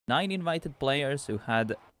9 invited players who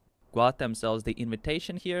had got themselves the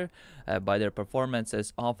invitation here by their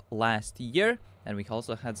performances of last year. And we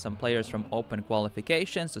also had some players from open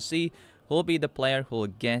qualifications to see who will be the player who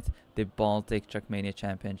will get the Baltic Trackmania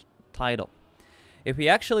Champion title. If we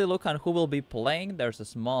actually look on who will be playing, there's a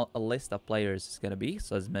small list of players it's going to be.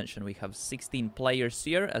 So as mentioned, we have 16 players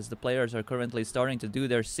here, as the players are currently starting to do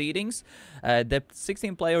their seedings. The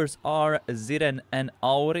 16 players are Ziren and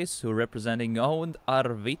Auris, who are representing Owned,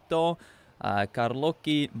 Arvito,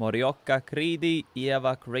 Karloki, Morioka, Kridi,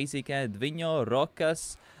 Ieva, Crazycat, Dvinho,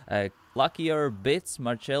 Rokas, Luckier, Bits,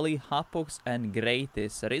 Marcelli, Hapux, and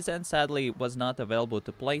Gratis. Rizen sadly was not available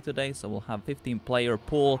to play today, so we'll have 15-player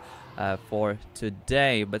pool for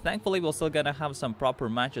today. But thankfully, we're still gonna have some proper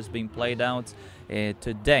matches being played out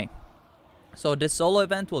today. So this solo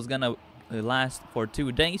event was gonna last for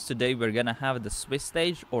 2 days. Today we're gonna have the Swiss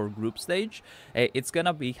stage or group stage. It's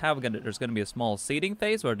gonna be there's gonna be a small seeding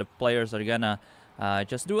phase where the players are gonna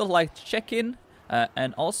just do a light check-in.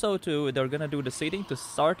 And also they're gonna do the seeding to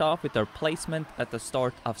start off with their placement at the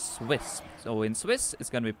start of Swiss. So in Swiss, it's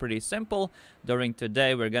gonna be pretty simple. During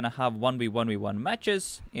today, we're gonna have 1v1v1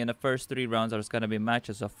 matches. In the first 3 rounds, there's gonna be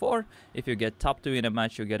matches of 4. If you get top 2 in a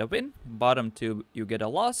match, you get a win. Bottom 2, you get a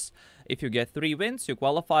loss. If you get 3 wins, you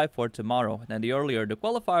qualify for tomorrow. Then the earlier the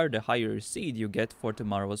qualifier, the higher seed you get for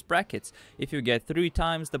tomorrow's brackets. If you get 3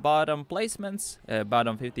 times the bottom placements,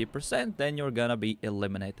 bottom 50%, then you're gonna be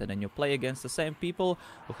eliminated. And you play against the same people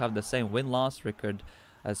who have the same win-loss record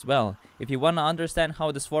as well. If you want to understand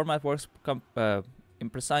how this format works in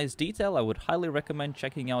precise detail, I would highly recommend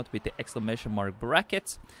checking out with the exclamation mark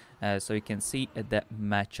brackets, so you can see the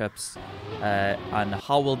matchups and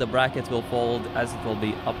how will the brackets will fold as it will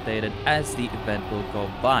be updated as the event will go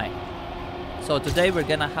by. So today we're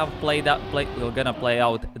gonna have play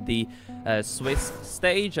out the Swiss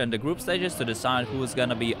stage and the group stages to decide who's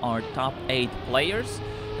gonna be our top 8 players.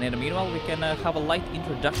 And in the meanwhile, we can have a light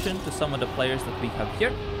introduction to some of the players that we have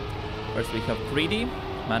here. First, we have Greedy,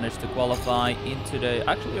 managed to qualify into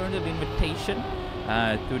actually earned an invitation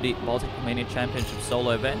to the Baltic Trackmania Championship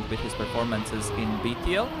solo event with his performances in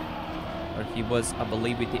BTL, where he was, I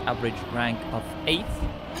believe, with the average rank of 8th,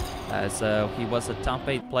 as he was a top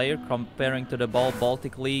 8 player comparing to the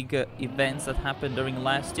Baltic League events that happened during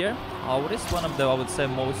last year. Auris, one of the, I would say,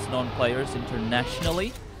 most known players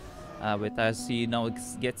internationally. With as he now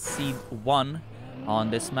gets seed 1 on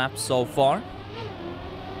this map so far.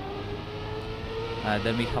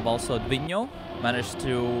 Then we have also Dvinho,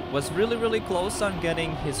 was really close on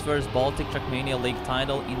getting his first Baltic Trackmania League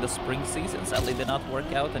title in the spring season. Sadly did not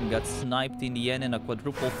work out and got sniped in the end in a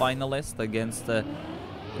quadruple finalist against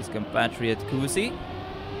his compatriot Kuzi.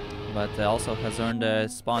 But also has earned a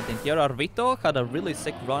spot in here. Arvito had a really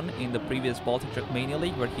sick run in the previous Baltic Trackmania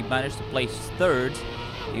League where he managed to place 3rd,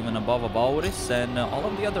 even above Auris and all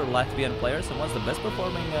of the other Latvian players, and was the best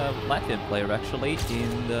performing Latvian player actually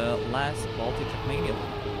in the last Baltic Trackmania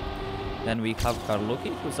League. Then we have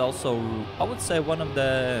Karluki, who's also, I would say, one of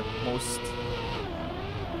the most,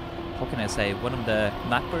 how can I say, one of the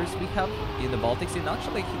mappers we have in the Baltic scene.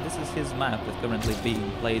 Actually, this is his map that's currently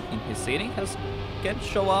being played in his seeding. Can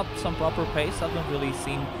show up some proper pace. I haven't really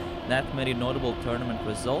seen that many notable tournament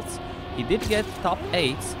results. He did get top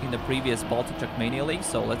 8 in the previous Baltic Trackmania League,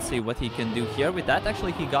 so let's see what he can do here. With that,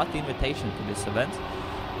 actually, he got the invitation to this event.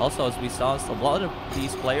 Also, as we saw, a lot of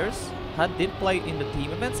these players did play in the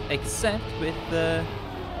team events, except with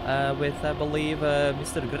I believe,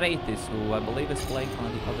 Mr. Gratis, who I believe is playing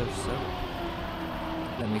on the other server.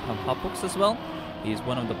 Then we have Hapux as well. He's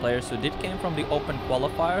one of the players who came from the open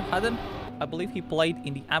qualifier. I believe he played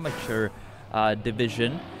in the amateur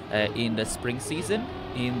division in the spring season.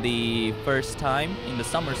 In the first time in the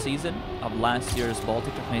summer season of last year's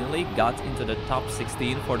Baltic Trackmania League, got into the top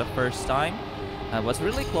 16 for the first time. Was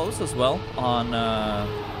really close as well on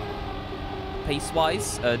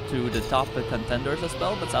pace-wise to the top contenders as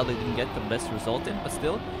well, but sadly didn't get the best result in, but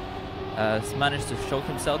still managed to show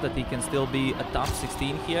himself that he can still be a top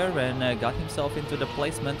 16 here, and got himself into the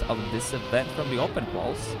placement of this event from the open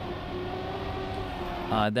quals.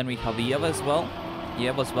 Then we have Ieva as well.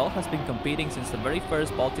 Ieva as well has been competing since the very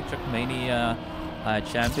first Baltic Trackmania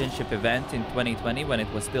Championship event in 2020, when it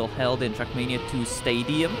was still held in Trackmania 2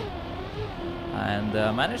 Stadium, and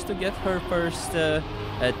managed to get her first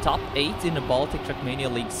top 8 in the Baltic Trackmania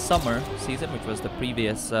League summer season, which was the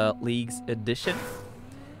previous league's edition,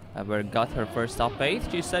 where got her first top 8.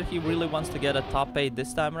 She said he really wants to get a top 8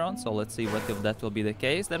 this time around, so let's see what if that will be the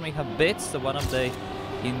case. Then we have Bits, one of the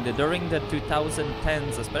during the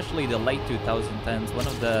 2010s, especially the late 2010s, one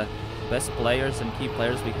of the best players and key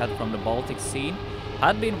players we had from the Baltic scene.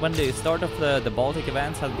 had been, when the start of the Baltic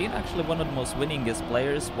events, had been actually one of the most winningest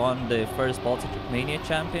players. Won the first Baltic Trackmania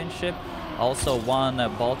championship, also won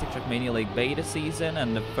Baltic Trackmania League beta season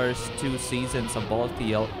and the first 2 seasons of Baltic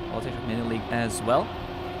Trackmania League as well.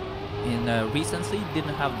 In recently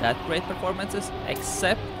didn't have that great performances,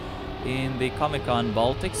 except in the Comic-Con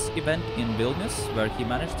Baltics event in Vilnius, where he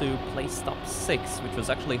managed to place top 6, which was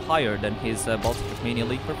actually higher than his Baltic Trackmania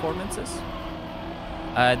League performances.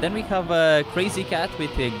 Then we have Crazy Cat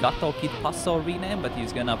with the Gato Kid Passo rename, but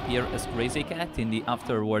he's gonna appear as Crazy Cat in the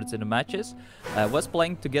afterwards in the matches. Was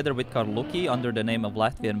playing together with Karluki under the name of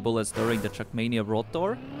Latvian Bullets during the Trackmania Road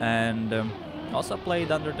Tour, and also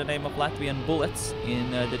played under the name of Latvian Bullets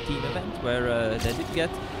in the team event, where they did get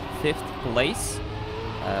 5th place.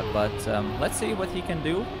 But let's see what he can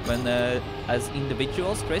do when, as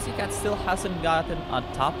individuals. Crazy Cat still hasn't gotten a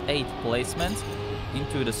top 8 placement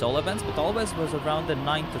into the solo events, but always was around the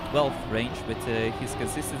 9th to 12th range. With his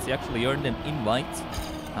consistency, actually earned an invite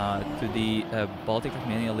to the Baltic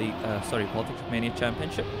Trackmania League, Baltic Trackmania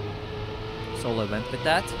Championship solo event with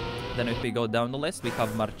that. Then if we go down the list, we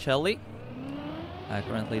have Marcelli,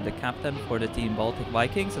 currently the captain for the team Baltic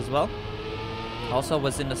Vikings as well. Also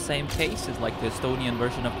was in the same case, it's like the Estonian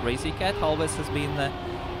version of Crazy Cat, always has been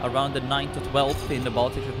around the 9th to 12th in the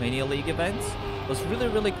Baltic Trackmania League events. Was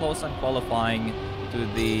really close on qualifying to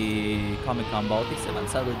the Comic-Con Baltics event,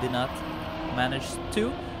 sadly did not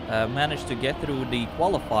manage to get through the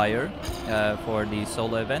qualifier for the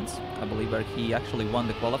solo events, I believe, where he actually won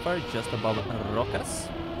the qualifier just above Rokas.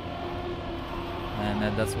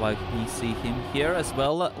 And that's why we see him here as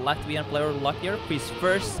well. Latvian player Luckier, his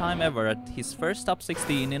first time ever at his first top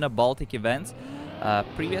 16 in a Baltic event.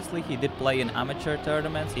 Previously he did play in amateur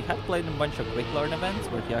tournaments. He had played in a bunch of quick learn events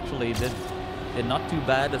where he actually did not too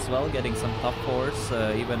bad as well, getting some top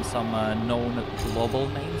 4s, even some known global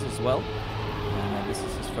names as well. And this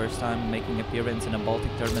is his first time making appearance in a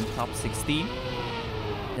Baltic tournament top 16.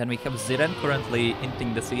 Then we have Ziren currently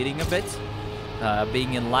hinting the seeding a bit,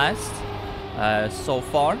 being in last. So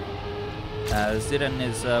far, Ziren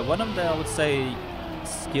is one of the, I would say,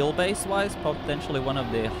 skill base wise, potentially one of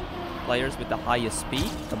the players with the highest speed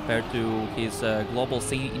compared to his global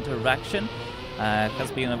scene interaction. Has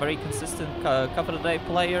been a very consistent cover the day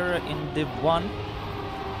player in Div 1,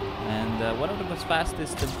 and one of the most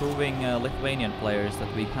fastest improving Lithuanian players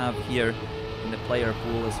that we have here in the player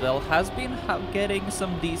pool as well. Has been getting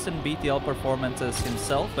some decent BTL performances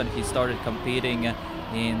himself when he started competing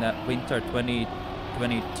in winter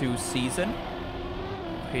 2022 season.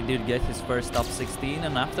 He did get his first top 16,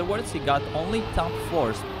 and afterwards he got only top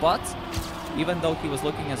 4s, but even though he was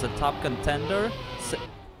looking as a top contender,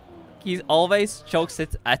 he always chokes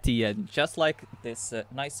it at the end, just like this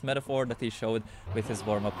nice metaphor that he showed with his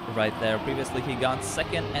warm-up right there. Previously he got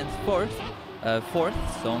 2nd and 4th,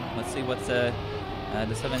 so let's see what the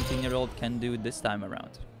 17-year-old can do this time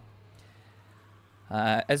around.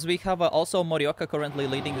 As we have also Morioka currently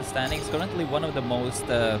leading the standings, currently one of the most,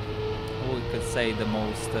 we could say the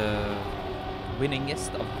most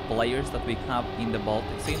winningest of players that we have in the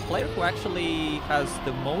Baltic scene. Player who actually has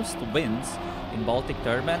the most wins in Baltic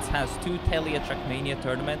tournaments, has 2 Telia Trackmania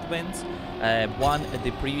tournament wins, won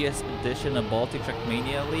the previous edition of Baltic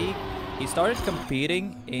Trackmania League. He started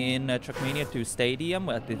competing in Trackmania 2 Stadium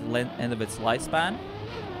at the end of its lifespan,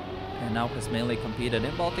 and now has mainly competed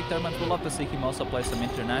in Baltic tournaments. We'll love to see him also play some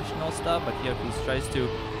international stuff, but here he tries to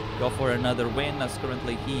go for another win, as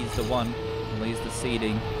currently he's the one who leads the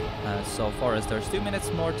seeding so far, as there's 2 minutes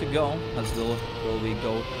more to go as we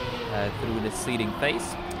go through the seeding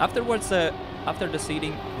phase. Afterwards, after the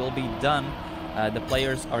seeding will be done, the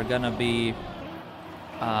players are gonna be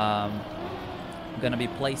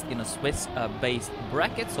placed in a Swiss-based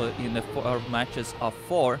bracket. So in the 4 matches of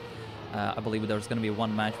 4, I believe there's gonna be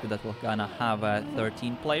 1 match that we're gonna have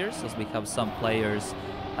 13 players, as we have some players.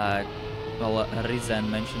 Well, Rizan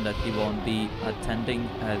mentioned that he won't be attending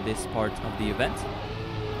this part of the event.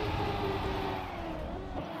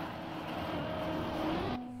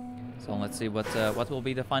 So let's see what will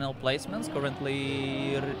be the final placements.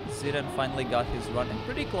 Currently, Ziren finally got his run in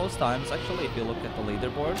pretty close times. Actually, if you look at the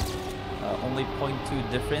leaderboard, only 0.2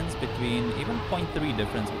 difference between, even 0.3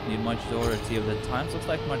 difference between majority of the times. Looks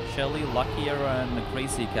like Marcelli, Luckier, and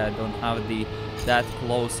Crazy Cat don't have that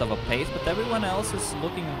close of a pace, but everyone else is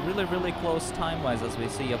looking really close time-wise, as we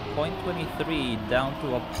see a 0.23 down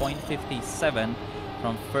to a 0.57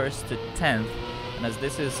 from 1st to 10th. And as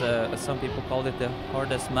this is, as some people called it, the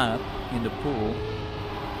hardest map in the pool,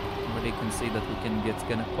 Already can see that we can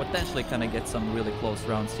gonna potentially get some really close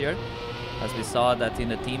rounds here. As we saw that in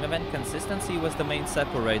the team event, consistency was the main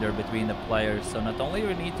separator between the players. So not only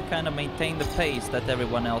you need to kind of maintain the pace that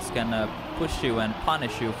everyone else can push you and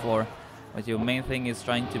punish you for, but your main thing is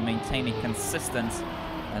trying to maintain a consistency.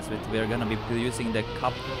 As we're gonna be using the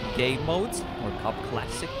Cup game modes, or Cup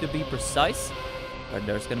Classic to be precise. But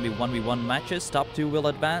there's gonna be 1v1 matches. Top 2 will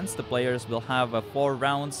advance. The players will have 4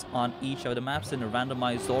 rounds on each of the maps in a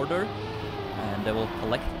randomized order. And they will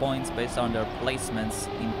collect points based on their placements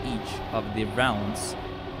in each of the rounds.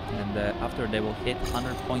 And after they will hit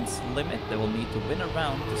 100 points limit, they will need to win a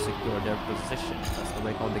round to secure their position. That's the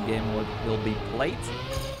way how the game will be played.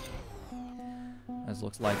 As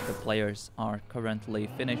looks like the players are currently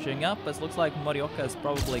finishing up. As looks like Morioka is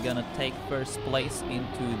probably gonna take first place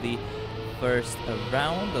into the first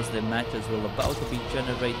round, as the matches will about to be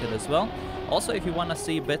generated as well. Also, if you want to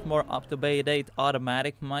see a bit more up-to-date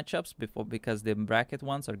automatic matchups because the bracket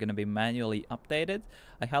ones are going to be manually updated,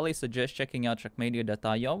 I highly suggest checking out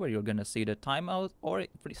trackmania.io, where you're going to see the timeout or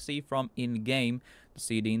see from in-game to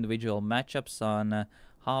see the individual matchups on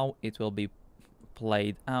how it will be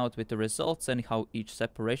played out with the results and how each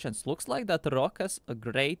separations. Looks like that Rokas,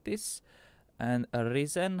 Greatis, and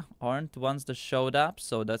Risen aren't ones that showed up,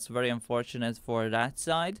 so that's very unfortunate for that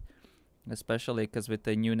side. Especially because with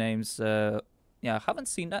the new names, yeah, I haven't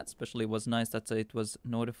seen that. Especially it was nice that it was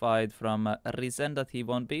notified from Risen that he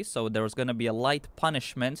won't be. So there was going to be a light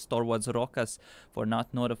punishment towards Rokas for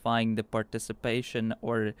not notifying the participation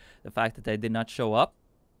or the fact that they did not show up.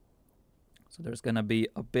 So there's going to be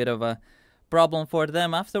a bit of a problem for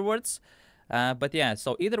them afterwards. But yeah,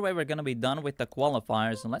 so either way, we're going to be done with the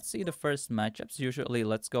qualifiers. And let's see the first matchups. Usually,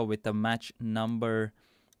 let's go with the match number...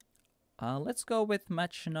 let's go with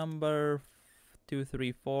match number 2,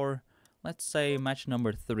 3, 4. Let's say match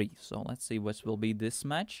number 3. So let's see what will be this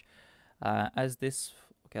match.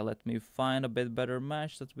 Okay, let me find a bit better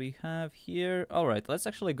match that we have here. All right, let's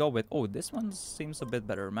actually go with... Oh, this one seems a bit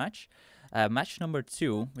better match. Match number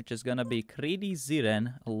 2, which is going to be Kridi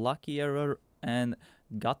Ziren, Lucky Error, and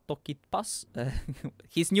Gatokitpas.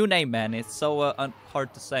 His new name, man. It's so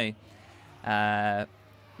hard to say.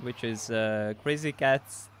 Which is Crazy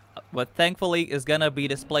Cats. But thankfully is gonna be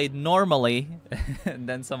displayed normally, and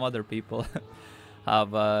then some other people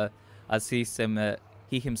have, as he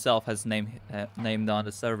himself has named on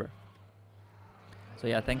the server. So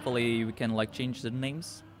yeah, thankfully we can like change the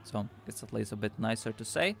names, so it's at least a bit nicer to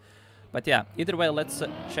say. But yeah, either way, let's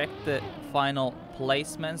check the final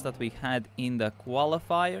placements that we had in the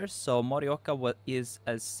qualifiers. So Morioka is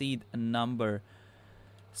a seed number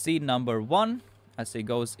 1. As he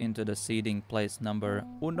goes into the seeding place number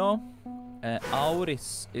 1.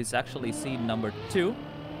 Auris is actually seed number 2,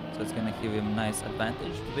 so it's gonna give him a nice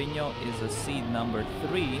advantage. Vigno is a seed number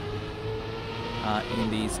 3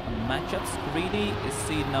 in these matchups. Greedy is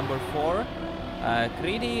seed number 4.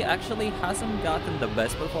 Greedy actually hasn't gotten the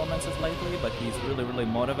best performances lately, but he's really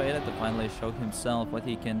motivated to finally show himself what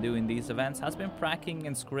he can do in these events. Has been practicing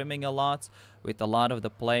and scrimming a lot with a lot of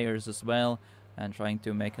the players as well, and trying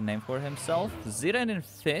to make a name for himself. Ziren in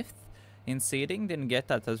 5th in seeding, didn't get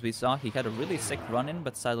that. As we saw, he had a really sick run-in,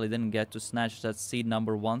 but sadly didn't get to snatch that seed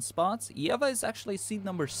number 1 spot. Eva is actually seed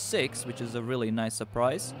number 6, which is a really nice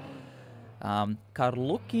surprise.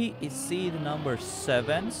 Karluki is seed number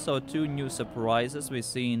 7, so 2 new surprises we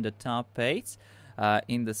see in the top 8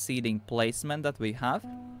 in the seeding placement that we have.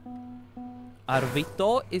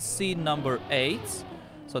 Arvito is seed number 8,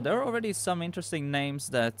 so there are already some interesting names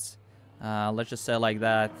that... let's just say like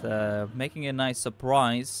that, making a nice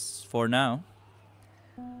surprise for now.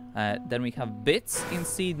 Then we have Bits in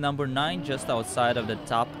seed number 9, just outside of the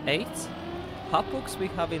top 8. Hapuks we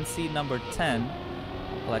have in seed number 10.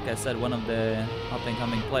 Like I said, one of the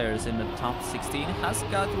up-and-coming players in the top 16. Has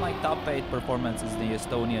got like top 8 performances in the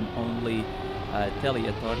Estonian-only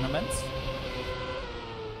Telia tournaments.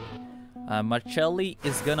 Marcelli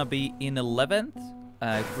is gonna be in 11th.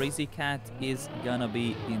 Crazy Cat is gonna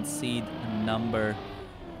be in seed number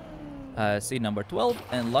 12,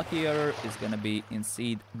 and Lucky Error is gonna be in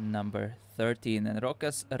seed number 13. And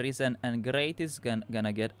Rokas, Risen, and Great is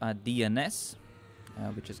gonna get a DNS,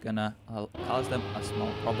 which is gonna cause them a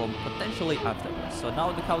small problem potentially afterwards. So now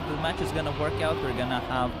how the match is gonna work out, we're gonna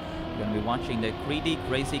be watching the Greedy,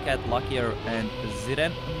 Crazy Cat, Lucky Error, and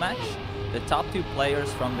Ziren match. The top 2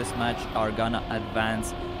 players from this match are gonna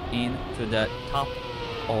advance into the top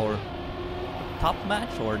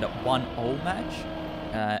match, or the 1-0 match,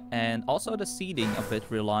 and also the seeding a bit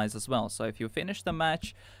relies as well. So if you finish the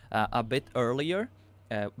match a bit earlier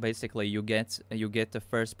basically you get the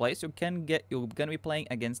first place. You're gonna be playing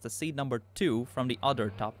against the seed number 2 from the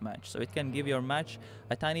other top match, so it can give your match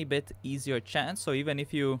a tiny bit easier chance. So even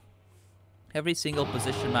if every single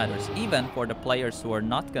position matters, even for the players who are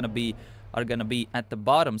gonna be at the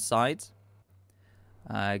bottom side,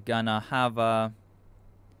 gonna have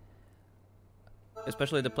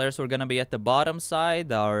especially the players who are gonna be at the bottom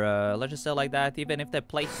side, or let's just say like that, even if they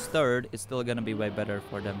place third, it's still gonna be way better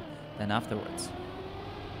for them than afterwards.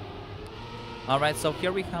 Alright, so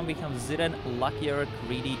here we have Ziren, Luckier,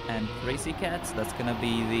 Greedy, and Crazy Cats. That's gonna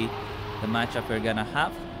be the matchup we're gonna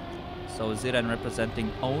have. So Ziren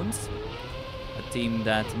representing Owns, a team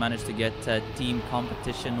that managed to get a team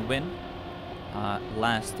competition win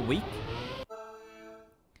last week.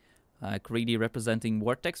 Greedy representing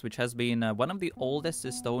Vortex, which has been one of the oldest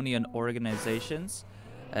Estonian organizations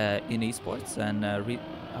in esports, and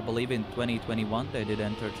I believe in 2021 they did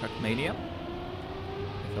enter Trackmania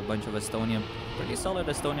with a bunch of pretty solid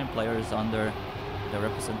Estonian players under the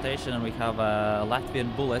representation. And we have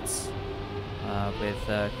Latvian Bullets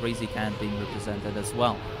with Crazy Cat being represented as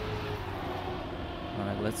well.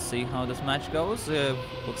 Alright, let's see how this match goes.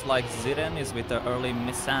 Looks like Ziren is with the early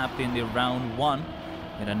mishap in the round 1.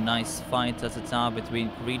 In a nice fight at the top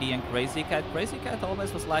between Greedy and Crazy Cat. Crazy Cat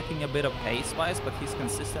always was lacking a bit of pace-wise, but his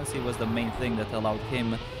consistency was the main thing that allowed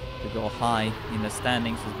him to go high in the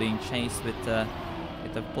standings. He's being chased with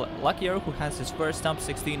Luckier, who has his first top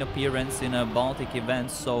 16 appearance in a Baltic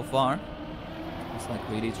event so far. Looks like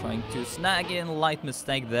Greedy trying to snag in. Light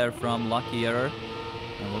mistake there from Luckier.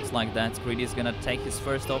 It looks like that Greedy is gonna take his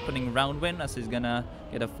first opening round win, as he's gonna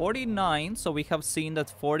get a 49. So we have seen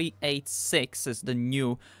that 48-6 is the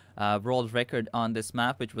new world record on this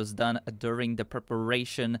map, which was done during the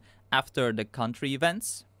preparation after the country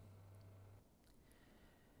events.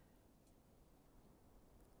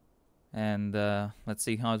 And let's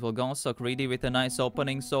see how it will go. So Greedy with a nice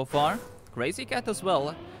opening so far. Crazy Cat as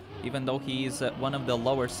well, even though he's one of the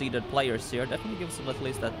lower seeded players here, definitely gives him at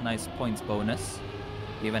least that nice points bonus.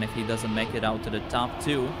 Even if he doesn't make it out to the top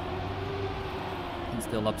 2, can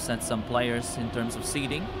still upset some players in terms of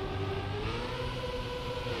seeding.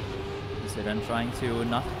 Ziren trying to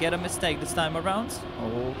not get a mistake this time around.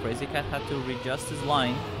 Oh, Crazy Cat had to readjust his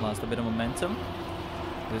line, lost a bit of momentum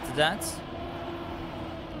due to that.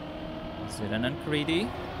 Ziren and Greedy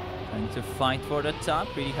trying to fight for the top.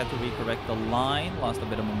 Greedy had to recorrect the line, lost a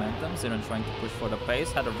bit of momentum. Ziren trying to push for the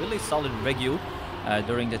pace, had a really solid regu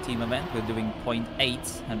during the team event. We're doing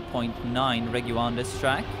 0.8 and 0.9 regu on this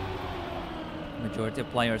track. Majority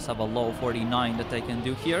of players have a low 49 that they can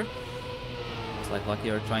do here. Looks like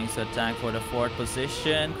Luckier trying to attack for the 4th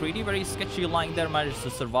position. Greedy, very sketchy line there, managed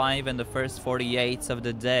to survive in the first 48 of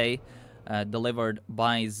the day, delivered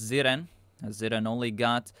by Ziren. Ziren only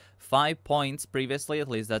got 5 points previously. At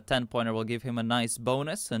least that 10-pointer will give him a nice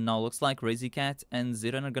bonus. And now looks like Crazy Cat and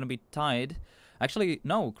Ziren are going to be tied. Actually,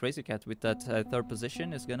 no, Crazy Cat with that 3rd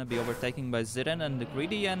position is going to be overtaken by Ziren, and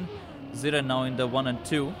Greedy and Ziren now in the 1 and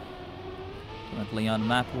 2. Currently on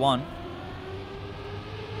map 1.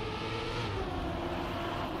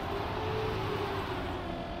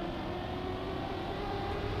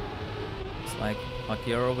 Looks like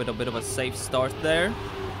Akiro with a bit of a safe start there.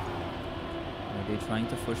 Maybe trying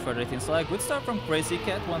to push for everything. So a good start from Crazy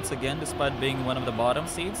Cat once again, despite being one of the bottom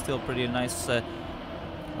seeds. Still pretty nice.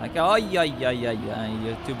 Like, oh,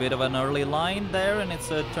 yeah. Too bit of an early line there, and it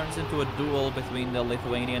turns into a duel between the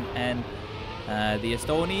Lithuanian and the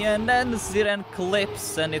Estonian. And Ziren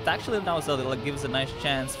clips, and it actually now gives a nice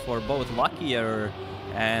chance for both Luckier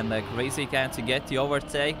and Crazy Cat to get the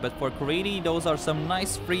overtake. But for Greedy, those are some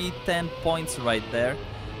nice free 10 points right there.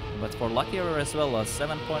 But for Luckier as well, a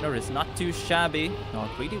 7-pointer is not too shabby. Now,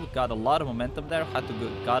 Greedy got a lot of momentum there,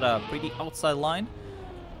 got a pretty outside line.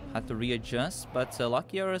 Had to readjust, but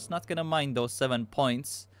Luckier is not gonna mind those 7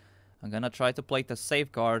 points. I'm gonna try to play the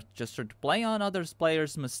safeguard, just to play on other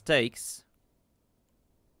players' mistakes.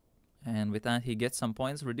 And with that, he gets some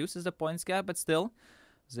points, reduces the points gap, but still,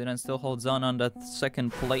 Ziren still holds on that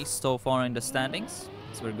 2nd place so far in the standings.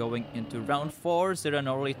 So we're going into round 4. Ziren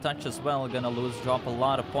already touched as well, gonna drop a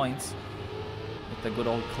lot of points with the good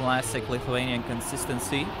old classic Lithuanian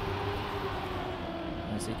consistency.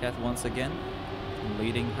 Crazy Cat once again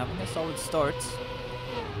leading, having a solid start.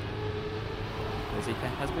 Crazy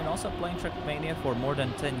Cat has been also playing Trackmania for more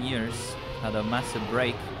than 10 years. Had a massive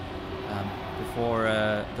break before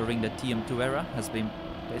during the TM2 era. Has been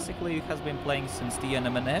playing since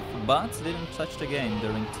TNMNF, but didn't touch the game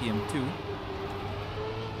during TM2.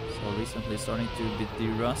 So recently starting to beat the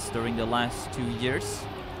rust during the last 2 years.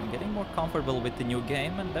 And getting more comfortable with the new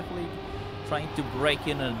game, and definitely trying to break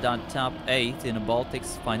in that top 8 in the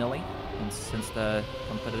Baltics finally. And since the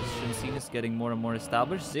competition scene is getting more and more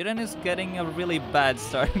established, Ziren is getting a really bad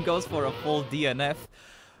start and goes for a full DNF.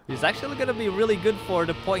 He's actually going to be really good for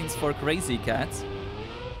the points for Crazy Cat.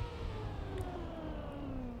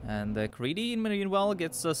 And Greedy, meanwhile,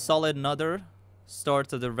 gets a solid another start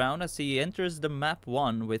to the round as he enters the map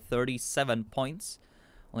 1 with 37 points.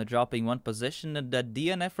 Only dropping 1 position, and the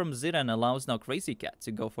DNF from Ziren allows now Crazy Cat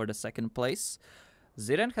to go for the 2nd place.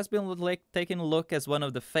 Ziren has been taking a look as one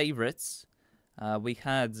of the favorites. We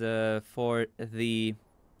had for the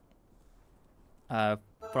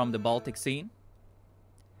from the Baltic scene.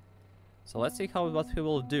 So let's see what he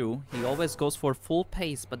will do. He always goes for full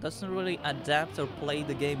pace, but doesn't really adapt or play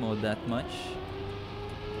the game mode that much.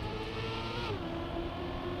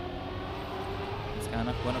 It's kind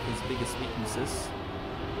of one of his biggest weaknesses.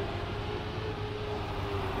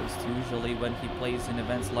 Just usually when he plays in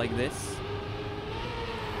events like this.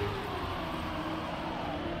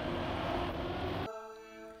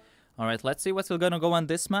 Alright, let's see what's gonna go on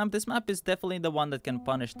this map. This map is definitely the one that can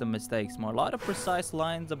punish the mistakes more. A lot of precise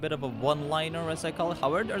lines, a bit of a one-liner as I call it.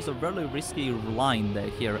 However, there's a really risky line there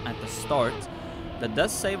here at the start that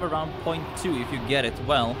does save around 0.2 if you get it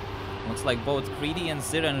well. Looks like both Greedy and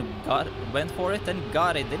Ziren went for it and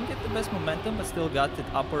got it. Didn't get the best momentum, but still got the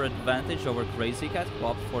upper advantage over Crazy Cat, who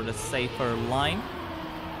opted for the safer line.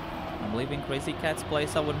 I'm leaving Crazy Cat's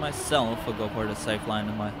place. I would myself go for the safe line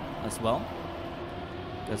as well.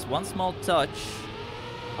 There's one small touch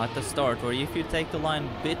at the start, or if you take the line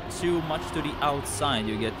a bit too much to the outside,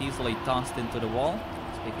 you get easily tossed into the wall.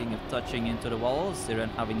 Speaking of touching into the wall, Ziren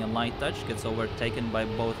having a light touch gets overtaken by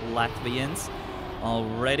both Latvians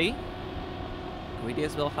already. Greedy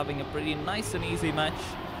as well having a pretty nice and easy match,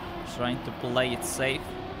 trying to play it safe.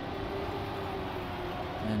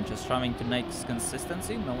 And just trying to make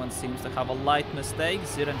consistency. No one seems to have a light mistake.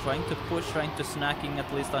 Ziren trying to push, trying to snacking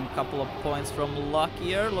at least on a couple of points from luck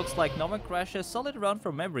here. Looks like no one crashes. Solid round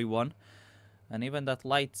from everyone. And even that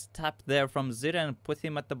light tap there from Ziren put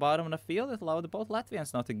him at the bottom of the field. It allowed both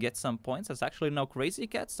Latvians now to get some points. As actually now Crazy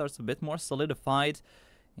Cat starts a bit more solidified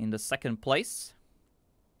in the 2nd place.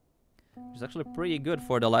 Which is actually pretty good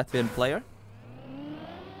for the Latvian player.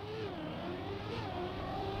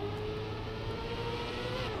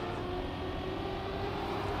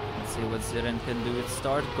 See what Ziren can do at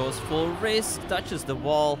start. Goes full risk, touches the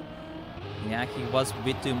wall. Yeah, he was a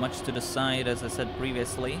bit too much to the side, as I said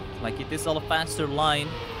previously. Like, it is a faster line.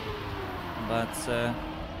 But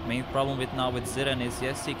main problem with Ziren is,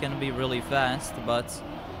 yes, he can be really fast, but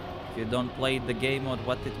if you don't play the game mode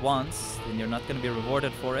what it wants, then you're not going to be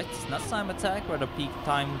rewarded for it. It's not time attack where the peak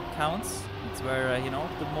time counts. It's where, you know,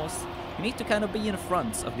 the most... You need to kind of be in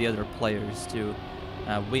front of the other players to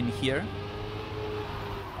win here.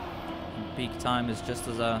 Peak time is just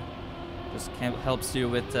as a helps you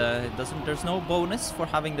with there's no bonus for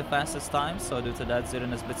having the fastest time, so due to that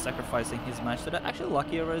Ziren is a bit sacrificing his match to that. Actually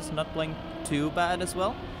Luckier is not playing too bad as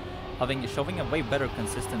well, showing a way better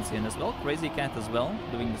consistency, and as well Crazy Cat as well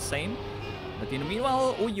doing the same. But in the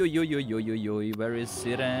meanwhile, where is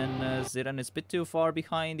Ziren? Ziren is a bit too far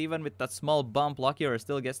behind. Even with that small bump, Luckier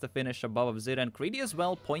still gets the finish above Ziren. Greedy as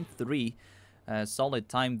well, 0.3 solid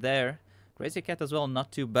time there. Crazy Cat as well,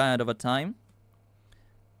 not too bad of a time.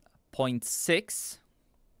 0.6.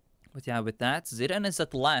 But yeah, with that, Ziren is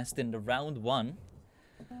at last in the round 1.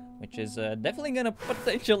 Which is definitely going to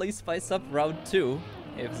potentially spice up round 2.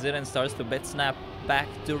 If Ziren starts to snap back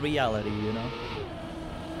to reality, you know.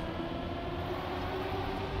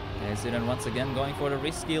 Okay, Ziren once again going for the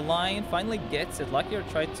risky line. Finally gets it. Luckier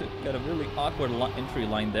tried to get a really awkward entry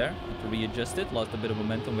line there. Had to readjust it. Lost a bit of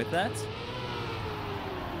momentum with that.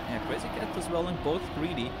 Yeah, Crazy Cat as well, and both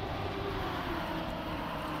Greedy.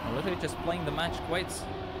 Literally just playing the match quite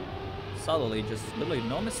subtly, just literally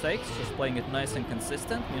no mistakes, just playing it nice and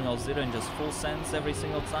consistent. Meanwhile, Ziren just full sends every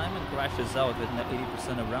single time and crashes out with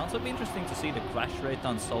 80% of rounds. So it'll be interesting to see the crash rate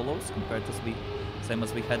on solos compared to same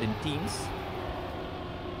as we had in teams.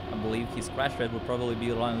 I believe his crash rate will probably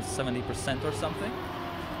be around 70% or something.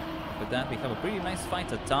 With that, we have a pretty nice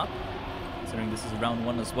fight at top, considering this is round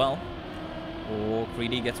 1 as well. Oh,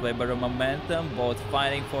 Greedy gets way better momentum, both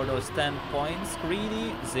fighting for those 10 points.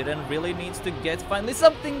 Greedy, Ziren really needs to get finally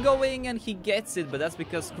something going, and he gets it, but that's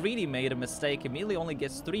because Greedy made a mistake. Immediately only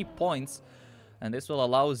gets 3 points, and this will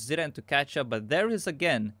allow Ziren to catch up. But there is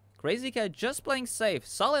again, Crazy Cat just playing safe.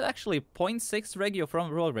 Solid actually, 0.6 regio from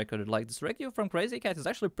world record. Like, this regio from Crazy Cat is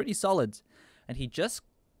actually pretty solid, and he just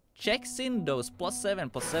checks in those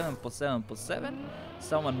 +7, +7, +7, +7.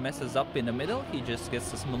 Someone messes up in the middle, he just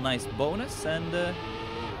gets a nice bonus, and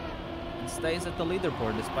and stays at the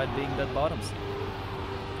leaderboard despite being that bottom seed.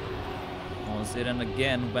 Oh, Ziren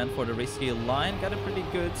again went for the risky line, got it pretty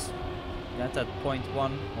good. Got that 0.1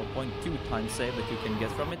 or 0.2 time save that you can get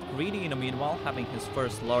from it. Greedy, in the meanwhile, having his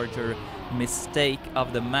first larger mistake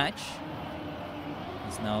of the match.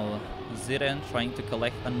 It's now Ziren trying to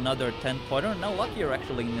collect another 10-pointer. Now Luckier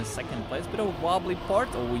actually in the second place. Bit of a wobbly part.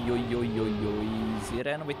 Oh, yo.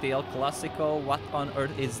 Ziren with the El Clasico. What on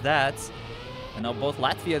earth is that? And now both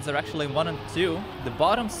Latvians are actually 1 and 2. The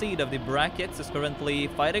bottom seed of the brackets is currently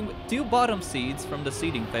fighting with 2 bottom seeds from the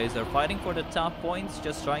seeding phase. They're fighting for the top points,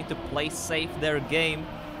 just trying to play safe their game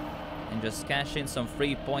and just cash in some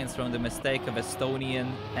free points from the mistake of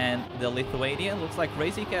Estonian and the Lithuanian. Looks like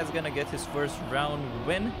Crazy Cat's gonna get his first round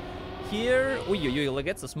win here. Ooh,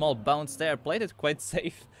 gets a small bounce there. Played it quite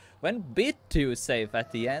safe. Went a bit too safe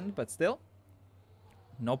at the end, but still.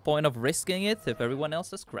 No point of risking it if everyone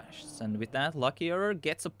else has crashed. And with that, Luckier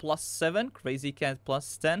gets a +7, Crazy Cat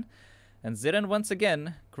 +10. And Ziren once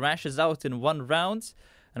again crashes out in 1 round.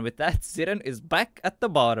 And with that, Ziren is back at the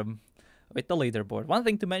bottom with the leaderboard. One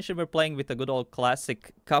thing to mention, we're playing with the good old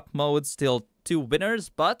classic cup mode. Still 2 winners,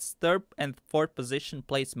 but 3rd and 4th position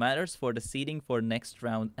place matters for the seeding for next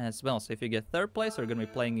round as well. So if you get 3rd place, we're going to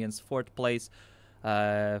be playing against 4th place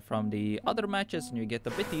from the other matches, and you get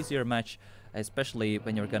a bit easier match, especially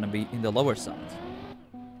when you're gonna be in the lower side.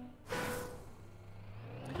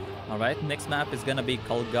 Alright, next map is gonna be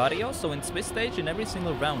Calgario. So in Swiss stage, in every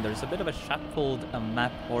single round, there's a bit of a shuffled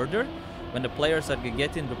map order. When the players that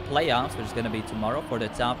get into playoffs, which is gonna be tomorrow for the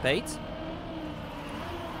top 8,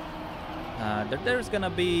 there's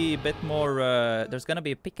gonna be a bit more, there's gonna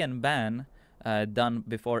be a pick and ban done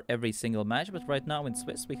before every single match, but right now in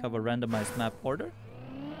Swiss we have a randomized map order.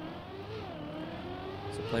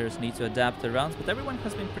 So players need to adapt the rounds, but everyone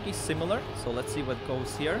has been pretty similar. So let's see what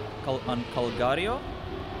goes here. On Calgario,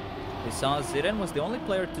 we saw Ziren was the only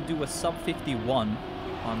player to do a sub 51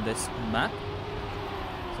 on this map.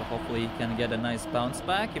 So hopefully he can get a nice bounce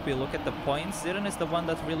back. If you look at the points, Ziren is the one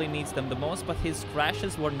that really needs them the most, but his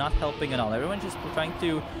crashes were not helping at all. Everyone's just trying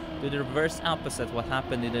to do the reverse opposite what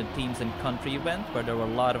happened in the teams and country event, where there were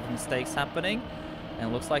a lot of mistakes happening. And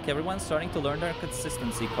it looks like everyone's starting to learn their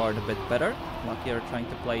consistency card a bit better. Luckier trying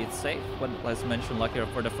to play it safe. But as mentioned, Luckier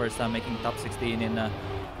for the first time making top 16 in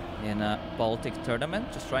a Baltic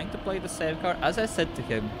tournament. Just trying to play the safe card. As I said to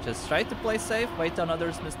him, just try to play safe, wait on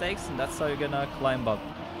others' mistakes, and that's how you're gonna climb up.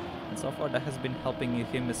 And so far that has been helping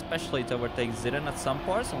him, especially to overtake Ziren at some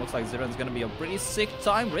parts. And looks like Ziren's gonna be a pretty sick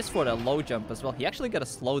time. Risk for the low jump as well. He actually got a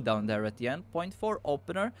slowdown there at the end. 0.4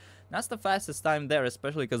 opener. That's the fastest time there,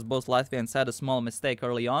 especially because both Latvians had a small mistake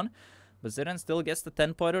early on. But Ziren still gets the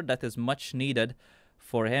 10-pointer. That is much needed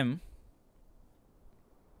for him.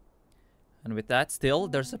 And with that, still,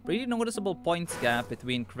 there's a pretty noticeable points gap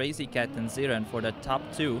between Crazy Cat and Ziren for the top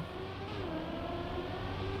 2.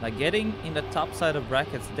 Like, getting in the top side of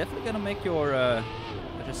brackets definitely gonna make your,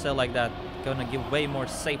 let's just say like that, gonna give way more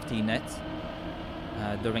safety net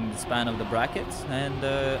during the span of the brackets. And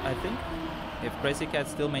I think if Crazy Cat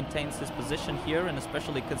still maintains his position here, and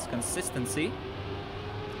especially his consistency,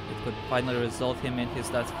 it could finally result him in his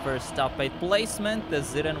that first top 8 placement. The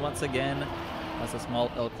Ziren once again has a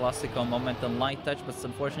small El Clasico moment on light touch, but it's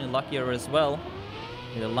unfortunately Luckier as well.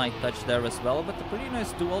 With a light touch there as well, but a pretty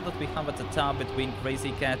nice duel that we have at the top between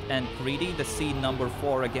Crazy Cat and Greedy, the seed number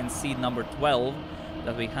 4 against seed number 12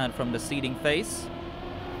 that we had from the seeding phase.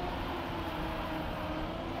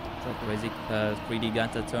 So Greedy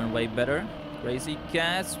got the turn way better. Crazy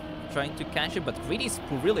Cat trying to catch it, but Greedy's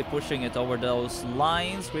really pushing it over those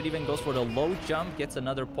lines. Greedy even goes for the low jump, gets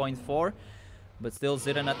another 0.4. But still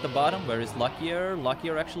Ziren at the bottom. Where is Luckier?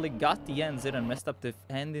 Luckier actually got the end. Ziren messed up the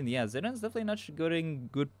end in the end. Ziren's definitely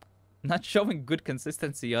not showing good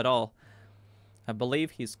consistency at all. I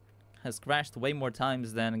believe has crashed way more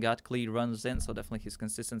times than got clean runs in, so definitely his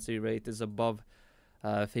consistency rate is above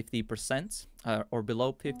 50% or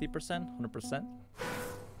below 50%, 100%.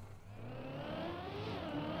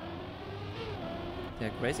 Yeah,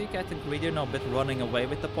 Crazy Cat and Greedy are now a bit running away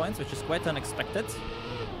with the points, which is quite unexpected.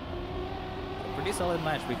 Pretty solid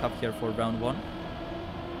match we have here for round 1.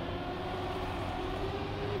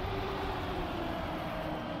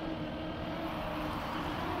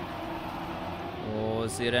 Oh,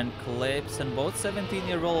 Ziren clips, and both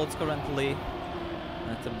 17-year-olds currently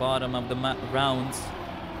at the bottom of the round.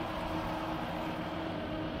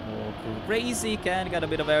 Oh, Crazy Cat got a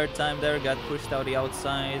bit of airtime there, got pushed out the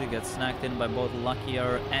outside, got snagged in by both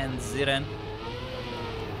Luckier and Ziren.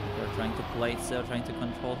 They're trying to play it, so trying to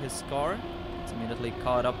control his score. Immediately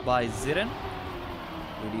caught up by Ziren.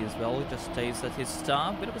 Greedy as well, just stays at his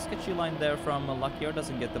stop. Bit of a sketchy line there from Luckier,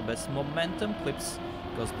 doesn't get the best momentum. Clips,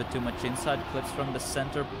 goes a bit too much inside, clips from the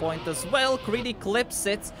center point as well. Greedy clips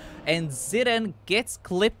it, and Ziren gets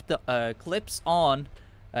clipped, clips on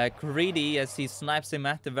Greedy as he snipes him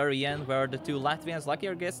at the very end, where the two Latvians,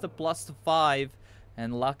 Luckier gets the +5,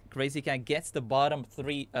 and Crazy Cat gets the bottom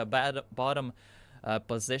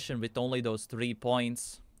position with only those 3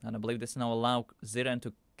 points. And I believe this now allows Ziren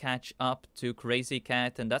to catch up to Crazy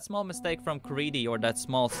Cat, and that small mistake from Greedy, or that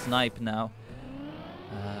small snipe now,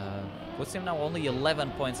 puts him now only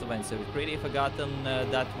 11 points away. So if Greedy had gotten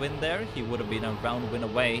that win there, he would have been a round win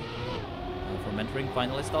away from entering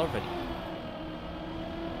finalist already.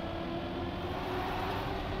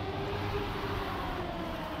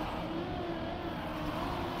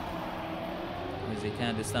 Crazy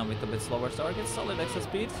Cat this time with a bit slower start, gets solid extra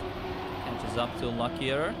speed, catches up to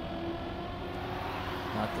Luckier.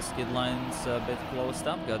 Not the skid line's a bit closed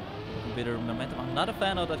up, got a bit of momentum. I'm not a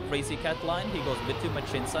fan of that Crazy Cat line. He goes a bit too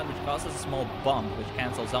much inside, which causes a small bump, which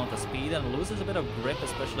cancels out the speed and loses a bit of grip,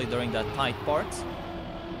 especially during that tight part.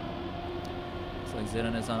 Looks like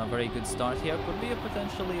Ziren is on a very good start here. Could be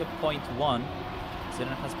potentially a 0.1.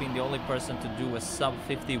 Ziren has been the only person to do a sub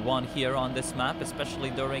 51 here on this map, especially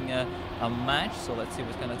during a match. So let's see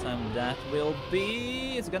what kind of time that will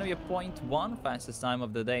be. It's going to be a 0.1, fastest time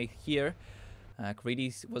of the day here.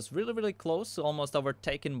 Greedy was really close, almost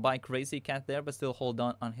overtaken by Crazy Cat there, but still hold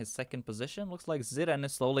on his second position. Looks like Ziren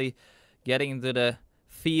is slowly getting into the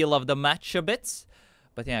feel of the match a bit.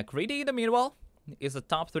 But yeah, Greedy in the meanwhile is a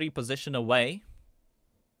top 3 position away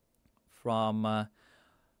from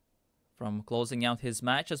closing out his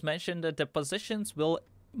match. As mentioned, the positions will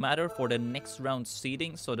matter for the next round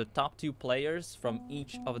seeding, so the top 2 players from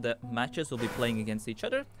each of the matches will be playing against each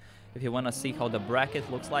other. If you want to see how the bracket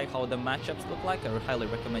looks like, how the matchups look like, I would highly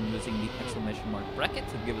recommend using the exclamation mark bracket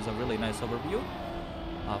to give us a really nice overview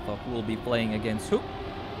of who will be playing against who.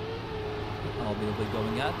 I'll be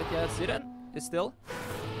going at, but yeah, Ziren is still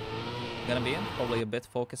gonna be in probably a bit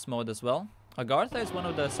focus mode as well. Agartha is one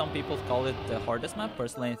of the, some people call it the hardest map.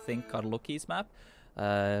 Personally, I think Karluki's map,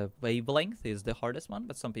 Wavelength, is the hardest one,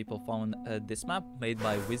 but some people found this map made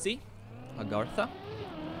by Wizzy, Agartha,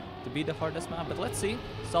 to be the hardest map. But let's see.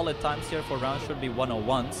 Solid times here for rounds should be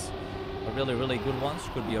 101s. A really good ones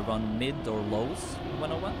could be around mid or lows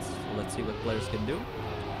 101s. So let's see what players can do.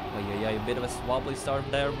 Oh yeah, a bit of a wobbly start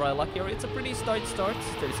there by Luckier. It's a pretty start.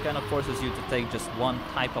 This kind of forces you to take just one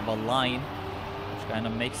type of a line, which kind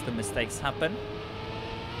of makes the mistakes happen.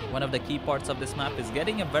 One of the key parts of this map is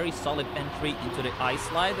getting a very solid entry into the ice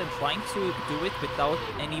slide and trying to do it without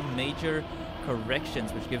any major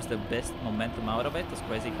corrections, which gives the best momentum out of it. As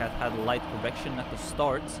Crazy Cat had a light correction at the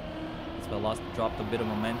start, as well as dropped a bit of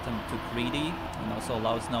momentum to Greedy, and also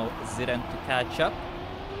allows now Ziren to catch up.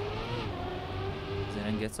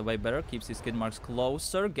 Ziren gets away better, keeps his skid marks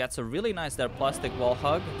closer, gets a really nice there plastic wall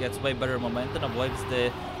hug, gets way better momentum, avoids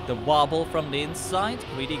the wobble from the inside.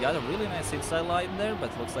 Greedy got a really nice inside line there,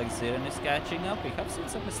 but looks like Ziren is catching up. We have seen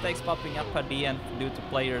some mistakes popping up at the end due to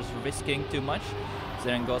players risking too much.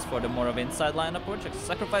 Ziren goes for the more of inside line approach,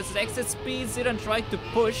 sacrifices exit speed. Ziren tried to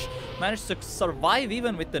push, managed to survive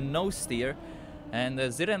even with the no steer. And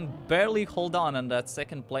Ziren barely hold on that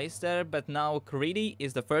second place there, but now Greedy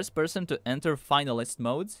is the first person to enter finalist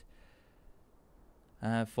mode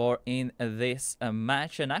for in this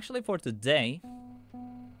match, and actually for today.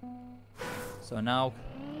 So now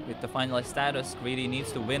with the finalist status, Greedy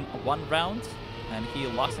needs to win 1 round, and he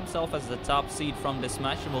locks himself as the top seed from this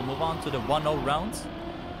match, and will move on to the 1-0 round.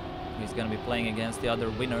 He's going to be playing against the other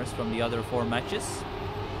winners from the other 4 matches,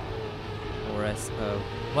 or as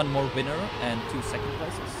 1 more winner and 2 second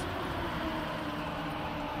places.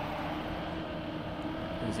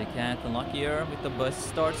 Crazy Cat and Luckier with the best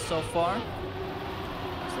start so far.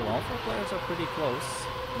 Still, all 4 players are pretty close.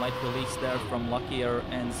 Light release there from Luckier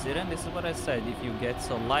and Ziren. This is what I said, if you get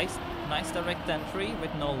so nice direct entry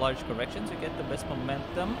with no large corrections, you get the best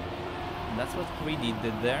momentum. And that's what Greedy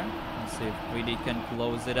did there. Let's see if Greedy can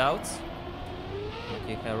close it out.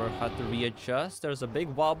 Okay, Herror had to readjust. There's a big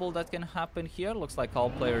wobble that can happen here. Looks like all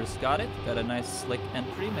players got it. Got a nice slick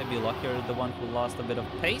entry. Maybe Luckier is the one who lost a bit of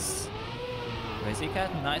pace. Crazy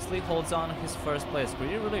Cat nicely holds on his first place.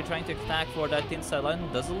 Greedy really trying to attack for that inside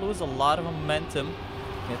line. Doesn't lose a lot of momentum.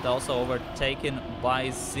 Yet also overtaken by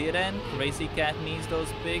Ziren. Crazy Cat needs those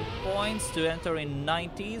big points to enter in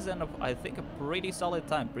 90s, and I think a pretty solid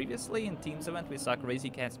time. Previously in Teams event we saw Crazy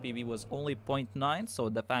Cat's PB was only 0.9, so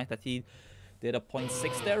the fact that he did a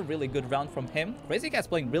 0.6 there, really good round from him. Crazy Cat's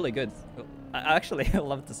playing really good. I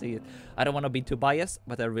love to see it. I don't want to be too biased,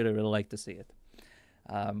 but I really like to see it.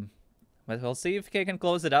 But we'll see if he can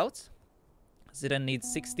close it out. Ziren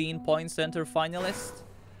needs 16 points to enter finalist.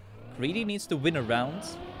 Greedy needs to win a round.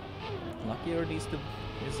 Luckier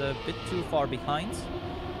is a bit too far behind.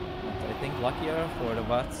 But I think Luckier, for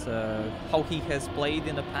how he has played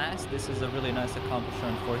in the past, this is a really nice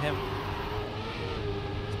accomplishment for him.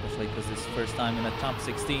 Especially because it's first time in a top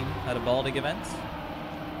 16 at a Baltic event.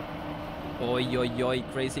 Oi, oi, oi,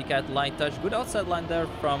 Crazy Cat light touch. Good outside line there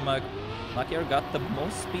from Luckier. Got the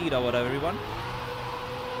most speed out of everyone.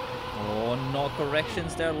 Oh, no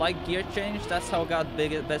corrections there, like gear change. That's how got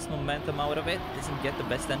best momentum out of it. Doesn't get the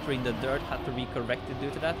best entry in the dirt. Had to be corrected due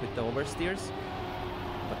to that with the oversteers.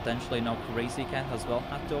 Potentially now Crazy Cat as well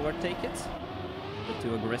had to overtake it. The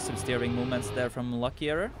two aggressive steering movements there from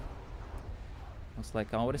Luckier. Looks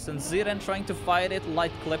like Auris and Ziren trying to fight it.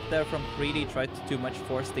 Light clip there from Greedy. Tried to too much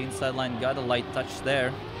force the inside line. Got a light touch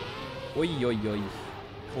there. Oi, oi, oi.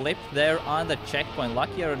 Clip there on the checkpoint.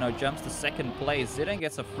 Luckier now jumps to second place. Ziren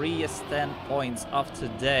gets a freest 10 points of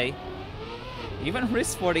today. Even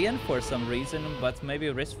risk for the end for some reason, but maybe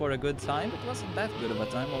risk for a good time. It wasn't that good of a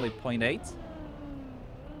time, only 0.8.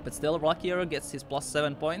 But still, Luckier gets his plus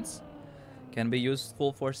 7 points. Can be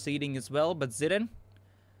useful for seeding as well, but Ziren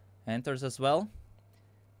enters as well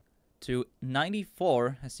to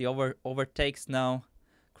 94 as he overtakes now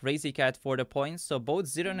Crazy Cat for the points. So both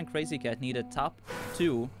Ziren and Crazy Cat need a top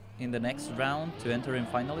 2 in the next round to enter in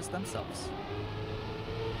finalists themselves.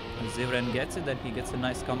 If Ziren gets it, then he gets a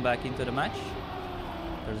nice comeback into the match.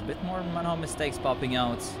 There's a bit more mistakes popping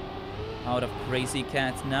out of Crazy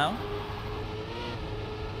Cat now.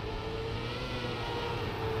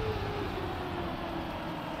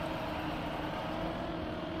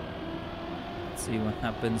 Let's see what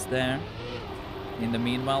happens there. In the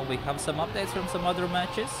meanwhile, we have some updates from some other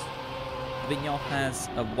matches. Vigno has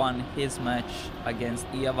won his match against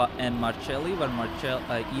Ieva and Marcelli, when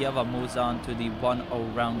Ieva moves on to the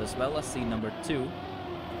 1-0 round as well as seed number 2.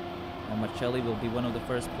 And Marcelli will be one of the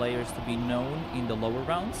first players to be known in the lower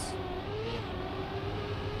rounds.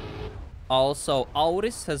 Also,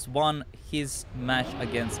 Auris has won his match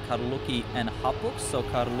against Karluki and Hapuk, so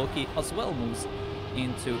Karluki as well moves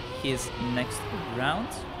into his next round.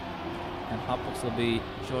 And Hapux will be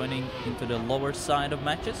joining into the lower side of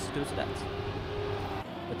matches due to that.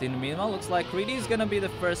 But in the meanwhile, looks like Greedy is gonna be the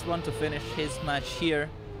first one to finish his match here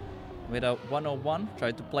with a 101.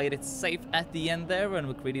 Tried to play it safe at the end there,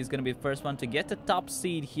 and Greedy is gonna be the first one to get the top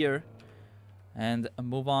seed here and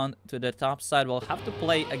move on to the top side. We'll have to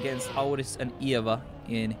play against Auris and Ieva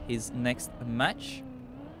in his next match.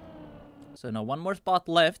 So now one more spot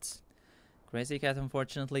left. Crazy Cat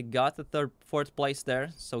unfortunately got the fourth place there,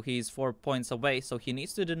 so he's 4 points away. So he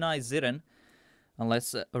needs to deny Ziren,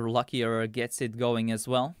 unless Luckier gets it going as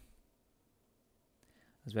well.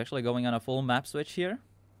 As we're actually going on a full map switch here.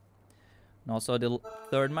 And also the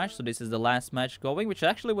third match, so this is the last match going, which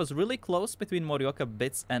actually was really close between Morioka,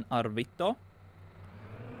 Bits, and Arvito.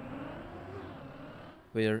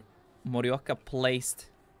 Where Morioka placed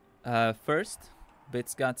first.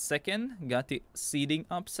 Bits got second, got the seeding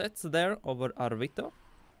upsets there over Arvito.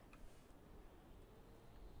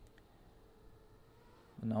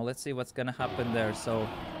 Now let's see what's gonna happen there. So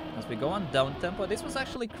as we go on down tempo, this was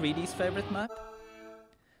actually Greedy's favorite map,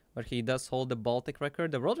 where he does hold the Baltic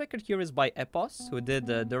record. The world record here is by Epos, who did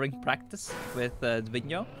during practice with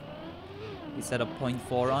Dvigno. He set a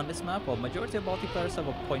 0.4 on this map, while majority of Baltic players have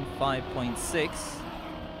a 0.5, 0.6.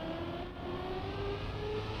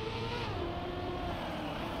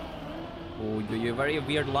 Oh, very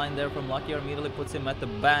weird line there from Luckier. Immediately puts him at the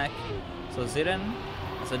back. So Ziren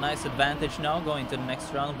has a nice advantage now going to the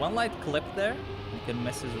next round. One light clip there. He can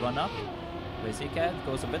mess his run up. Crazy Cat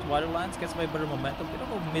goes a bit wider lines, gets away better momentum. Bit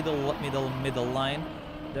of a middle line.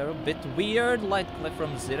 They're a bit weird. Light clip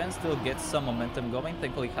from Ziren still gets some momentum going.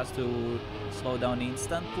 Thankfully has to slow down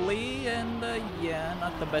instantly. And yeah,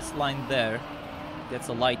 not the best line there. Gets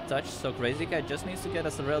a light touch, so Crazy Cat just needs to get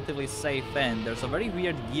us a relatively safe end. There's a very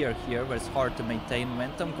weird gear here where it's hard to maintain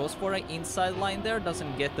momentum. Goes for an inside line there,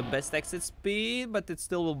 doesn't get the best exit speed, but it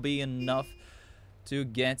still will be enough to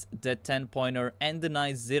get the 10-pointer and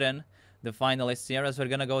deny Ziren the finalists here, as we're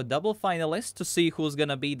gonna go double finalists to see who's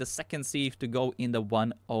gonna be the second seed to go in the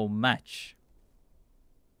 1-0 match.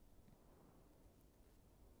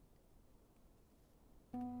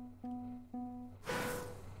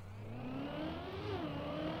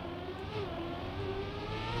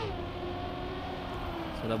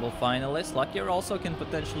 So double finalists. Luckier also can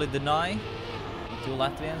potentially deny. The two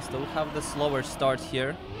Latvians do have the slower start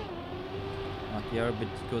here. Luckier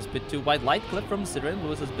goes a bit too wide. Light clip from Ziren,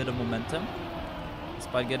 loses a bit of momentum.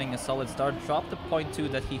 Despite getting a solid start, dropped the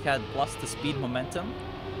 0.2 that he had plus the speed momentum.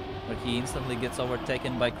 where he instantly gets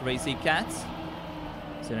overtaken by Crazy Cat.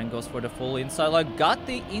 Ziren goes for the full inside lock, got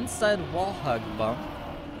the inside wall hug bump.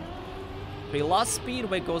 He lost speed,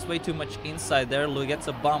 but goes way too much inside there. Lou gets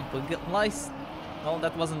a bump. Nice. Well,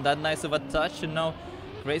 that wasn't that nice of a touch. And now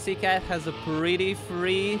Crazy Cat has a pretty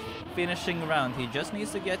free finishing round. He just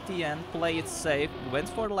needs to get the end, play it safe. Went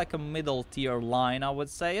for like a middle tier line, I would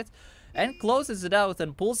say it. And closes it out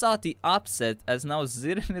and pulls out the upset, as now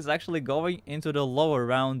Ziren is actually going into the lower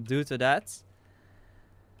round due to that.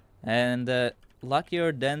 And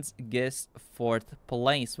Luckier then gets 4th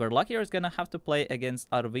place, where Luckier is gonna have to play against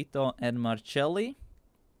Arvito and Marcelli.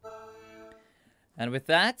 And with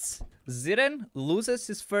that, Ziren loses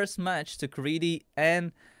his first match to Greedy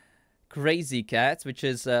and Crazy Cat, which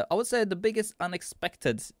is, I would say, the biggest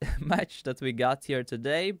unexpected match that we got here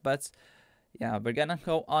today. But yeah, we're gonna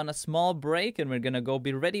go on a small break and we're gonna go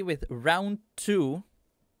be ready with round 2.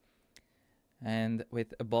 And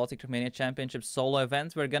with a Baltic Trackmania Championship solo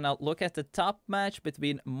event, we're gonna look at the top match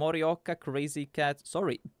between Morioka, Crazy Cat,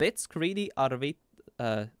 Bits, Greedy,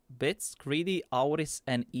 Bits, Greedy, Auris,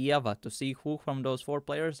 and Iava, to see who from those 4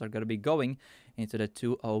 players are gonna be going into the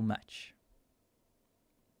 2-0 match.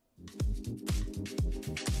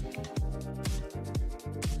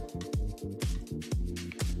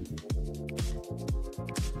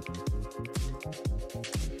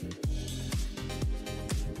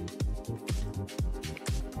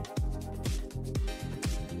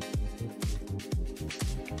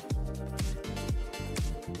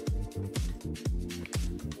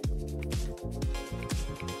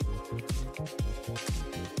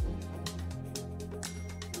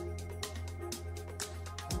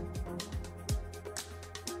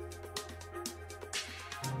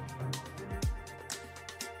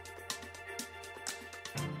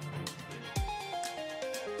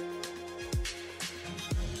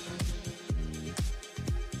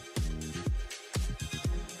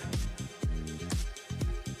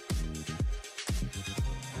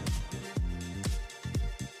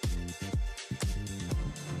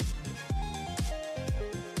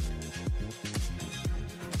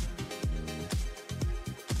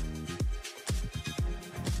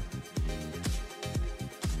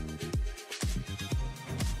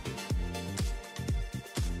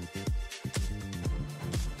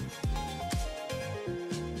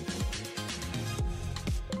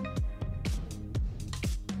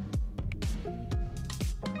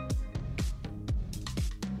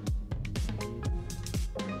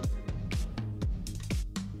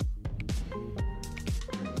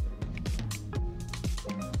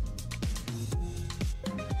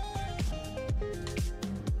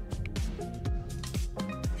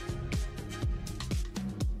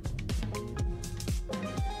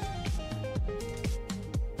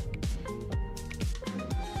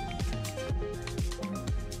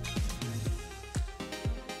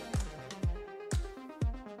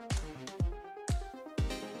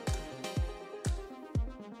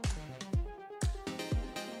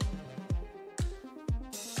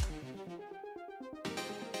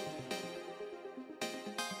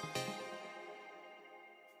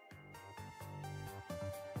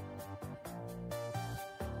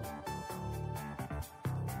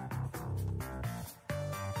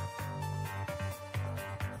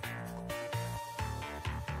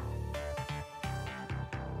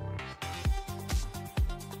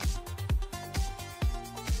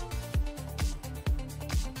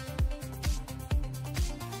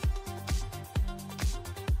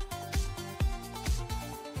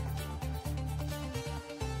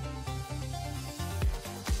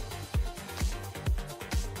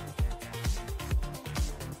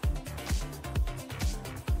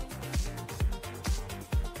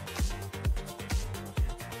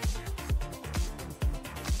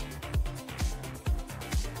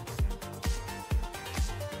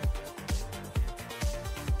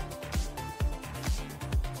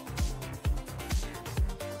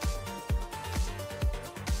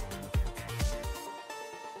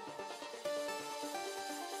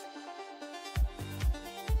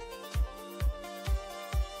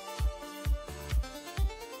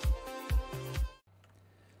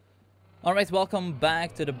 Alright, welcome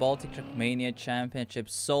back to the Baltic Trackmania Championship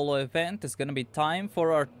solo event. It's gonna be time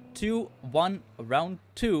for our 2-1 round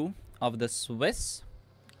 2 of the Swiss.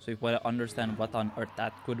 So if you want to understand what on earth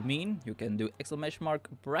that could mean, you can do exclamation mark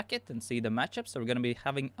bracket and see the matchups. So we're gonna be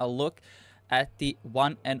having a look at the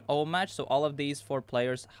 1-0 match. So all of these 4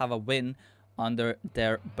 players have a win under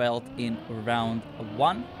their belt in round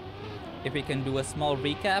 1. If we can do a small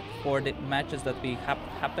recap for the matches that we have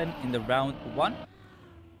happened in the round 1.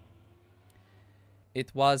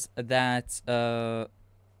 It was that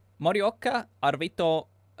Morioka, Arvito,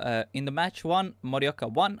 in the match 1,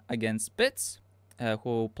 Morioka won against Bits,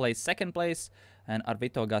 who placed 2nd place, and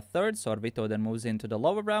Arvito got 3rd, so Arvito then moves into the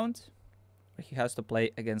lower round, where he has to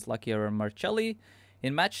play against Luckier and Marcelli.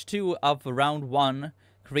 In match 2 of round 1,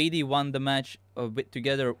 Greedy won the match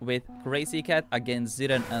together with Crazy Cat against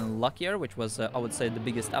Ziren and Luckier, which was, I would say, the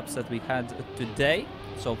biggest upset we had today,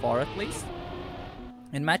 so far at least.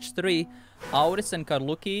 In match 3, Auris and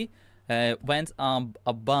Karluki went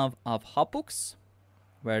above of Hapux,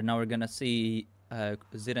 where now we're gonna see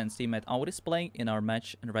Ziren's teammate Auris playing in our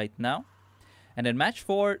match right now. And in match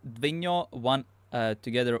 4, Dvinho won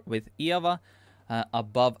together with Iava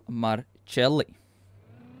above Marcelli.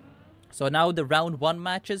 So now the round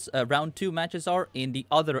 2 matches are in the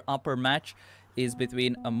other upper match is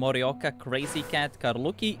between Morioka, Crazy Cat,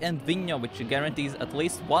 Karluki, and Dvinho, which guarantees at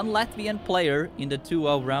least one Latvian player in the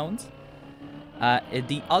 2-0 round.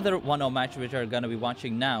 The other 1-0 match, which we're going to be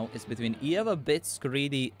watching now, is between Ieva, Bits,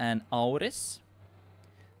 Greedy, and Auris.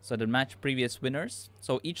 So the match previous winners.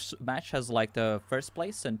 So each match has like the 1st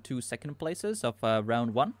place and 2 second places of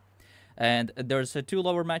round 1. And there's 2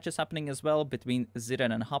 lower matches happening as well between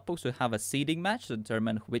Ziren and Hapux, who have a seeding match to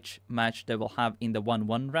determine which match they will have in the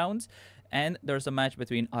 1-1 rounds. And there's a match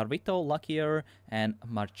between Arvito, Luckier, and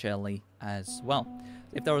Marcelli as well.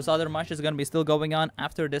 If there was other matches going to be still going on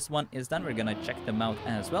after this one is done, we're going to check them out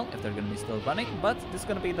as well, if they're going to be still running. But this is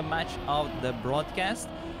going to be the match of the broadcast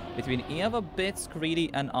between Ieva, Bits,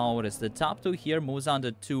 Greedy, and Auris. The top 2 here moves on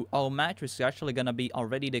to 2-0 match, which is actually going to be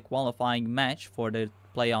already the qualifying match for the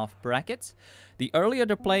playoff brackets. The earlier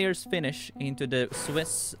the players finish into the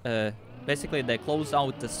Swiss, basically they close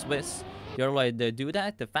out the Swiss, the earlier they do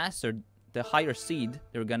that, the faster, the higher seed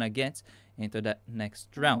they're gonna get into the next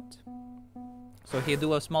round. So here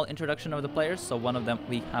do a small introduction of the players. So one of them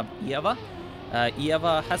we have Ieva.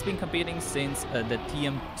 Ieva has been competing since the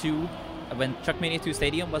TM2, when Trackmania 2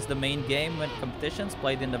 Stadium was the main game when competitions,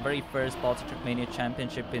 played in the very first Baltic Trackmania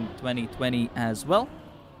Championship in 2020 as well.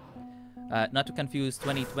 Not to confuse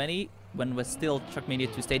 2020, when was still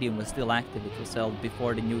Trackmania 2 Stadium was still active. It was held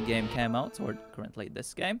before the new game came out, or currently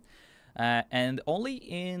this game. And only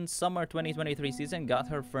in summer 2023 season got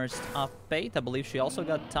her first top 8. I believe she also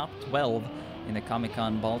got top 12 in the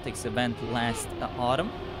Comic-Con Baltics event last autumn.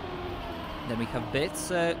 Then we have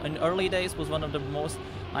Bits. In early days was one of the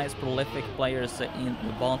highest prolific players in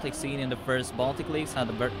the Baltic scene in the first Baltic leagues, had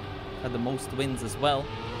the most wins as well.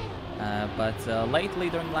 But lately,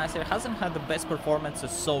 during last year, hasn't had the best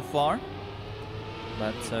performances so far.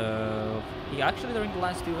 But he actually, during the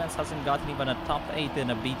last 2 events, hasn't gotten even a top 8 in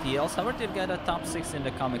a BTL. However, did get a top 6 in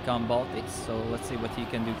the Comic-Con Baltics. So let's see what he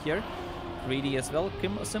can do here. Greedy as well.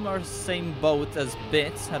 Similar, same boat as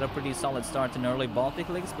Bits. Had a pretty solid start in early Baltic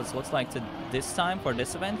leagues, but it looks like this time, for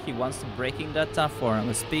this event, he wants to breaking that top 4. I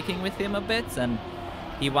was speaking with him a bit, and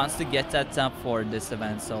he wants to get that top 4 this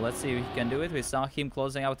event. So let's see if he can do it. We saw him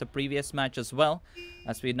closing out the previous match as well.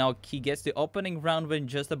 As we know, he gets the opening round win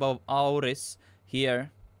just above Auris here.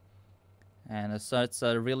 And so it's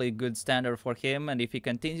a really good standard for him. And if he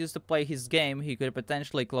continues to play his game, he could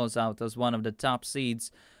potentially close out as one of the top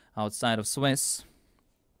seeds outside of Swiss.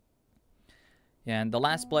 Yeah, and the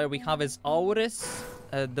last player we have is Auris,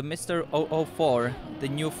 the Mr. 004, the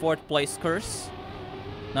new 4th place curse.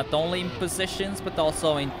 Not only in positions, but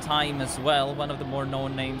also in time as well. One of the more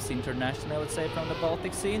known names internationally, I would say, from the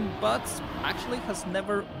Baltic scene. But actually has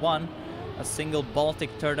never won a single Baltic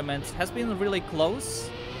tournament. Has been really close.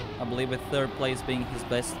 I believe with 3rd place being his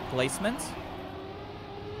best placement.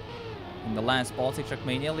 In the last Baltic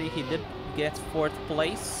Trackmania League, he did get 4th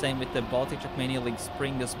place. Same with the Baltic Trackmania League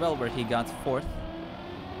Spring as well, where he got 4th.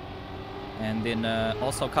 And in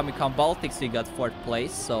also Comic-Con Baltics, he got 4th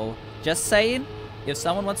place. So just saying, if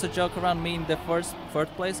someone wants to joke around me in the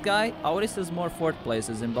 4th place guy, Auris has more 4th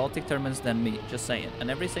places in Baltic tournaments than me. Just saying.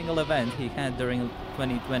 And every single event he had during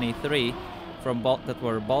 2023 from that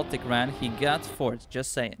were Baltic ran, he got 4th.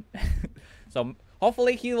 Just saying. So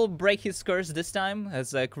hopefully he will break his curse this time,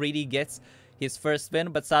 as Greedy gets his first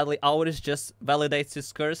win. But sadly, Auris just validates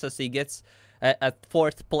his curse as he gets a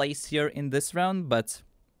 4th place here in this round. But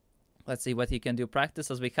let's see what he can do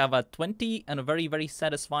practice, as we have a 20 and a very, very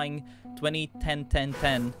satisfying 20, 10, 10,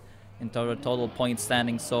 10 in total point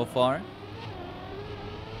standing so far.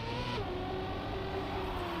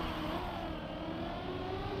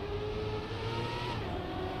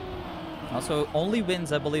 Also, only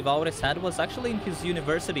wins I believe Auris had was actually in his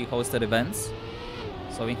university hosted events.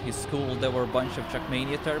 So in his school there were a bunch of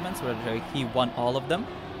Trackmania tournaments where he won all of them.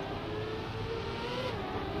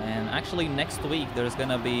 And actually next week there's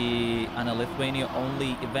gonna be a Lithuania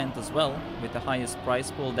only event as well, with the highest prize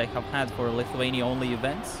pool they have had for Lithuania only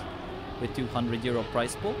events. with €200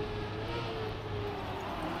 prize pool,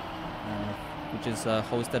 which is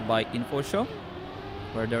hosted by InfoShow,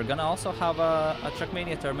 where they're gonna also have a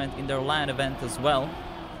Trackmania tournament in their LAN event as well.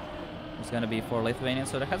 It's gonna be for Lithuania,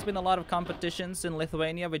 so there has been a lot of competitions in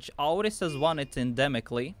Lithuania, which Auris has won it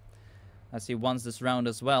endemically, as he won this round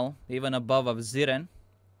as well, even above of Ziren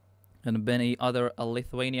and many other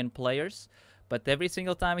Lithuanian players. But every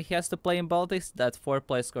single time he has to play in Baltics, that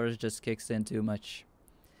 4-play score just kicks in too much.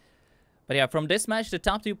 But yeah, from this match, the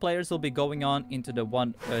top 2 players will be going on into the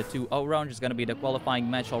 1-2-0 round. It's going to be the qualifying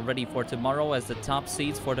match already for tomorrow as the top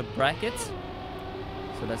seeds for the bracket.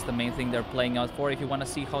 So that's the main thing they're playing out for. If you want to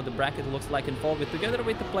see how the bracket looks like in fall, together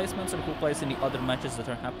with the placements and who plays in the other matches that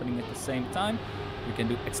are happening at the same time, you can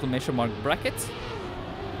do !bracket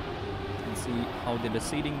and see how the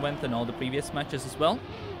seeding went in all the previous matches as well.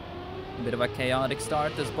 A bit of a chaotic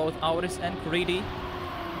start as both Auris and Greedy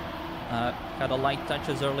had a light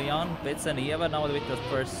touches early on. Bits and Eva now with the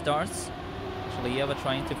first starts. Actually, Eva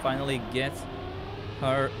trying to finally get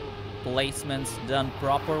her placements done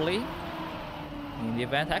properly in the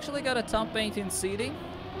event. Actually got a top 8 in seeding,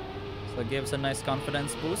 so it gives a nice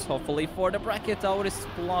confidence boost. Hopefully for the bracket, Auris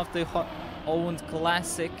pull off the owned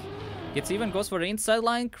classic. Gets even goes for the inside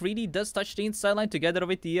line. Greedy does touch the inside line together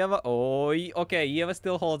with Eva. Oh, okay. Eva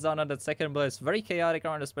still holds on that second place. Very chaotic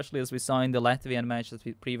round, especially as we saw in the Latvian match that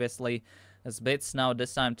we previously. As Bits now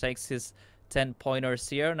this time takes his 10-pointers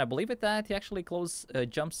here. And I believe with that, he actually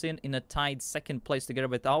jumps in a tied second place together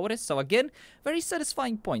with Auris. So again, very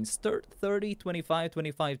satisfying points. 30, 25,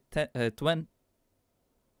 25, 10,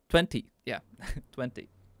 20. Yeah, 20.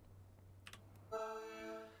 So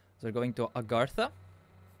we're going to Agartha.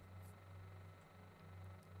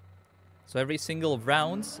 So every single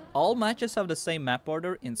rounds, all matches have the same map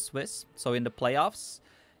order in Swiss. So in the playoffs,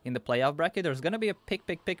 in the playoff bracket, there's going to be a pick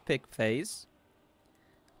phase.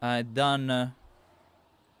 Done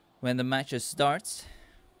when the matches starts.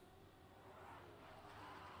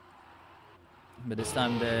 But this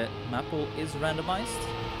time the map pool is randomized.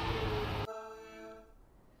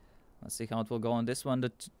 Let's see how it will go on this one.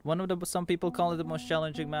 Some people call it the most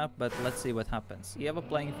challenging map, but let's see what happens. Eva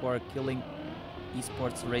playing for Killing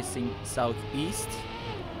Esports Racing Southeast,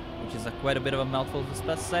 which is quite a bit of a mouthful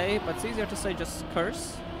to say, but it's easier to say just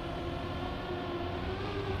curse.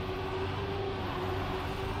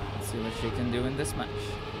 Let's see what she can do in this match.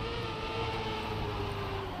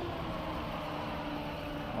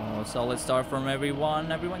 Oh, solid start from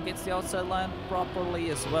everyone. Everyone gets the outside line properly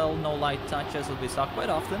as well. No light touches, as we saw quite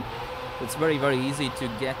often. It's very, very easy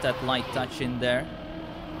to get that light touch in there.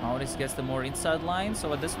 Auris gets the more inside line,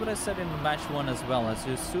 so this is what I said in match 1 as well.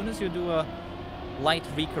 As soon as you do a light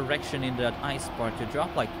recorrection in that ice part, you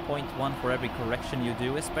drop like 0.1 for every correction you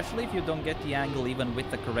do, especially if you don't get the angle even with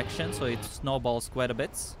the correction, so it snowballs quite a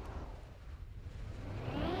bit.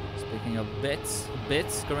 Speaking of Bits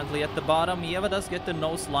currently at the bottom. Eva does get the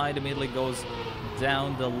no slide, immediately goes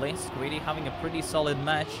down the list. Really having a pretty solid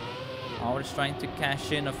match. Auris trying to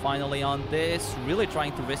cash in finally on this. Really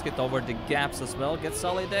trying to risk it over the gaps as well. Gets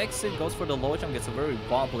solid exit, goes for the low jump, gets a very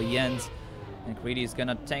wobbly end. And Greedy is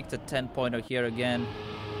gonna take the 10-pointer here again.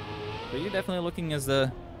 Greedy definitely looking as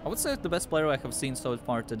I would say the best player I have seen so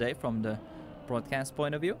far today from the broadcast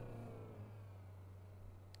point of view.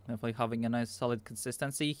 Definitely having a nice solid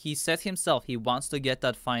consistency. He said himself he wants to get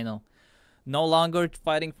that final. No longer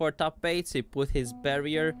fighting for top 8. He put his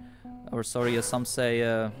barrier, or sorry, as some say,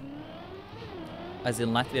 as in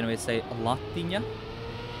Latvian we say latiņa.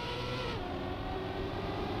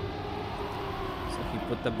 So he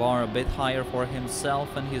put the bar a bit higher for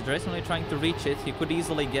himself, and he's definitely trying to reach it. He could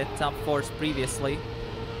easily get top 4s previously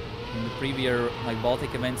in the previous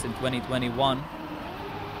Baltic events in 2021.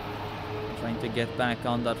 Trying to get back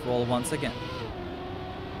on that roll once again.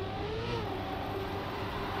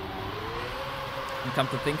 And come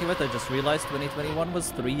to think of it, I just realized 2021 was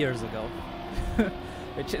 3 years ago.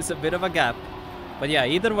 Which is a bit of a gap. But yeah,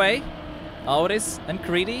 either way, Auris and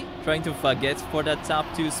Greedy trying to get for that top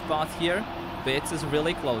 2 spot here. Bits is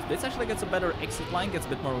really close. Bits actually gets a better exit line, gets a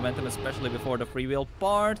bit more momentum, especially before the freewheel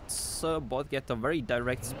part. So both get a very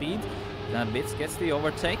direct speed. Then Bits gets the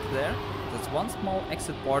overtake there. There's one small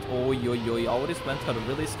exit part. Oh, Auris went for a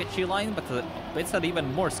really sketchy line, but Bits had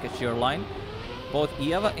even more sketchier line. Both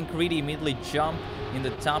Eva and Greedy immediately jump in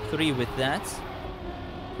the top 3 with that.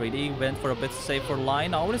 Greedy went for a bit safer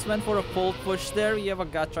line. Auris went for a full push there. Eva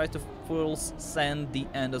tried to full send the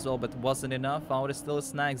end as well, but wasn't enough. Auris still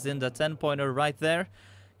snags in the 10-pointer right there.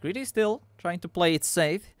 Greedy still trying to play it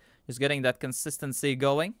safe. Just getting that consistency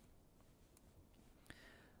going.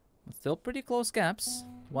 But still pretty close gaps.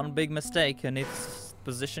 One big mistake and its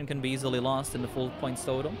position can be easily lost in the full points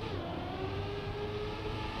total.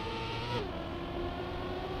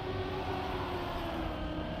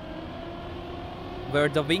 where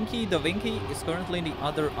Da Vinci is currently in the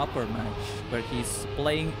other upper match, where he's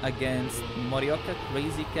playing against Morioka,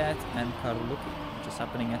 Crazy Cat, and Karluki, which is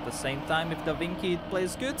happening at the same time. If Da Vinci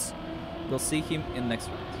plays good, we'll see him in next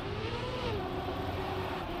round.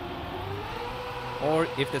 Or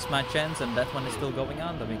if this match ends and that one is still going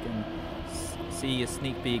on, then we can see a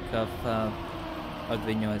sneak peek of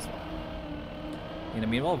Advinho as well. In the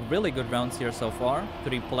meanwhile, really good rounds here so far.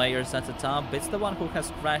 3 players at the top. It's the one who has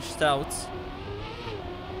crashed out.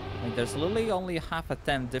 Like, there's literally only half a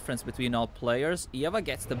 10 difference between all players. Eva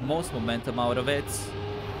gets the most momentum out of it.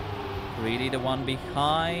 Greedy, the one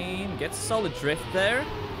behind, gets a solid drift there.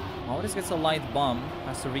 Maurice gets a light bomb,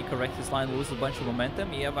 has to recorrect his line, lose a bunch of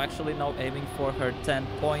momentum. Eva actually now aiming for her 10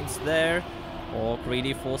 points there. Oh,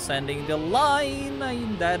 Greedy full sending the line,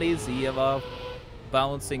 and that is Eva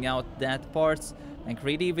bouncing out that part. And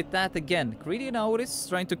Greedy with that again. Greedy and Auris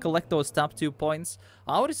trying to collect those top 2 points.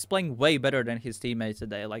 Auris is playing way better than his teammates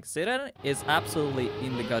today. Like, Ziren is absolutely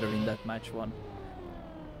in the gutter in that match 1.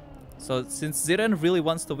 So since Ziren really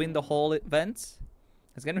wants to win the whole event,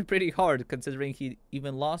 it's gonna be pretty hard considering he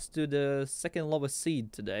even lost to the 2nd lowest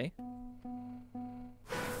seed today.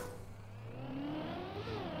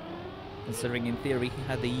 Considering in theory he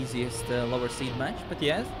had the easiest lower seed match, but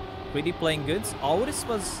yes. Greedy playing good. Auris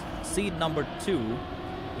was seed number 2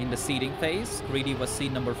 in the seeding phase. Greedy was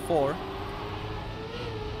seed number 4.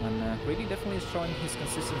 And Greedy definitely is showing his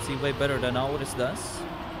consistency way better than Auris does.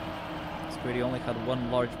 As Greedy only had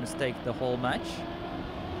 1 large mistake the whole match.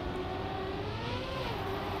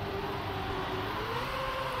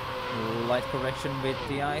 Light correction with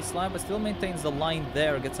the ice slide, but still maintains the line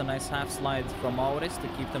there. Gets a nice half slide from Auris to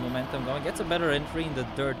keep the momentum going. Gets a better entry in the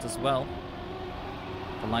dirt as well.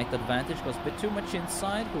 The light advantage goes a bit too much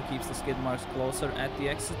inside. Who keeps the skid marks closer at the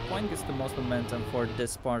exit point. Gets the most momentum for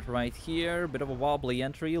this part right here. Bit of a wobbly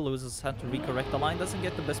entry. Loses, had to recorrect the line. Doesn't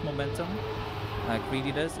get the best momentum.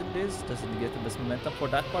 Greedy doesn't get the best momentum for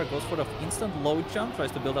that part. Goes for the instant low jump.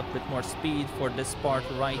 Tries to build up a bit more speed for this part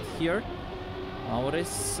right here.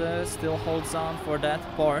 Auris still holds on for that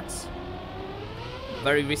part.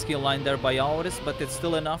 Very risky line there by Auris, but it's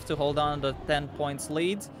still enough to hold on the 10 points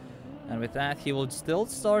lead. And with that, he will still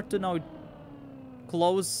start to now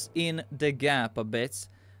close in the gap a bit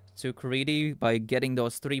to Greedy by getting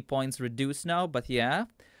those 3 points reduced now. But yeah,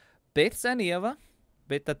 Bits and Eva,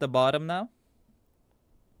 Bit at the bottom now.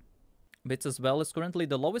 Bits as well is currently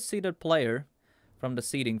the lowest seeded player from the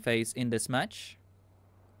seeding phase in this match.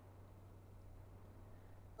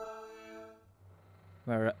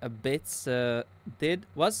 Where Bits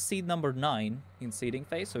was seed number 9 in seeding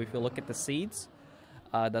phase. So if you look at the seeds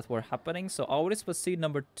that were happening, so Auris was seed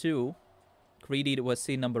number 2, Greedy was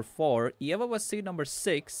seed number 4, Eva was seed number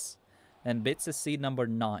 6, and Bits is seed number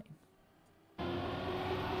 9.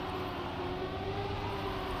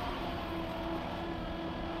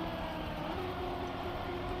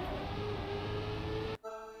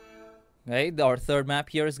 Okay, our third map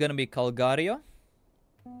here is gonna be Calgario.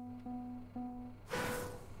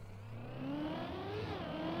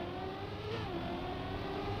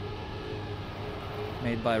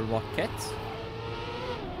 Made by Rocket.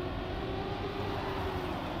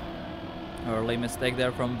 Early mistake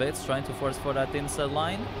there from Bits, trying to force for that inside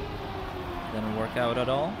line. Didn't work out at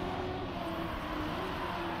all.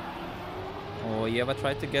 Oh, Eva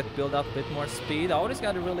tried to build up a bit more speed. Auris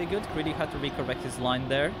got it really good. Greedy had to recorrect his line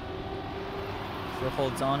there. Still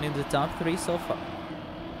holds on in the top 3 so far.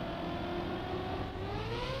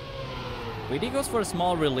 Greedy goes for a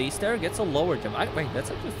small release there, gets a lower jump. Wait, that's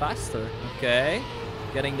actually faster. Okay.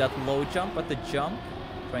 Getting that low jump at the jump.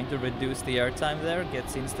 Trying to reduce the airtime there.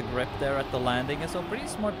 Gets insta grip there at the landing. So pretty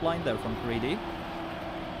smart line there from Greedy.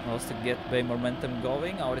 Also to get way momentum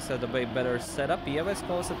going. Auris had a way better setup. Eva is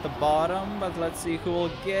close at the bottom, but let's see who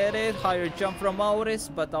will get it. Higher jump from Auris,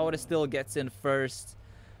 but Auris still gets in first.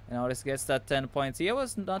 And Auris gets that 10 points.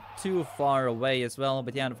 Eva's not too far away as well.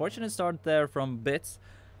 But yeah, unfortunate start there from Bits.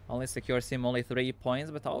 Only secures him only 3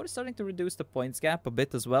 points. But Auris starting to reduce the points gap a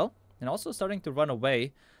bit as well. And also starting to run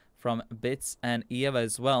away from Bits and Eva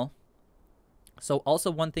as well. So also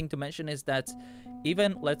one thing to mention is that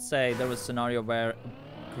even, let's say, there was a scenario where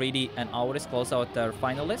Greedy and Auris close out their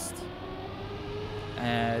finalist.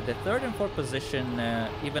 The 3rd and 4th position,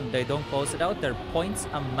 even they don't close it out, their points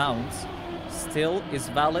amount still is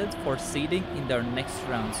valid for seeding in their next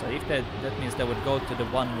round. So if that means they would go to the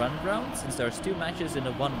 1-run round, since there's 2 matches in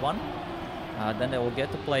the 1-1. Then they will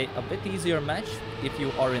get to play a bit easier match if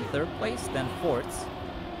you are in 3rd place than 4th.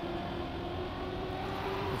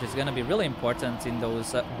 Which is going to be really important in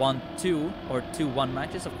those 1-2 or 2-1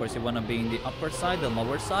 matches. Of course, you want to be in the upper side, the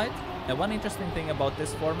lower side. And one interesting thing about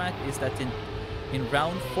this format is that in in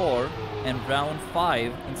round 4 and round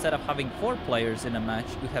 5, instead of having 4 players in a match,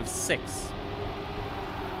 we have 6.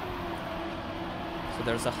 So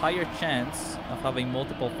there's a higher chance of having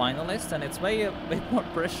multiple finalists, and it's way a bit more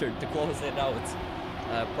pressure to close it out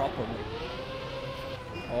properly.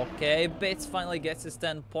 Okay, Bits finally gets his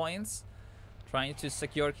 10 points, trying to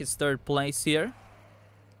secure his 3rd place here.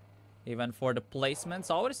 Even for the placements,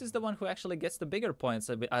 Auris is the one who actually gets the bigger points,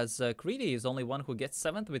 as Creedy is only one who gets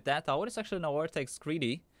 7th. With that, Auris actually now overtakes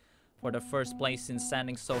Creedy for the 1st place in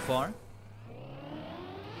standings so far.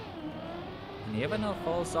 And he even now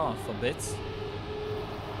falls off a bit.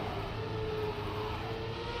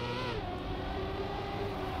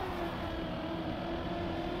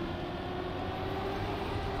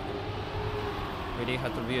 Creedy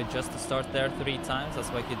had to readjust the start there 3 times, that's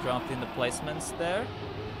why he dropped in the placements there.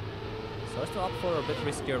 Starts to opt for a bit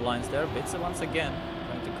riskier lines there. Bits once again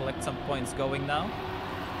trying to collect some points going now.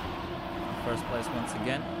 1st place once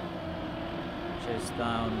again. Chased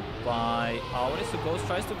down by Auris, who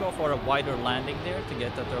tries to go for a wider landing there to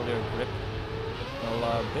get that earlier grip.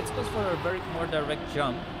 Well, Bits goes for a very more direct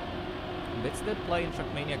jump. Bits did play in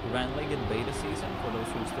Trackmania Grand League in beta season, for those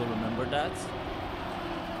who still remember that.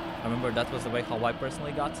 I remember that was the way how I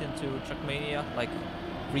personally got into Trackmania, like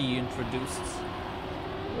reintroduced.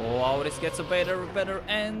 Oh, Auris gets a better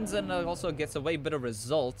ends, and also gets a way better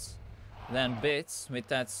results than Bits with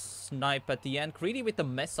that snipe at the end. Creedy with the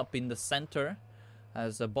mess up in the center,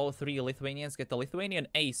 as both 3 Lithuanians get the Lithuanian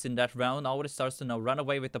ace in that round. Auris starts to now run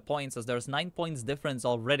away with the points, as there's 9 points difference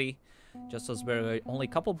already, just as we're only a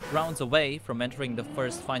couple rounds away from entering the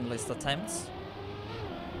 1st finalist attempts.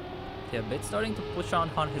 Yeah, Bits starting to push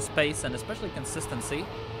on his pace and especially consistency.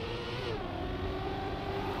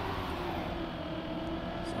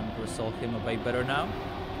 Sold him away better now.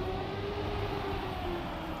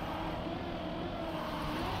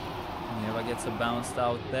 Neva gets a bounced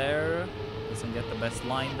out there. Doesn't get the best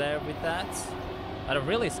line there with that. Had a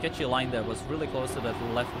really sketchy line there. Was really close to that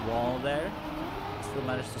left wall there. Still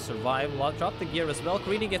managed to survive. Well, dropped the gear as well.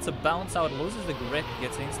 Creedy gets a bounce out, loses the grip,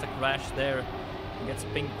 gets an insta crash there. Gets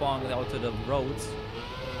ping-ponged out to the roads.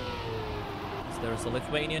 So there's a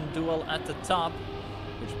Lithuanian duel at the top,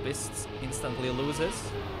 which Bits instantly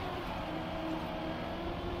loses.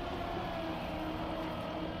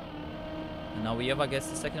 Now Eva gets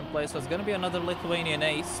the 2nd place, so it's going to be another Lithuanian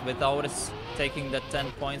ace with Auris taking the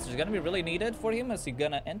 10 points. It's going to be really needed for him, as he's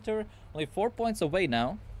going to enter only 4 points away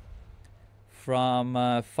now from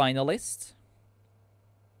finalist.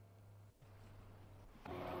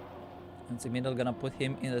 And Sigmindal going to put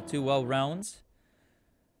him in the 2-0 rounds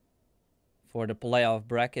for the playoff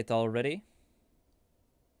bracket already.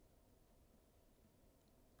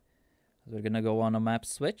 We're going to go on a map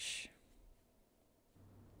switch.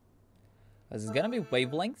 As it's gonna be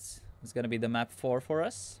wavelengths. It's gonna be the map 4 for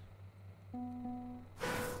us.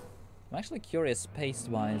 I'm actually curious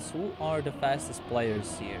pace-wise, who are the fastest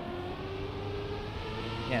players here?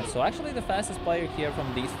 Yeah, so actually the fastest player here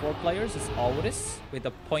from these 4 players is Auris with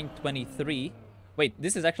a 0.23. Wait,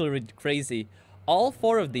 this is actually really crazy. All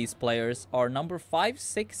 4 of these players are number 5,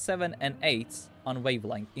 6, 7, and 8 on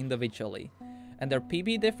wavelength individually. And their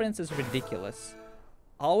PB difference is ridiculous.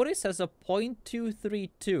 Auris has a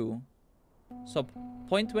 0.232. So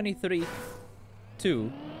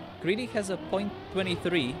 0.23.2. Creedy has a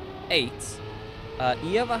 0.23.8.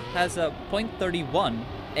 Eva has a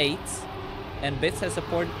 0.31.8. And Bits has a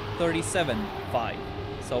 0.37.5.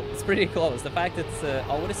 So it's pretty close. The fact that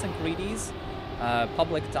Auris and Creedy's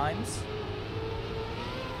public times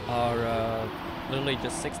are literally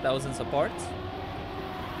just 6,000s apart.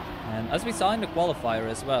 And as we saw in the qualifier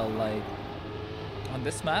as well, like, on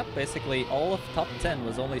this map, basically all of top 10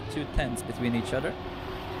 was only 2 10s between each other.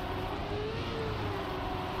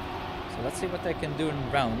 So let's see what they can do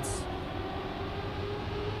in rounds.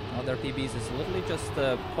 Now their PBs is literally just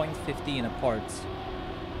 0.15 apart.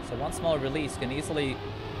 So one small release can easily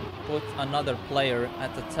put another player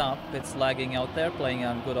at the top. It's lagging out there, playing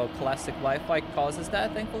on good old classic Wi-Fi causes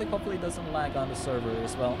that. Thankfully, hopefully it doesn't lag on the server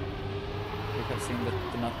as well. We have seen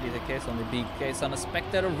that to not be the case, only big case on a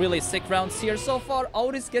Spectator. Really sick rounds here so far.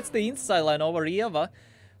 Auris gets the inside line over Eva,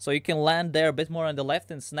 so you can land there a bit more on the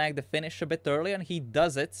left and snag the finish a bit earlier, and he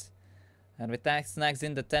does it. And with that, snags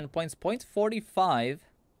in the 10 points, 0.45.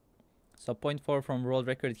 So 0.4 from world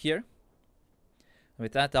record here. And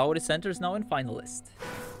with that, Auris enters now in finalist.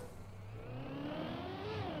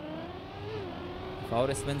 If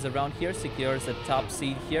Auris wins a round here, secures a top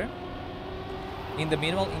seed here. In the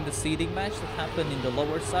meanwhile, in the seeding match that happened in the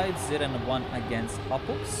lower side, Ziren won against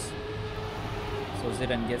Hopux. So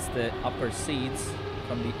Ziren gets the upper seeds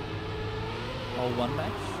from the all-one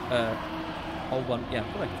match. 0-1, yeah,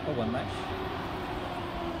 correct, 0-1 match.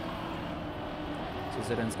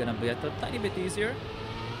 So Ziren's gonna be a tiny bit easier.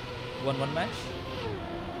 1-1 match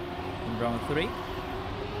in round 3.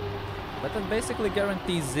 But that basically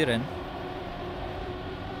guarantees Ziren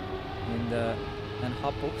in the and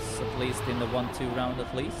Hapox at least in the 1-2 round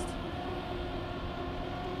at least.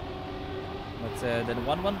 But the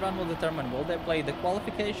 1-1 round will determine will they play the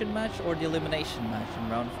qualification match or the elimination match in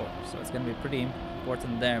round 4. So it's gonna be pretty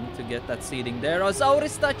important there to get that seeding there. As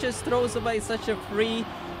Auris touches, throws away such a free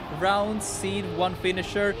round seed 1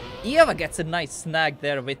 finisher. Eva gets a nice snag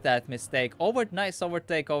there with that mistake. Nice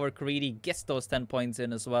overtake over Greedy, gets those 10 points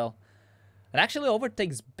in as well. And actually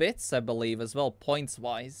overtakes Bits, I believe, as well,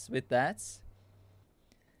 points-wise with that.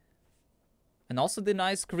 And also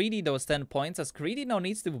denies Greedy those 10 points, as Greedy now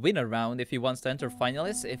needs to win a round if he wants to enter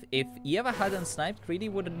finalists. If Eva hadn't sniped, Greedy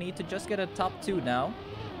would need to just get a top 2 now.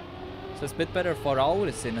 So it's a bit better for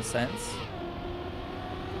Auris in a sense.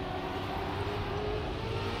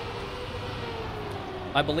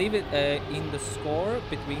 I believe it in the score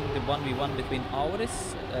between the 1v1 between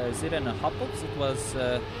Auris, Ziren and Hapox, it was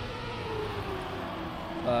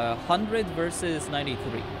 100 versus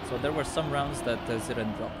 93. So there were some rounds that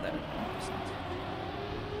Ziren dropped there. 100%.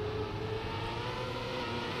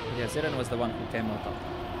 Yeah, Ziren was the one who came out top.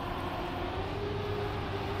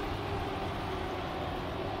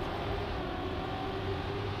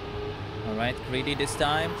 Alright, Greedy this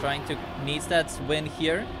time, needs that win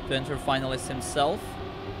here to enter finalist himself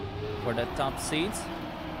for that top seed.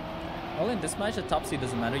 Well, in this match, the top seed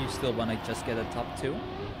doesn't matter, you still want to just get a top 2.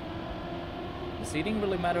 The seeding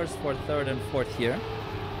really matters for 3rd and 4th here.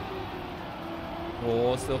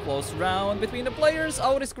 Oh, still close round between the players.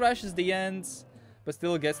 Auris crashes the ends, but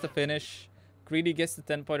still gets the finish. Greedy gets the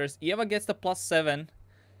 10 pointers. Eva gets the +7.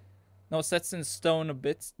 No, sets in stone a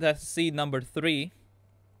bit. That's seed number 3.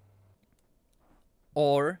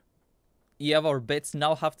 Or Eva or Bits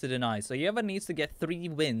now have to deny. So Eva needs to get 3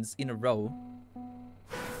 wins in a row.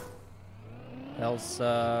 Else,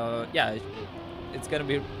 yeah, it's gonna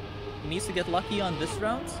be... Needs to get lucky on this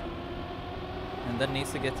round. And then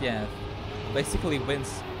needs to get, yeah, basically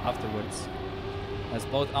wins afterwards. As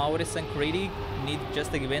both Auris and Greedy need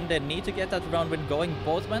just to win. They need to get that round win going.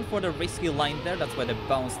 Both went for the risky line there. That's why they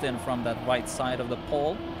bounced in from that right side of the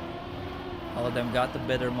pole. All of them got the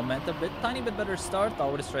better momentum, tiny bit better start.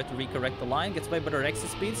 Auris tried to recorrect the line, gets way better exit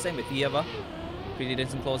speed. Same with Eva. Greedy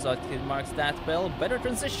doesn't close out hit marks that well. Better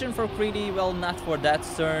transition for Greedy, well, not for that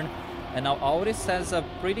turn. And now Auris has a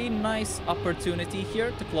pretty nice opportunity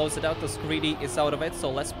here to close it out as Greedy is out of it,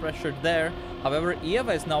 so less pressure there. However,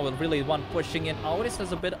 Eva is now really one pushing in. Auris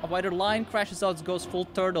has a bit wider line, crashes out, goes full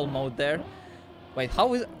turtle mode there. Wait,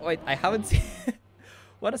 how is... Wait, I haven't seen...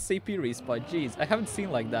 What a CP respawn, jeez, I haven't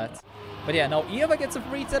seen like that. But yeah, now Eva gets a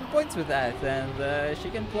free 10 points with that, and she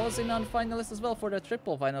can close in on finalists as well for the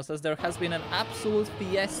triple finals, as there has been an absolute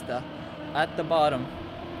fiesta at the bottom.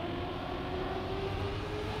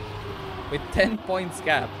 With 10 points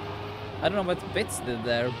gap. I don't know what Bits did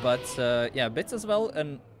there, but yeah, Bits as well,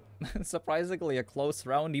 and surprisingly a close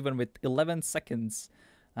round, even with 11 seconds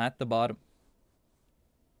at the bottom.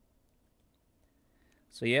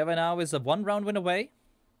 So Eva now is a 1 round win away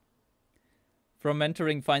from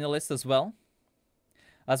entering finalists as well,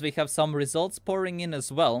 as we have some results pouring in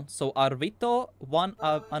as well. So Arvito won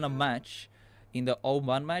on a match in the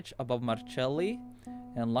 0-1 match above Marcelli,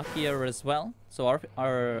 and Luckier as well. So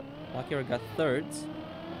our Luckier got 3rd,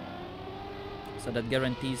 so that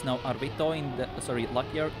guarantees now Arvito in the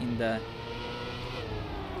Luckier in the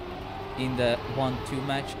 1-2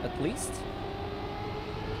 match at least.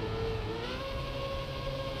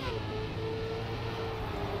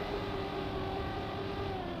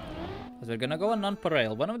 So we're gonna go on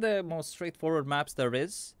Nonpareil, one of the most straightforward maps there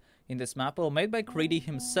is in this map. Well, made by Greedy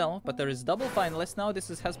himself, but there is double finalists now. This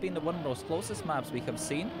has been one of those closest maps we have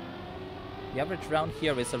seen. The average round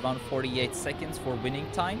here is around 48 seconds for winning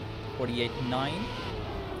time, 48.9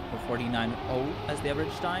 or 49.0 as the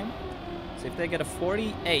average time. So if they get a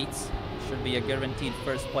 48, it should be a guaranteed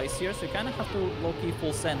first place here. So you kind of have to low-key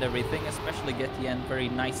full send everything, especially get the end very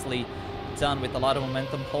nicely done with a lot of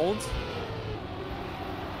momentum holds.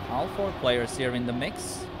 All 4 players here in the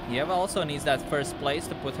mix. Eva also needs that first place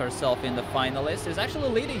to put herself in the finalists. Is actually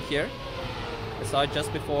leading here. I saw it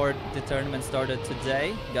just before the tournament started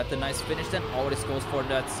today. Got the nice finish then. Auris goes for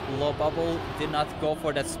that low bubble. Did not go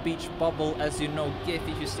for that speech bubble. As you know, GIF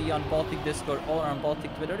if you see on Baltic Discord or on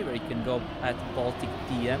Baltic Twitter, where you can go at Baltic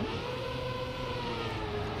DM.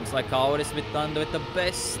 Looks like Auris with the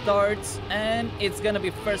best starts. And it's gonna be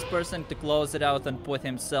first person to close it out and put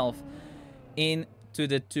himself into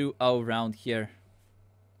the 2-0 round here.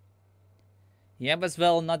 Yep, as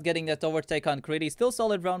well, not getting that overtake on Greedy. Still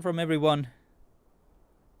solid round from everyone.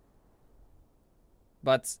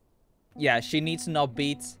 But, yeah, she needs to now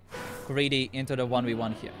beat Greedy into the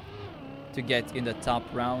 1v1 here to get in the top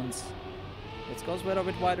rounds. Let's go with a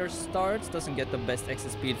bit wider starts. Doesn't get the best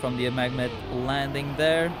exit speed from the magnet landing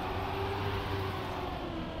there.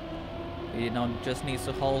 He now just needs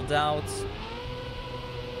to hold out.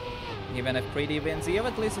 Even if Greedy wins, Eva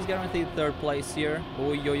at least is guaranteed third place here.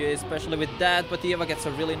 Especially with that, but Eva gets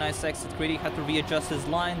a really nice exit. Greedy had to readjust his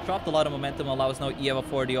line, dropped a lot of momentum, allows now Eva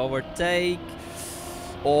for the overtake.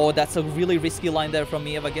 Oh, that's a really risky line there from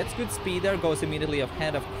Eva. Gets good speed there, goes immediately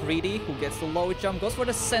ahead of Greedy, who gets the low jump, goes for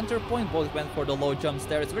the center point. Both went for the low jumps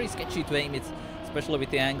there. It's very sketchy to aim it, especially with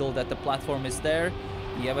the angle that the platform is there.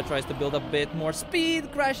 Eva tries to build a bit more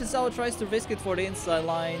speed, crashes out, tries to risk it for the inside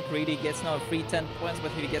line. Greedy gets now a free 10 points,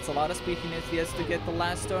 but if he gets a lot of speed, he has to get the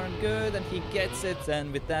last turn good, and he gets it.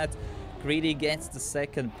 And with that, Greedy gets the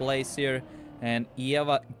second place here, and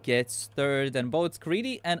Eva gets third. And both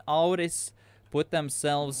Greedy and Auris put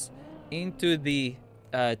themselves into the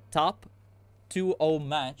top 2-0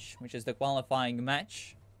 match, which is the qualifying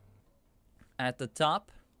match at the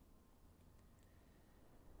top.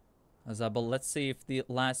 But let's see if the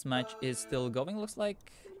last match is still going. Looks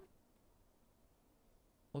like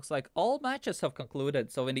all matches have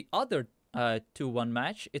concluded. So in the other 2-1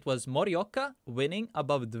 match, it was Morioka winning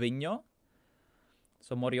above Dvinho.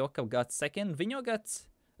 So Morioka got second. Dvinho got...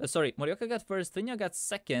 Morioka got first, Dvinho got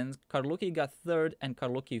second, Karluki got third, and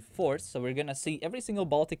Karluki fourth. So we're gonna see every single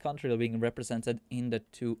Baltic country being represented in the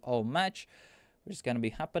 2-0 match, which is gonna be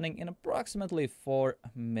happening in approximately 4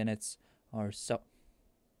 minutes or so.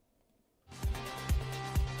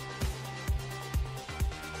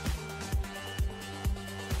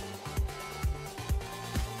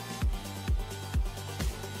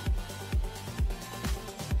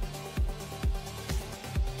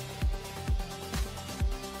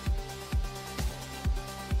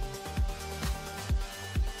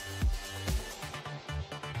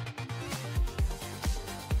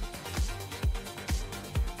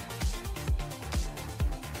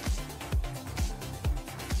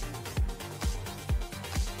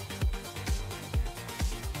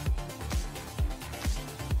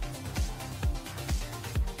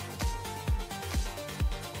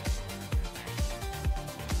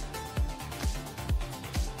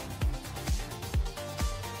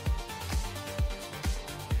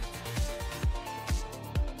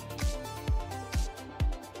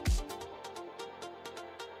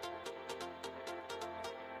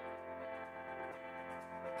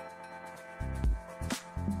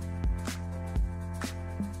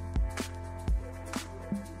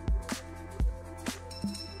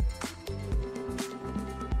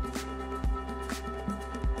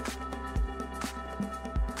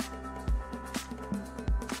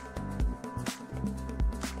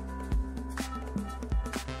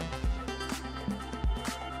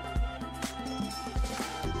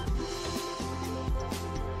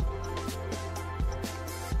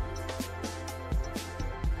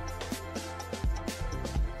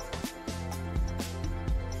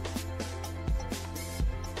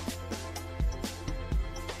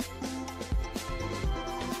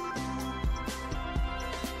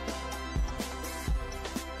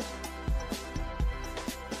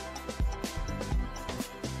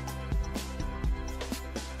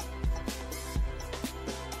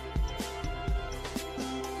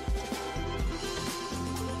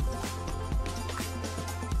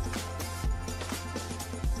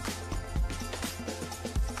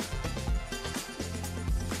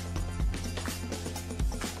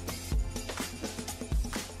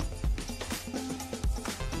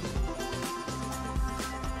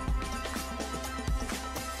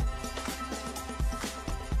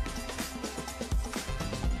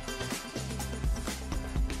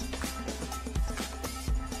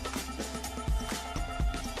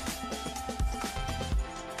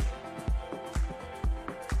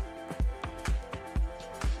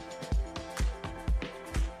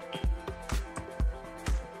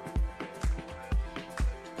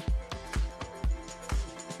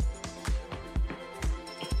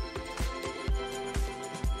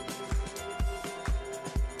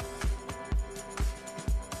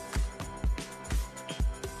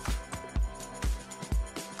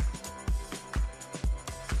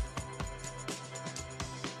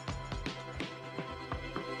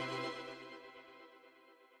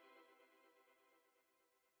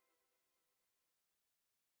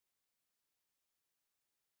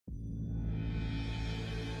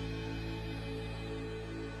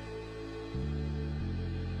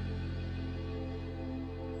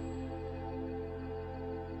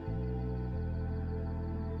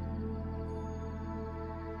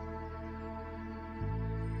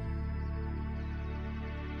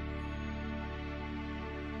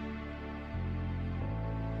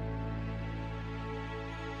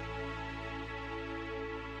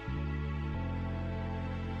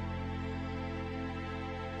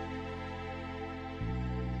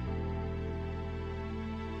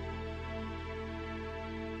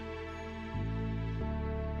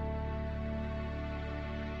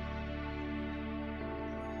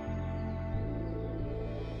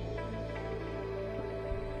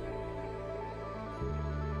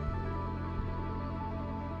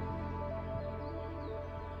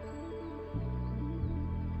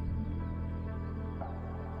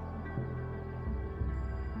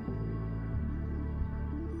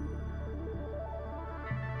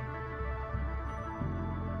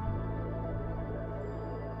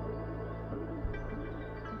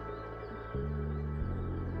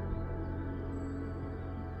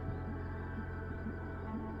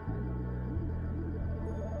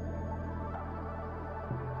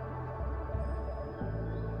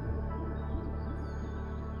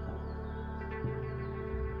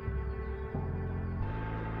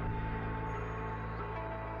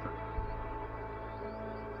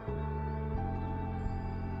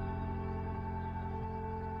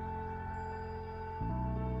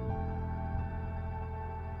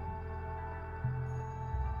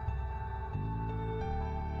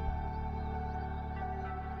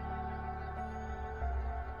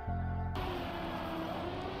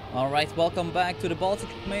 Alright, welcome back to the Baltic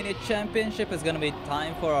Trackmania Championship. It's gonna be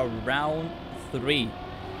time for a round 3.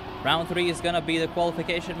 Round 3 is gonna be the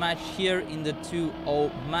qualification match here in the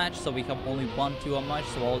 2-0 match. So we have only one 2-0 match.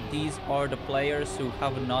 So all these are the players who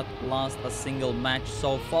have not lost a single match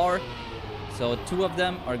so far. So 2 of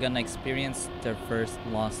them are gonna experience their first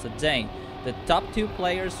loss today. The top 2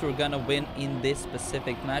 players who are gonna win in this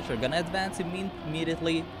specific match are gonna advance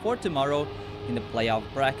immediately for tomorrow in the playoff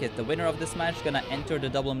bracket. The winner of this match is gonna enter the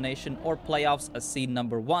double elimination or playoffs as seed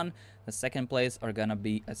number 1. The second place are gonna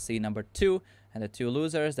be as seed number 2, and the 2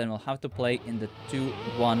 losers then will have to play in the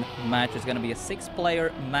 2-1 match. It's gonna be a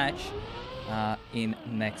 6-player match in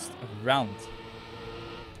next round.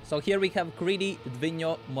 So here we have Greedy,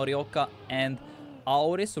 Dvinho, Morioka, and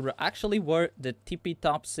Auris, who actually were the tippy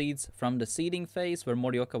top seeds from the seeding phase, where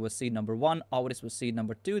Morioka was seed number 1, Auris was seed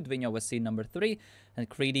number 2, Dvinho was seed number 3, and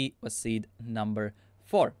Greedy was seed number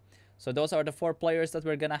 4. So those are the 4 players that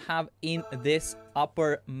we're gonna have in this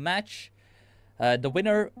upper match. The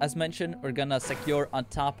winner, as mentioned, we're gonna secure a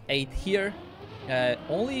top 8 here.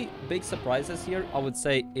 Only big surprises here, I would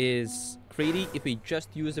say, is Greedy. If we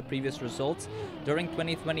just use the previous results, during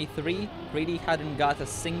 2023, Greedy hadn't got a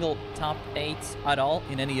single top 8 at all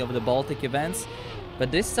in any of the Baltic events. But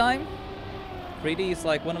this time, Greedy is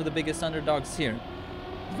like one of the biggest underdogs here.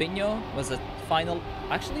 Dvinho was a final...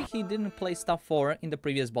 Actually, he didn't place top 4 in the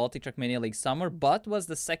previous Baltic Trackmania League Summer, but was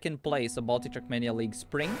the second place of Baltic Trackmania League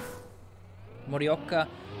Spring. Morioka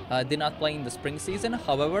did not play in the spring season.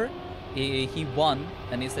 However, he won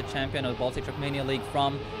and is the champion of the Baltic Trackmania League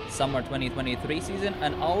from summer 2023 season.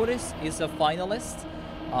 And Auris is a finalist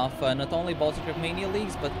of not only Baltic Trackmania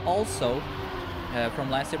Leagues, but also from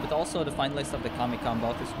last year, but also the finalist of the Kamikam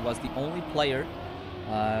Baltics, who was the only player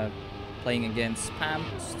playing against Spam,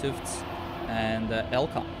 Stufts, and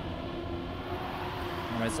Elka.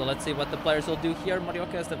 Alright, so let's see what the players will do here.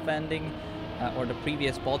 Morioka is defending or the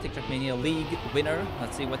previous Baltic Trackmania League winner.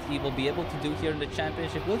 Let's see what he will be able to do here in the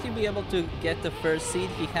championship. Will he be able to get the first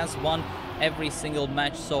seed? He has won every single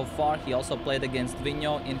match so far. He also played against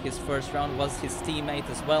Dvinho in his first round, was his teammate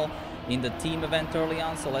as well in the team event early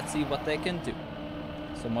on. So let's see what they can do.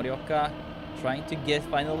 So Morioka trying to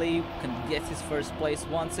finally get his first place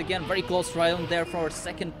once again. Very close round there for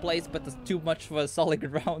second place, but it's too much of a solid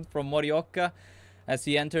round from Morioka as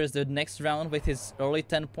he enters the next round with his early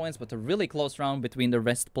 10 points, but a really close round between the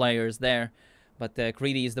rest players there. But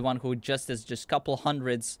Greedy is the one who is just couple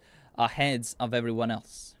hundreds ahead of everyone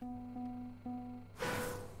else.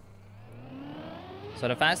 So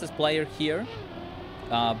the fastest player here,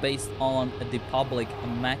 based on the public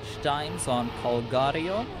match times on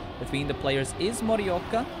Calgario, between the players is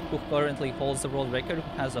Morioka, who currently holds the world record,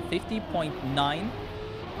 who has a 50.9,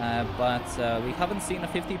 but we haven't seen a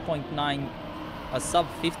 50.9, a sub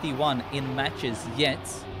 51 in matches yet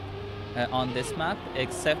on this map,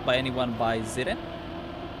 except by anyone by Ziren,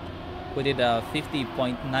 who did a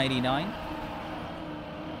 50.99.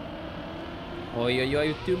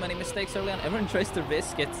 Oi, too many mistakes early on. Everyone tries to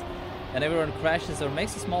risk it, and everyone crashes or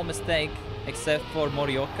makes a small mistake, except for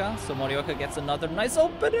Morioka. So Morioka gets another nice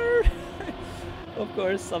opener. Of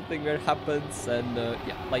course, something weird happens, and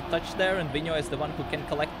yeah, light touch there, and Dvinho is the one who can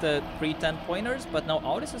collect the 3 10-pointers, but now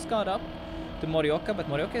Auris has caught up to Morioka, but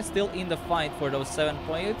Morioka is still in the fight for those 7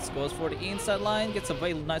 points. Goes for the inside line, gets a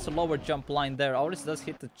very nice lower jump line there. Auris does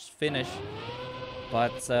hit the finish,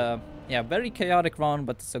 but yeah, very chaotic round,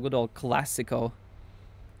 but it's a good old classico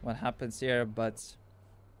what happens here. But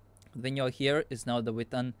Dvinho here is now the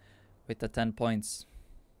Witan with the 10 points.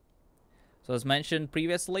 So as mentioned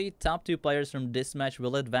previously, top 2 players from this match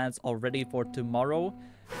will advance already for tomorrow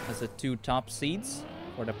as the 2 top seeds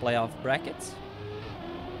for the playoff brackets.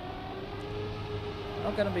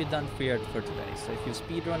 Not gonna be done for today. So if you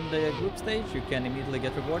speedrun the group stage, you can immediately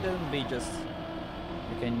get rewarded, and you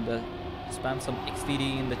can spam some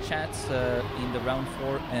XTD in the chats in the round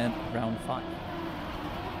 4 and round 5.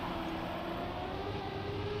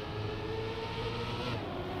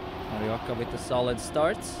 Morioka with a solid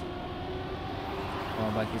start.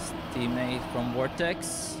 Followed by his teammate from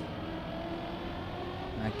Vortex.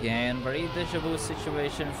 Again, very deja vu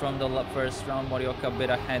situation from the first round. Morioka a bit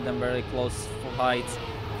ahead and very close fight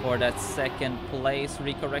for that second place.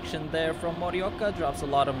 Recorrection there from Morioka. Drops a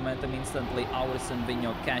lot of momentum instantly. Auris and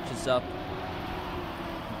Dvinho catches up.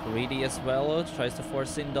 Greedy as well. Tries to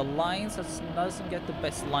force in the lines. Doesn't get the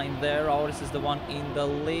best line there. Auris is the one in the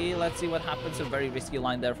lead. Let's see what happens. A very risky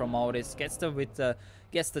line there from Auris. Gets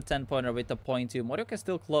the 10-pointer with a 0.2. Morioka is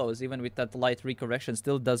still close. Even with that light recorrection,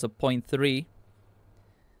 still does a 0.3.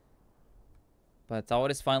 But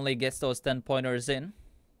Auris finally gets those 10-pointers in.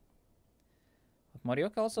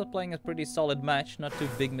 Morioka also playing a pretty solid match, not too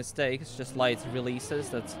big mistakes, just light releases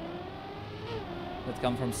that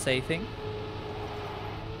come from safing.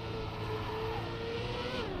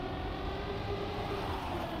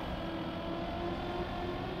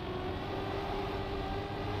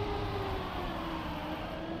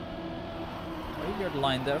 Very weird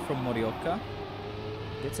line there from Morioka.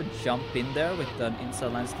 Gets a jump in there with an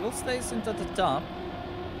inside line, still stays into the top.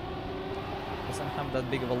 Doesn't have that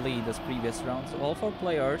big of a lead as previous rounds. All four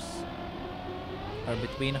players are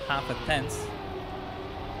between half a tenth.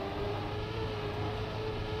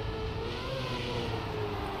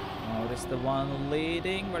 Notice the one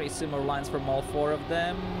leading. Very similar lines from all four of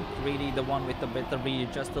them. Greedy, the one with the better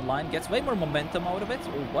readjusted line, gets way more momentum out of it.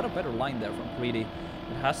 Oh, what a better line there from Greedy.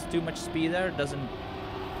 It has too much speed there.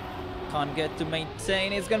 Can't get to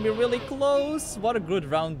maintain. It's gonna be really close. What a good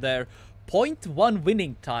round there. 0.1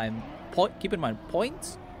 winning time. Keep in mind,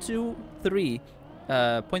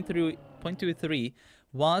 0.23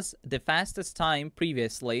 was the fastest time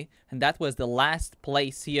previously, and that was the last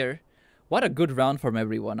place here. What a good round from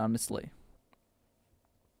everyone, honestly.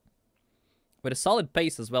 With a solid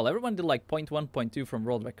pace as well. Everyone did like 0.1, 0.2 from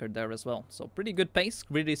world record there as well. So pretty good pace,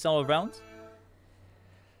 really solid round.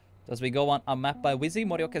 As we go on a map by Wizzy,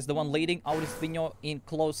 Morioka is the one leading. Auris Vinho in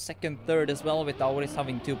close second, third as well, with Auris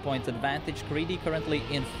having 2 points advantage. Greedy currently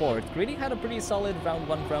in fourth. Greedy had a pretty solid round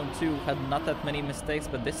 1, round 2, had not that many mistakes,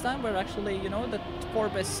 but this time we're actually, you know, the 4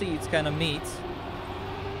 best seeds kind of meet.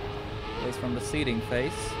 At least from the seeding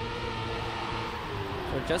phase.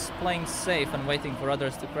 We're just playing safe and waiting for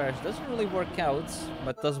others to crash. Doesn't really work out,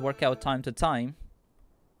 but does work out time to time.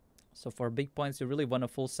 So for big points, you really want a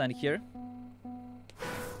full send here.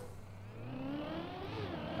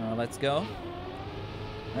 Let's go.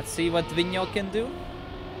 Let's see what Vinho can do.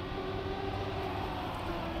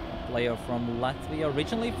 A player from Latvia,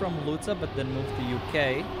 originally from Luta, but then moved to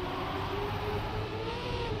UK.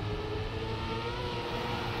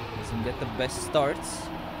 Doesn't get the best starts.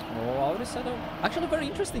 Oh, Auris had actually a very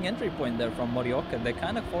interesting entry point there from Morioka. They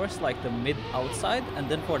kind of forced like the mid-outside, and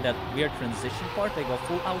then for that weird transition part, they go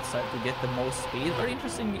full outside to get the most speed. Very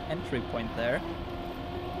interesting entry point there.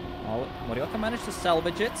 Oh, Morioka managed to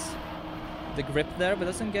salvage it. The grip there, but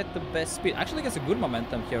doesn't get the best speed. Actually gets a good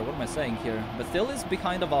momentum here. What am I saying here? But still is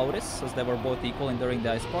behind of Auris, as they were both equal in during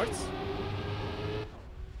the ice parts.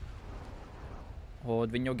 Oh,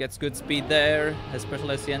 Vinho gets good speed there,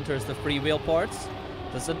 especially as he enters the freewheel parts.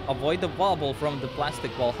 Doesn't avoid the wobble from the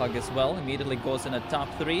plastic wall hug as well. Immediately goes in a top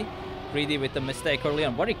 3. Greedy with the mistake early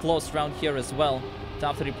on. Very close round here as well.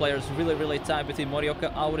 Top 3 players really tight between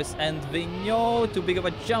Morioka, Auris, and Vinho. Too big of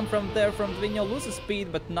a jump from there from Vinho. Loses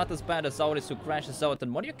speed, but not as bad as Auris, who crashes out.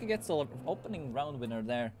 And Morioka gets an opening round winner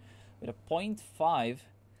there with a 0.5. I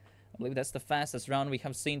believe that's the fastest round we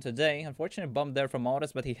have seen today. Unfortunately, bump there from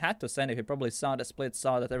Auris, but he had to send it. He probably saw the split,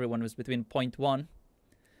 saw that everyone was between 0.1.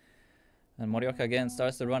 And Morioka again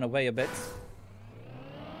starts to run away a bit.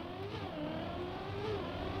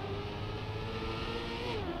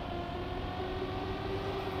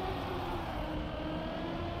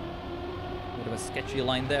 Bit of a sketchy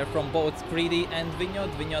line there from both Greedy and Vinho.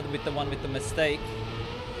 Vinho with the one with the mistake.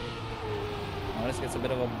 Auris gets a bit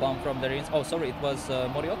of a bump from there. Oh, sorry, it was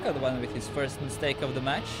Morioka, the one with his first mistake of the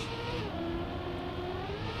match.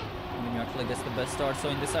 Vinho actually gets the best start. So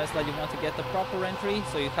in this ice slide, you want to get the proper entry,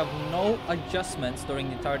 so you have no adjustments during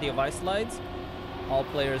the entirety of ice slides. All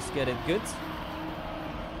players get it good.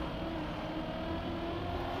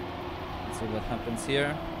 Let's see what happens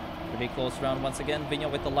here. Pretty close round once again. Vinho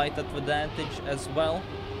with the light advantage as well.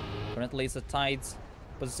 Currently it's a tight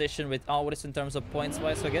position with Auris in terms of points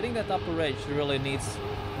wise, so getting that upper edge really needs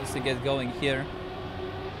to get going here.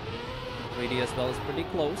 Greedy as well is pretty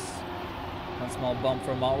close. One small bump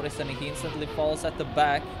from Auris and he instantly falls at the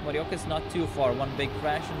back. Morioka is not too far. One big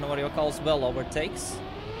crash and Morioka as well overtakes.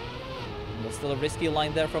 There's still a risky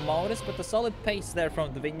line there from Auris, but the solid pace there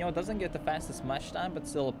from Vinho. Doesn't get the fastest match time, but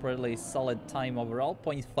still a pretty solid time overall.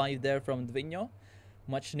 0.5 there from Vinho.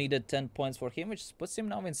 Much needed 10 points for him, which puts him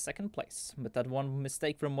now in second place. But that one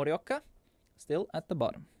mistake from Morioka, still at the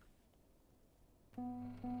bottom.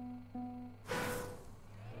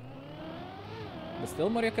 But still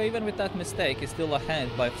Morioka, even with that mistake, is still ahead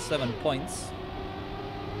by 7 points.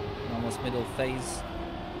 Almost middle phase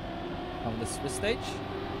of the Swiss stage.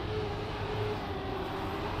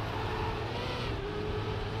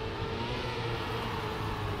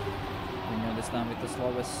 Vinho this time with the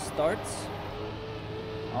slowest starts.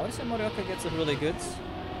 Auris and Morioka gets it really good. So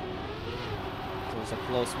it's a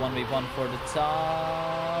close 1v1 for the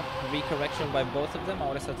top. Recorrection by both of them.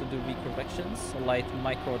 Auris had to do recorrections. A light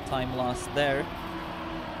micro time loss there.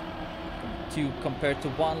 2 compared to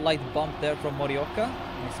 1 light bump there from Morioka.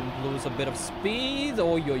 Makes him lose a bit of speed.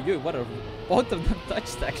 Oh, what a... Both of them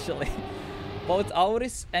touched, actually. Both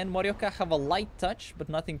Auris and Morioka have a light touch, but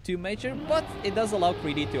nothing too major. But it does allow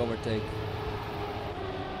Greedy to overtake.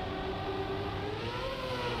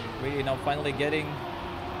 Greedy now finally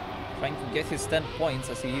trying to get his 10 points,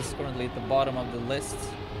 as he is currently at the bottom of the list.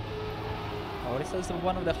 Auris has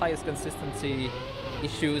one of the highest consistency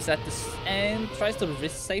issues at this end. Tries to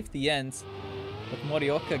save the ends, but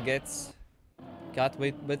Morioka got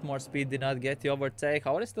with more speed, did not get the overtake.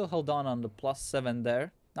 Auris still hold on the +7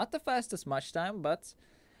 there. Not the fastest match time, but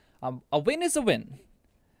a win is a win.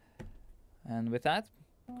 And with that,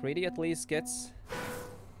 Greedy at least gets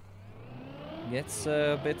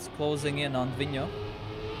a bit closing in on Vigno.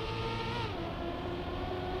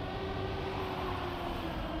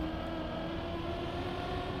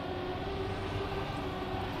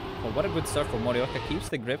 But what a good start for Morioka. Keeps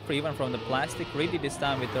the grip even from the plastic. Greedy this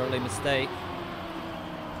time with early mistake.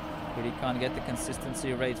 Greedy can't get the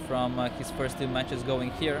consistency rate from his first 2 matches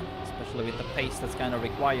going here, especially with the pace that's kind of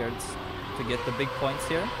required to get the big points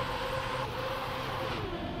here.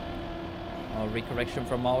 Recorrection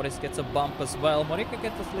from Auris gets a bump as well. Morioka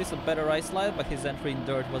gets at least a better ice slide, but his entry in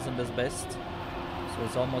dirt wasn't as best. So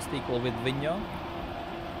it's almost equal with Vigno.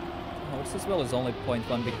 Auris as well is only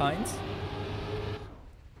 0.1 behind.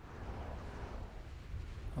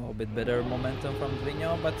 Oh, a bit better momentum from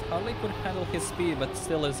Vigno, but Harley could handle his speed, but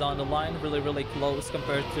still is on the line. Really close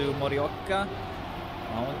compared to Morioka.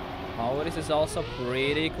 Auris is also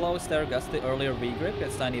pretty close there. Gets the earlier regrip,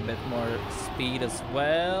 gets a tiny bit more speed as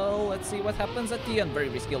well. Let's see what happens at the end. Very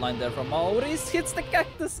risky line there from Auris. Hits the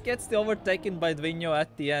cactus, gets the overtaken by Vigno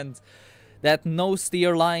at the end. That no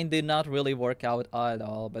steer line did not really work out at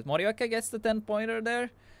all. But Morioka gets the 10-pointer there.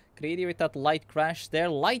 Greedy with that light crash there.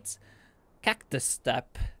 Light cactus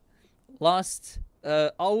step. Lost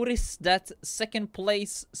Auris that 2nd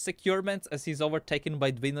place securement, as he's overtaken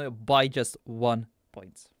by Vigno by just 1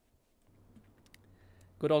 point.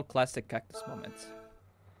 Good old classic cactus moment.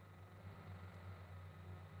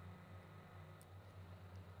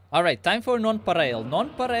 Alright, time for non-parallel.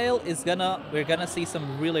 Non-parallel is we're gonna see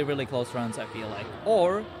some really close rounds, I feel like.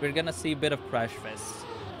 Or we're gonna see a bit of crash fests.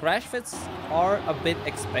 Crash fests are a bit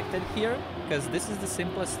expected here, because this is the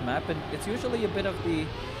simplest map, and it's usually a bit of the,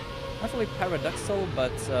 not really paradoxal,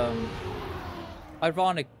 but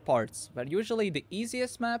ironic parts, but usually the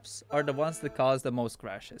easiest maps are the ones that cause the most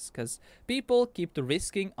crashes, because people keep the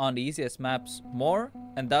risking on the easiest maps more,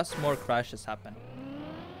 and thus more crashes happen.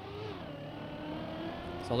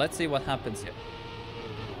 So let's see what happens here.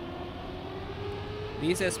 The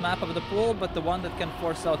easiest map of the pool, but the one that can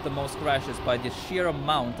force out the most crashes by the sheer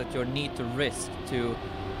amount that you need to risk to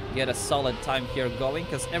get a solid time here going,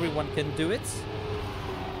 because everyone can do it.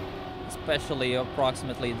 Especially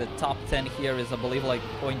approximately the top 10 here is, I believe, like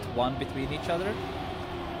 0.1 between each other.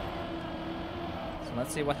 So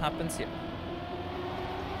let's see what happens here.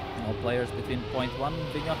 No players between 0.1.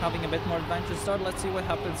 Vigno having a bit more advantage start. Let's see what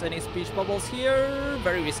happens. Any speech bubbles here.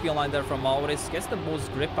 Very risky line there from Auris. Gets the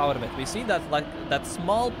most grip out of it. We see that that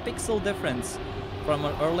small pixel difference from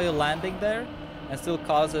an earlier landing there, and still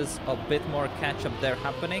causes a bit more catch up there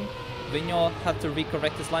happening. Vigno had to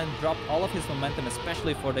recorrect his line, drop all of his momentum,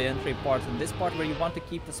 especially for the entry part. In this part where you want to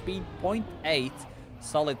keep the speed, 0.8.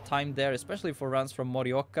 Solid time there, especially for runs from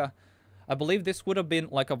Morioka. I believe this would have been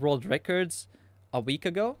like a world records a week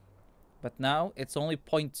ago, but now it's only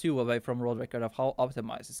 0.2 away from world record of how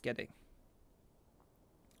optimized it's getting.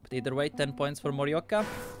 But either way, 10 points for Morioka.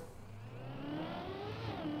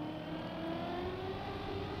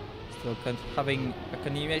 Still having a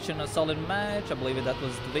continuation, a solid match. I believe that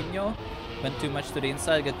was Vigno. Went too much to the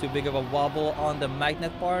inside, got too big of a wobble on the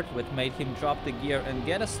magnet part, which made him drop the gear and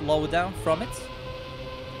get a slowdown from it.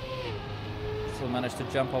 Still managed to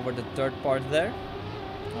jump over the third part there.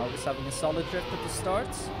 Always having a solid drift at the start.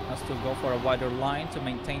 Has to go for a wider line to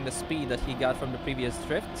maintain the speed that he got from the previous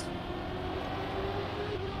drift. So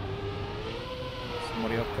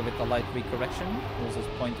Morioka with a light recorrection. Loses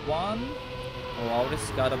 0.1.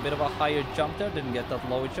 Auris got a bit of a higher jump there, didn't get that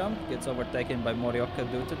low jump. Gets overtaken by Morioka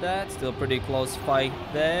due to that. Still pretty close fight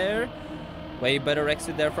there. Way better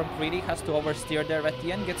exit there from Greedy. Has to oversteer there at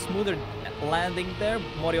the end. Gets smoother landing there.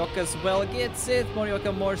 Morioka as well gets it.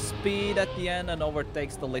 Morioka more speed at the end and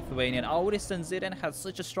overtakes the Lithuanian. Auris and Ziren had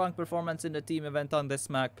such a strong performance in the team event on this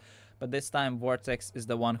map, but this time Vortex is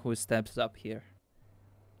the one who steps up here.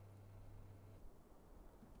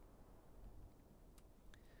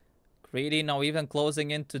 Greedy now even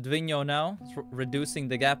closing into Vigno now, reducing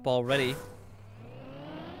the gap already.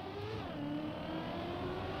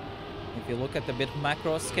 If you look at the bit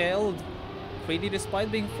macro scale, Creedy,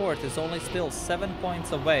 despite being 4th, is only still 7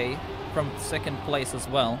 points away from 2nd place as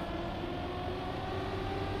well.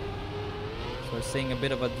 So we're seeing a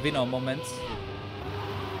bit of a Dvino moment.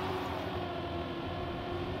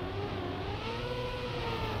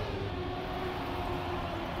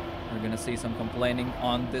 We're gonna see some complaining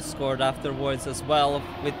on Discord afterwards as well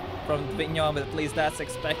from Dvino, but at least that's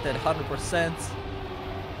expected 100%.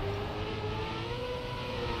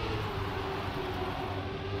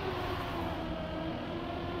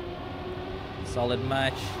 Solid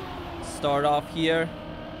match. Start off here.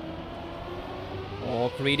 Oh,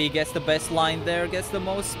 Creedy gets the best line there, gets the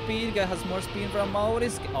most speed, has more speed from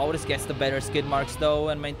Maurice. Maurice gets the better skid marks though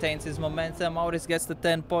and maintains his momentum. Maurice gets the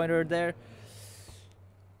 10-pointer there.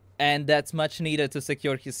 And that's much needed to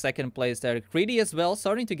secure his 2nd place there. Creedy as well,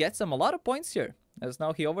 starting to get a lot of points here, as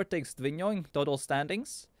now he overtakes Dvino in total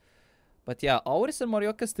standings. But yeah, Auris and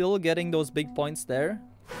Morioka still getting those big points there.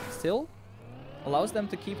 Still allows them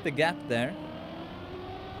to keep the gap there.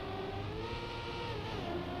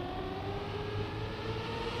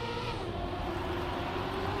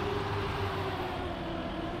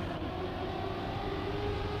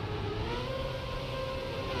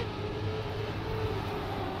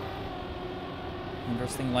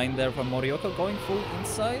 Interesting line there from Morioka, going full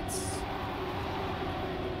insides.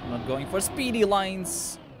 Not going for speedy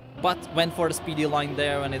lines, but went for the speedy line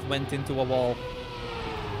there and it went into a wall.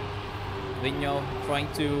 Dvino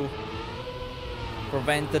trying to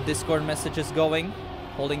prevent the Discord messages going,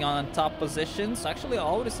 holding on top positions. Actually,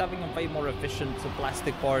 Auris having a way more efficient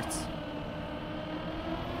plastic parts.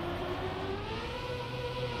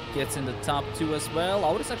 Gets in the top 2 as well.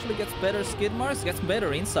 Auris actually gets better skid marks, gets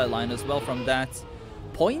better inside line as well from that.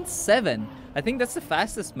 0.7. I think that's the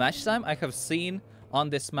fastest match time I have seen on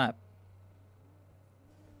this map.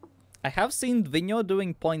 I have seen Dvino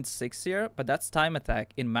doing 0.6 here, but that's time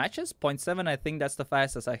attack. In matches, 0.7, I think that's the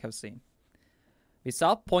fastest I have seen. We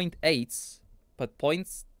saw 0.8s, but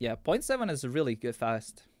 0.7 is really good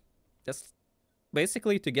fast. Just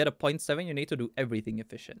basically to get a 0.7, you need to do everything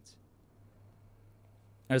efficient.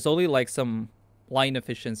 There's only like some line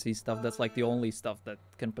efficiency stuff. That's like the only stuff that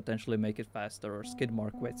can potentially make it faster, or skid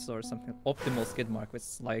mark widths or something. Optimal skid mark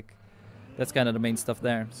widths, like that's kind of the main stuff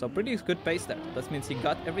there. So pretty good pace there. That means he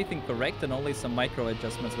got everything correct and only some micro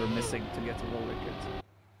adjustments were missing to get to world record.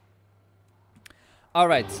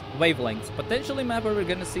 Alright, wavelengths. Potentially map where we're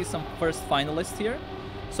gonna see some first finalists here.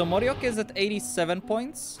 So Morioka is at 87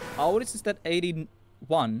 points, Auris is at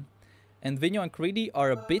 81, and Dvino and Creedy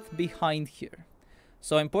are a bit behind here.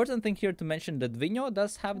 So important thing here to mention that Dvino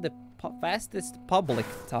does have the fastest public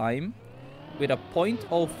time with a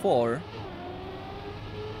 0.04.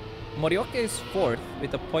 Morioka is 4th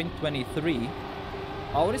with a 0.23.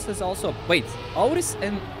 Auris is also... Wait, Auris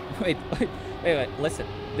and... Wait, listen.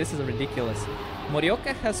 This is ridiculous.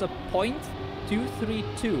 Morioka has a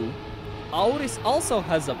 0.232. Auris also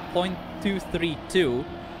has a 0.232.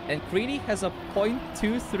 And Creedy has a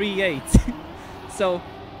 0.238. So...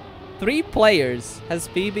 3 players has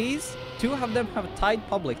PBs, 2 of them have tied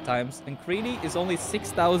public times, and Creedy is only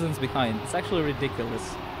 6 thousandths behind. It's actually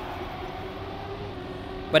ridiculous.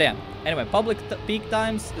 But yeah, anyway, public peak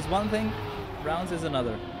times is one thing, rounds is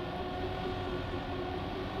another.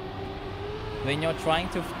 Dvino trying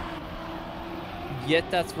to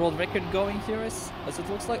get that world record going here as it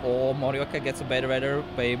looks like. Oh, Morioka gets a better,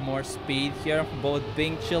 way more speed here. Both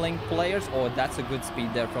being chilling players. Oh, that's a good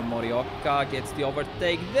speed there from Morioka. Gets the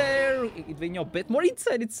overtake there. Dvino a bit more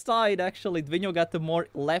inside its side, actually. Dvino got the more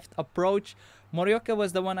left approach. Morioka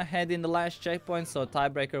was the one ahead in the last checkpoint, so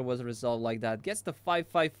tiebreaker was resolved like that. Gets the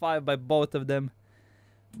 5-5-5 by both of them.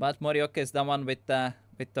 But Morioka is the one with the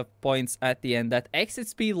points at the end. That exit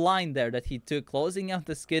speed line there that he took, closing out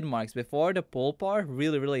the skid marks before the pull bar,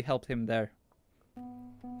 really helped him there.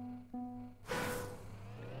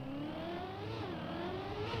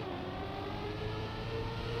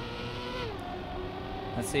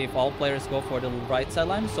 Let's see if all players go for the right side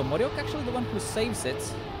line. So Morioka actually the one who saves it.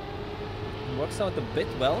 It works out a bit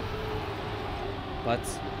well. But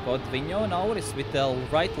both Dvino and Auris with the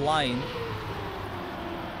right line,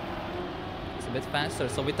 bit faster.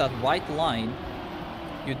 So with that right line,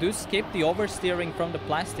 you do skip the oversteering from the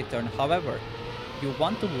plastic turn. However, you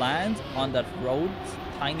want to land on that road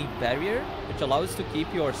tiny barrier, which allows to keep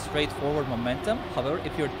your straightforward momentum. However,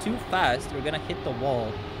 if you're too fast, you're gonna hit the wall.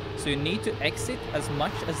 So you need to exit as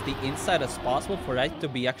much as the inside as possible for that to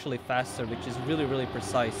be actually faster, which is really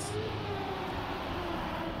precise.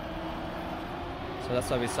 So that's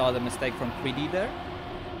why we saw the mistake from Creedy there.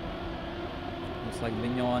 Looks like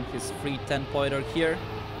Dvino on his free 10-pointer here.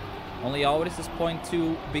 Only Auris is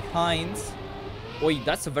 0.2 behind. Oi,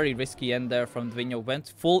 that's a very risky end there from Dvinho.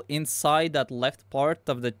 Went full inside that left part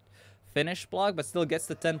of the finish block, but still gets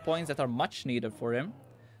the 10 points that are much needed for him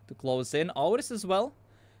to close in. Auris as well.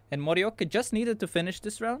 And Morioka just needed to finish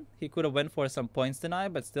this round. He could have went for some points deny,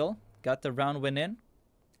 but still got the round win in.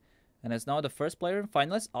 And is now the first player in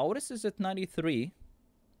finalist. Auris is at 93.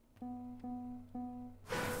 So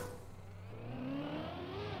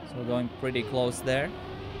we're going pretty close there.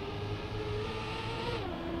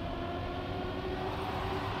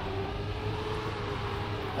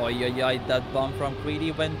 Oi, that bomb from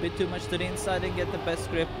Greedy went a bit too much to the inside and get the best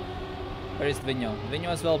grip. Where is Dvinho? Dvinho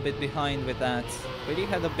as well, a bit behind with that. Greedy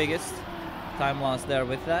had the biggest time loss there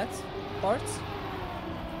with that part.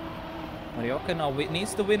 Morioka now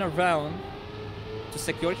needs to win a round to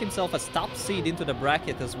secure himself a top seed into the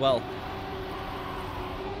bracket as well.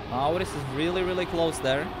 Auris is really close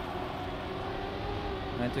there.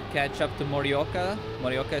 Trying to catch up to Morioka.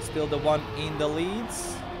 Morioka is still the one in the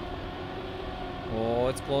leads. Oh,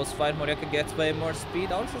 it's close fight. Morioka gets way more speed.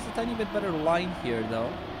 Auris has a tiny bit better line here,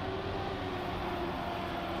 though.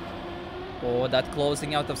 Oh, that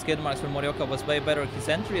closing out of skid marks for Morioka was way better. His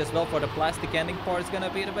entry as well for the plastic ending part is gonna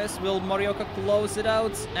be the best. Will Morioka close it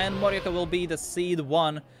out? And Morioka will be the seed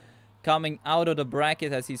 1 coming out of the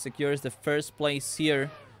bracket as he secures the first place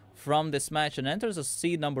here from this match and enters a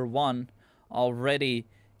seed number 1 already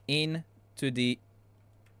into the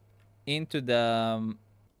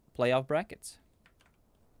playoff brackets.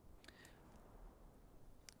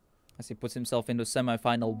 As he puts himself into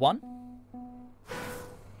semi-final 1.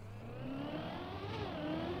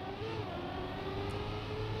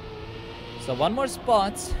 So one more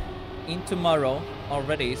spot in tomorrow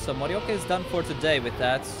already. So Morioka is done for today with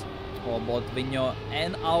that. Oh, both Dvinho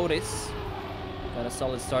and Auris got a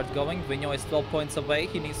solid start going. Dvinho is 12 points away.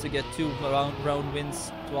 He needs to get 2 round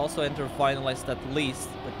wins to also enter finalist at least.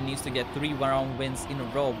 But he needs to get 3 round wins in a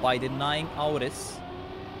row by denying Auris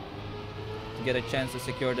to get a chance to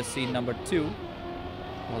secure the seed number 2.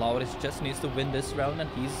 Well, Auris just needs to win this round and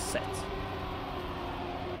he's set.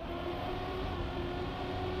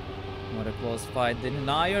 What a close fight. The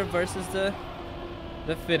denier versus the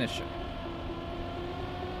finisher.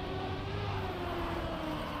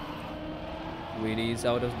 Greedy's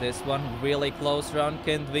out of this one. Really close round.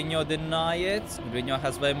 Can Dvinho deny it? Dvinho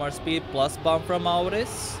has way more speed. Plus bomb from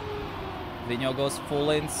Auris. Dvinho goes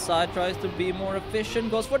full inside. Tries to be more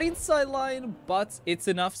efficient. Goes for the inside line. But it's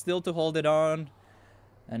enough still to hold it on.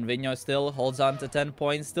 And Dvinho still holds on to 10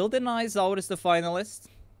 points. Still denies Auris the finalist.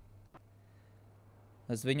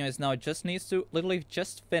 As Dvinho is now just needs to literally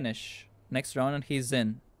just finish next round and he's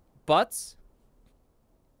in. But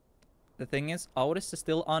the thing is, Auris is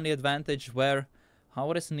still on the advantage where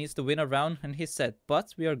Auris needs to win a round and he's set.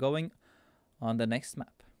 But we are going on the next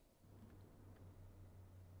map.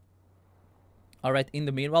 Alright, in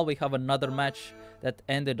the meanwhile, we have another match that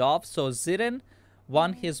ended off. So Ziren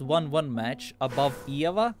won his 1-1 match above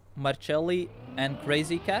Ieva, Marcelli, and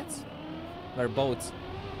Crazy Cat. Where both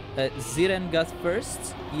Ziren got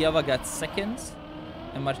first, Ieva got second,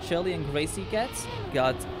 and Marcelli and Crazy Cat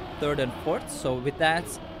got third and fourth. So with that,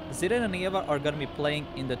 Ziren and Ieva are going to be playing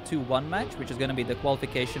in the 2-1 match, which is going to be the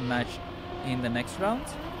qualification match in the next round.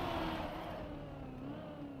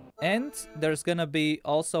 And there's going to be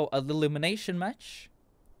also an elimination match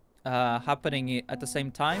happening at the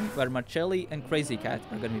same time where Marcelli and Crazy Cat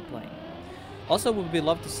are going to be playing. Also, we would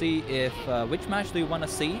love to see if which match do you want to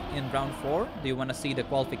see in round 4? Do you want to see the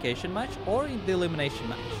qualification match or the elimination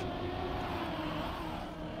match?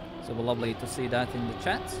 So we're lovely to see that in the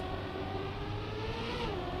chat.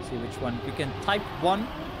 See which one. You can type 1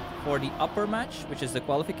 for the upper match, which is the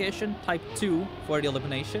qualification. Type 2 for the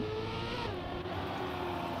elimination.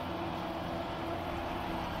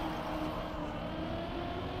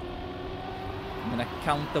 I'm gonna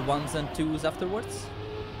count the 1s and 2s afterwards.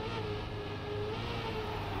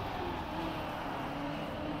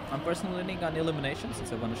 I'm personally leaning on elimination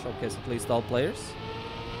since I want to showcase at least all players.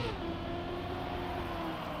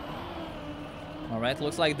 Alright,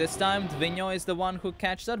 looks like this time Dvinho is the one who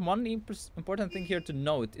catched that. One important thing here to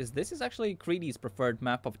note is this is actually Creedy's preferred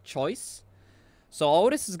map of choice. So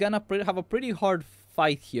Auris is gonna have a pretty hard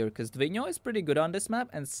fight here because Dvinho is pretty good on this map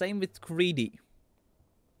and same with Creedy.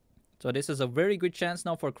 So this is a very good chance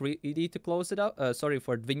now for Creedy to close it out.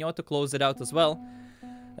 For Dvinho to close it out as well.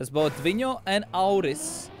 As both Dvinho and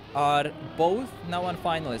Auris are both now on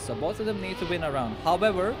finalists, so both of them need to win a round.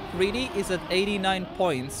 However, Creedy is at 89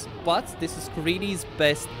 points, but this is Creedy's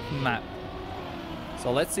best map.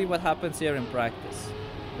 So let's see what happens here in practice.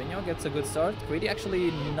 Dvinho gets a good start. Creedy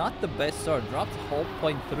actually not the best start, dropped whole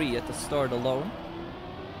 0.3 at the start alone.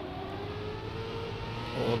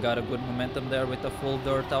 Oh, got a good momentum there with the full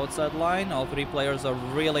dirt outside line. All three players are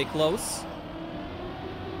really close.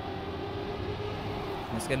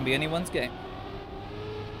 This can be anyone's game.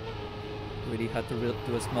 Really had to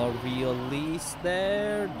do a small release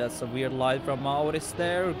there. That's a weird line from Maurice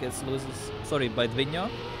there. Gets loses, sorry, by Dvinho.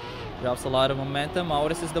 Drops a lot of momentum.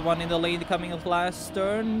 Maurice is the one in the lead coming up last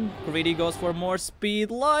turn. Greedy goes for more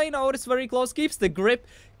speed line. Maurice very close, keeps the grip.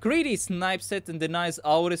 Greedy snipes it and denies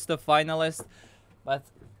Auris the finalist. But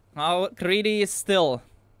Greedy is still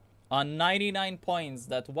on 99 points.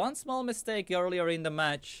 That one small mistake earlier in the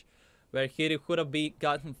match where he could have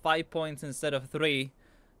gotten 5 points instead of 3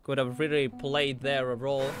 could have really played there a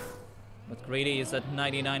role. But Greedy is at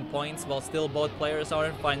 99 points while still both players are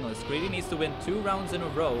in finalists. Greedy needs to win 2 rounds in a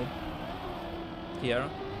row here.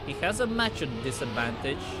 He has a match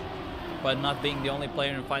disadvantage by not being the only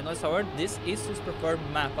player in finalists. However, this is his preferred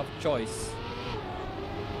map of choice,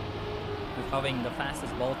 with having the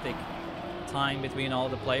fastest Baltic time between all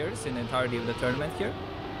the players in the entirety of the tournament here.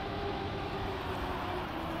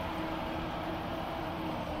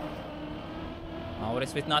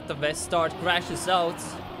 Auris with not the best start, crashes out.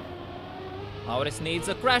 Auris needs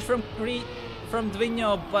a crash from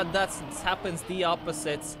Dvinho, but that happens the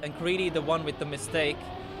opposite, and Greedy the one with the mistake.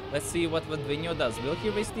 Let's see what Dvinho does. Will he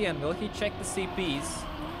risk the end? Will he check the CPs?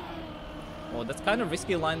 Oh, that's kind of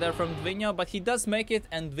risky line there from Dvinho, but he does make it,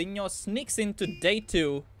 and Dvinho sneaks into day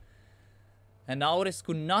 2. And Auris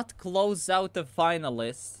could not close out the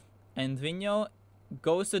finalists, and Dvinho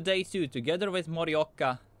goes to day 2 together with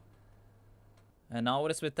Morioka. And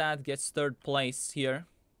Auris with that gets 3rd place here.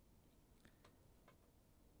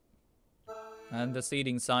 And the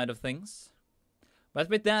seeding side of things. But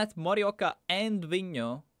with that, Morioka and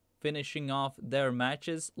Dvinho finishing off their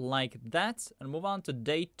matches like that. And move on to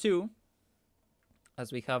day 2.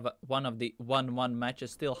 As we have one of the 1-1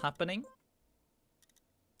 matches still happening.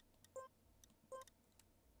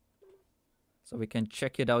 So we can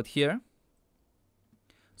check it out here.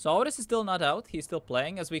 So Auris is still not out. He's still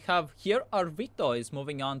playing. As we have here, Arvito is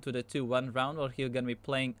moving on to the 2-1 round, where he's going to be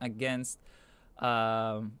playing against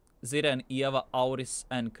Ziren, Ieva, Auris,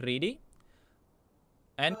 and Greedy.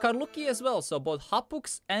 And Karluki as well. So both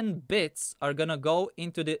Hapuks and Bits are going to go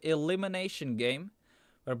into the elimination game,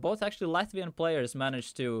 where both actually Latvian players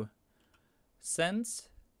managed to send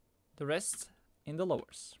the rest in the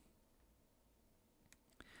lowers.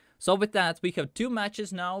 So with that, we have 2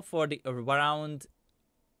 matches now for the round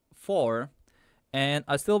 4, and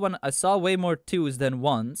I saw way more 2s than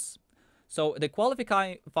 1s. So the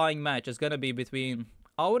qualifying match is going to be between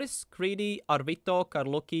Auris, Greedy, Arvito,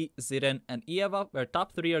 Karluki, Ziren, and Ieva, where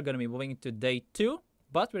top 3 are going to be moving to day 2.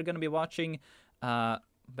 But we're going to be watching,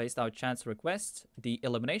 based on chat's request, the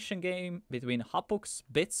elimination game between Hapuks,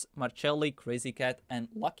 Bits, Marcelli, Crazy Cat, and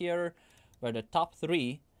Luckier, where the top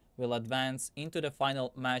 3 will advance into the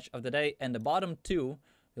final match of the day, and the bottom 2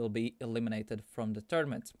 will be eliminated from the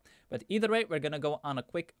tournament. But either way, we're going to go on a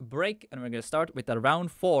quick break, and we're going to start with the round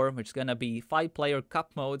 4, which is going to be 5-player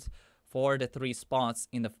cup mode for the 3 spots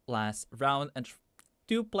in the last round, and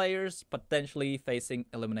 2 players potentially facing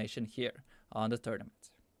elimination here on the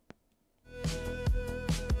tournament.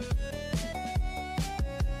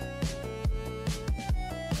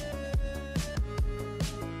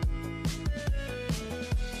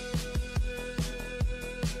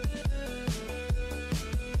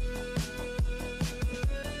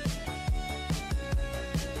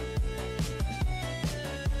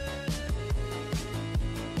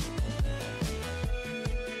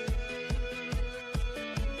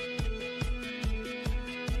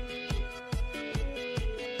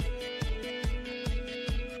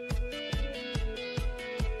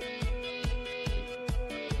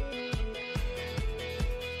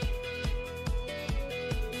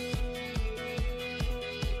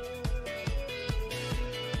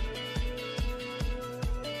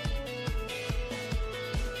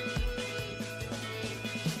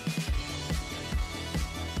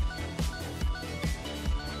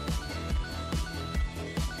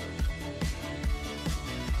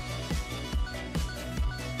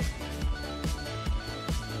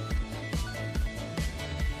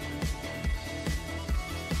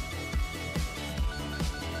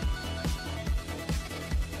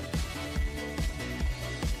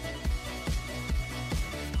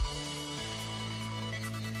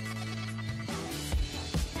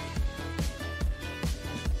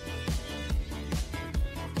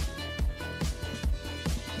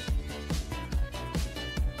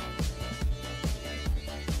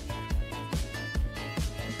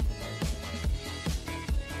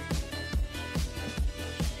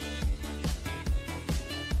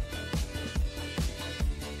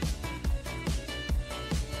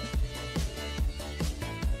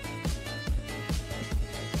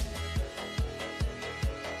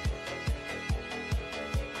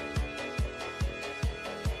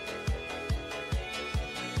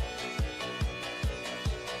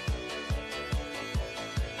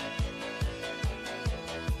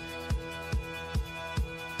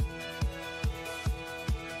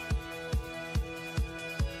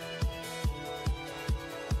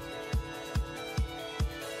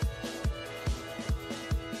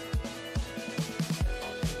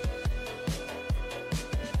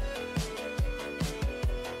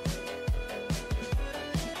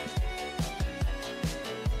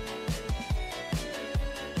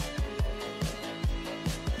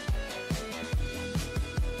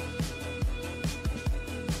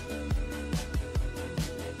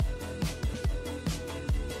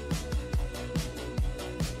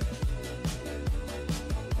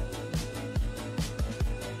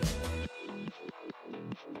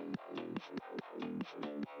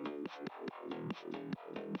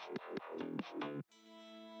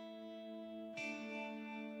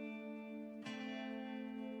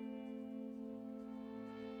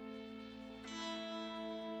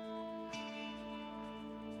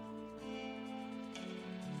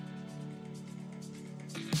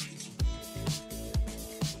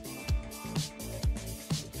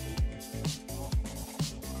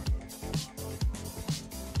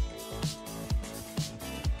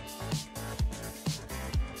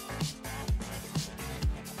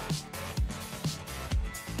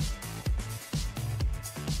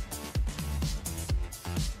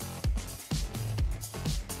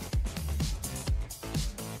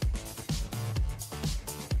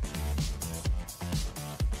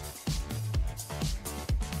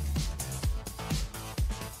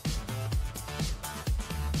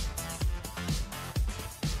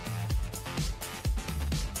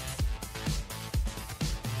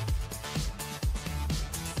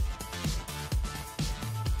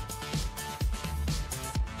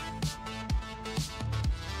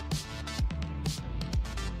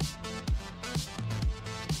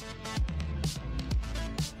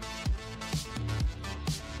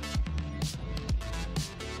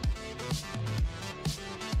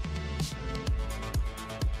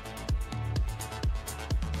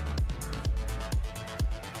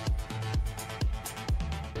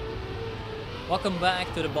 Welcome back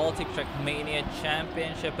to the Baltic Trackmania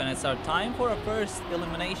Championship, and it's our time for our first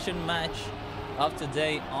elimination match of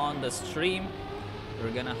today on the stream.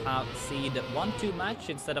 We're gonna have seed 1-2 match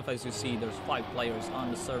instead of, as you see, there's 5 players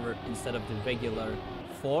on the server instead of the regular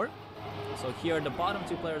 4. So here the bottom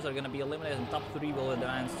 2 players are gonna be eliminated, and top 3 will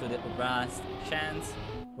advance to the last chance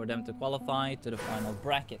for them to qualify to the final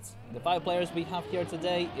brackets. The 5 players we have here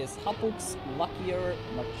today is Hapux, Luckier,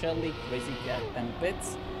 Marcelli, Crazy Cat, and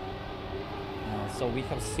Bits. So we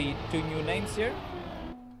have seen 2 new names here.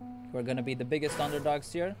 We're gonna be the biggest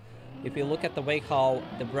underdogs here. If you look at the way how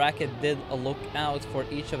the bracket did a look out for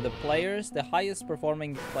each of the players, the highest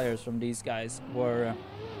performing players from these guys were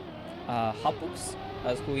Hapux,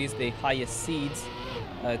 who is the highest seeds,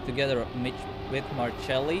 together with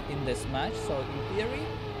Marcelli in this match. So in theory,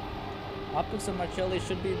 Hapux and Marcelli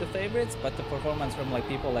should be the favorites, but the performance from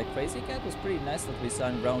people like Crazy Cat was pretty nice that we saw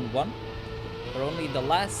in round 1. But only the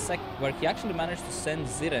last where he actually managed to send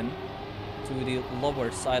Ziren to the lower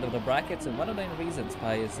side of the brackets, and one of the reasons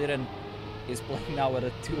why Ziren is playing now at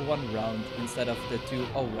a 2-1 round instead of the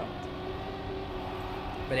 2-0 round.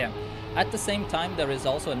 But yeah, at the same time there is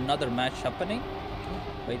also another match happening.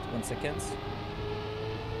 Wait 1 second.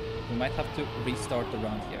 We might have to restart the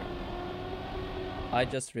round here. I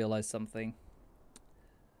just realized something.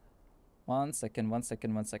 1 second.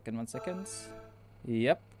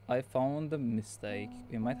 Yep, I found a mistake.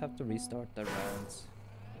 We might have to restart the rounds.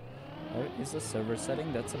 Or is the server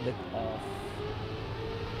setting? That's a bit off.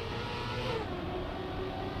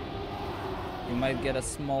 You might get a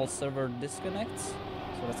small server disconnect,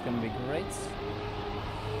 so that's gonna be great.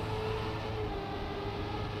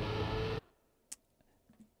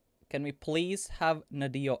 Can we please have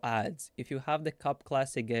Nadio ads? If you have the Cup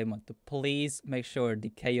Classic game mode, to please make sure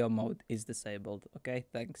the KO mode is disabled. Okay,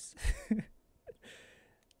 thanks.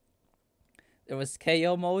 There was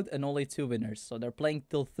KO mode and only 2 winners. So they're playing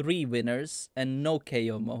till 3 winners and no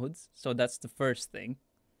KO modes. So that's the first thing.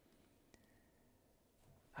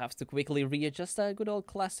 Have to quickly readjust that good old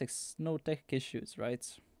classics. No tech issues, right?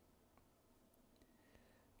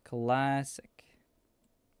 Classic.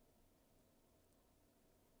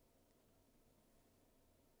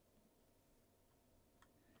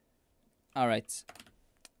 Alright.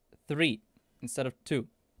 3 instead of 2.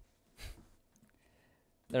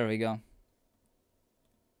 There we go.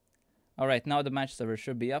 Alright, now the match server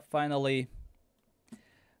should be up finally.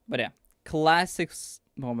 But yeah, classics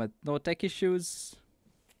moment. No tech issues.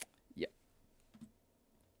 Yeah.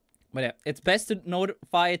 But yeah, it's best to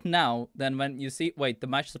notify it now than when you see, wait, the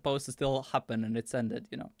match is supposed to still happen and it's ended,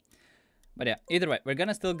 you know. But yeah, either way,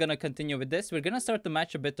 we're still gonna continue with this. We're gonna start the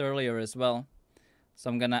match a bit earlier as well.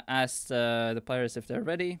 So I'm gonna ask the players if they're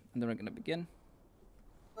ready, and then we're gonna begin.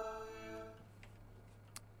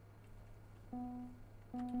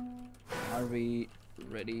 Are we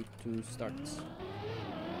ready to start?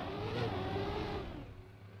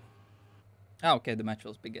 Ah, okay, the match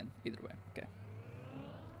will begin. Either way, okay.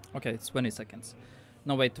 Okay, it's 20 seconds.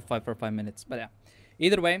 No wait to 5 minutes, but yeah.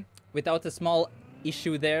 Either way, without a small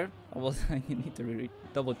issue there, you need to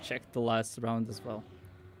double check the last round as well.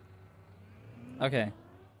 Okay.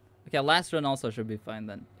 Okay, last round also should be fine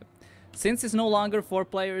then. Yep. Since it's no longer 4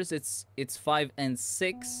 players, it's 5 and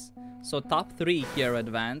 6. So top 3 here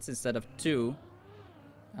advance instead of 2.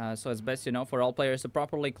 So it's best, you know, for all players to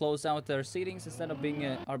properly close out their seedings instead of being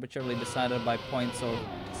arbitrarily decided by points or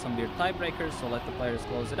some weird tiebreakers. So let the players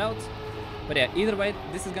close it out. But yeah, either way,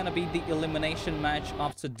 this is gonna be the elimination match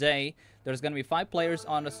of today. There's gonna be 5 players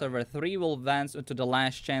on the server. 3 will advance into the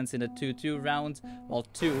last chance in the 2-2 round, while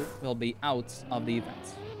 2 will be out of the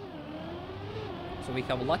event. So we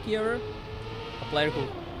have Luckier, a player who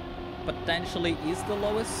potentially is the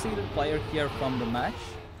lowest seeded player here from the match.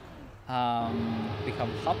 We have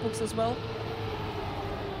Hapux as well.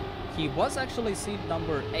 He was actually seed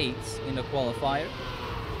number 8 in the qualifier.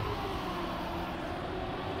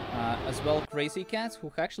 As well, Crazy Cat,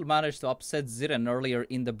 who actually managed to upset Ziren earlier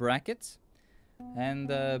in the bracket. And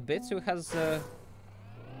Bits, who has,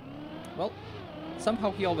 well,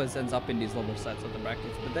 somehow he always ends up in these lower sides of the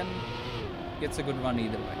brackets, but then gets a good run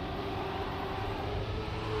either way.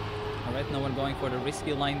 Alright, no one going for the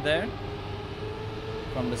risky line there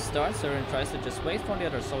from the start. Ziren tries to just wait for the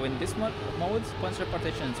other. So in this mode, points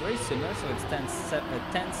repartition is very similar. So it's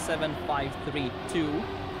 10-7-5-3-2.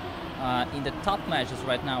 In the top matches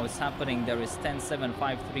right now it's happening, there is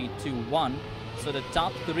 10-7-5-3-2-1. So the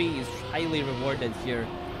top 3 is highly rewarded here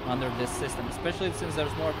under this system. Especially since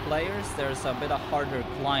there's more players, there's a bit of harder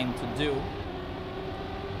climb to do.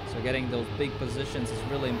 So getting those big positions is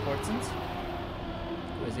really important.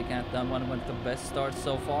 Crazy Cat done one of the best starts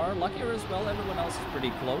so far. Luckier as well, everyone else is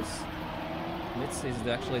pretty close. This is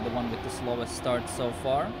actually the one with the slowest start so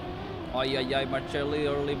far. Oh yeah, Marcelli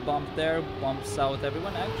early bump there, bumps out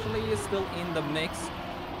everyone. Actually is still in the mix.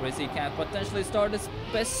 Crazy Cat potentially start his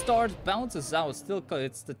best start, bounces out. Still,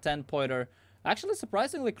 it's the 10-pointer. Actually,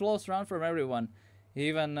 surprisingly close round from everyone.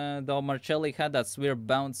 Even though Marcelli had that weird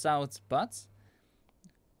bounce out, but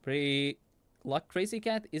pretty luck. Crazy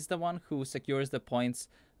Cat is the one who secures the points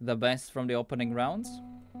the best from the opening rounds,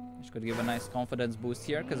 which could give a nice confidence boost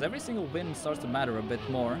here, because every single win starts to matter a bit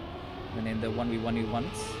more than in the 1v1v1s.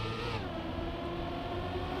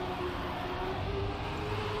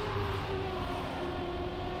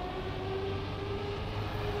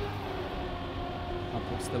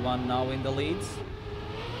 Upwards the one now in the leads.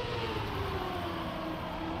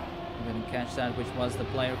 Didn't catch that, which was the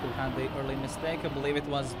player who had the early mistake. I believe it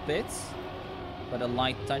was Bits. But a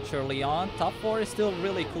light touch early on. Top 4 is still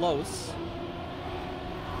really close.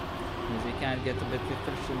 As he can't get a bit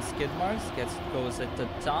efficient skid marks. Goes at the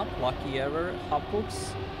top. Lucky error.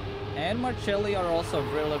 Hopux and Marcelli are also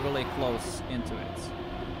really close into it.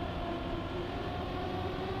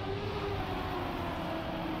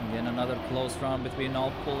 Again, another close round between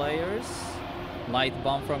all players. Light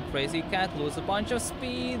bump from Crazy Cat, lose a bunch of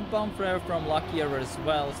speed. Bump rare from Lucky Error as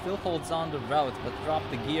well. Still holds on the route, but drop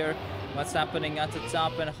the gear. What's happening at the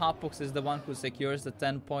top? And Hopux is the one who secures the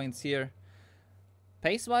 10 points here.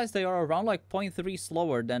 Pace-wise, they are around like 0.3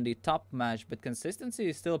 slower than the top match, but consistency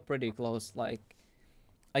is still pretty close. Like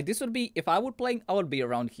this would be, if I would play, I would be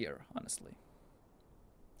around here, honestly.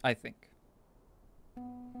 I think.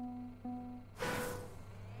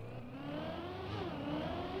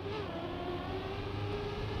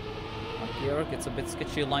 Here gets a bit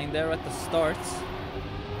sketchy line there at the start.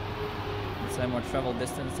 Let's say more travel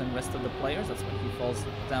distance than the rest of the players. That's why he falls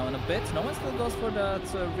down a bit. No one still goes for that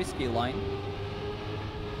risky line.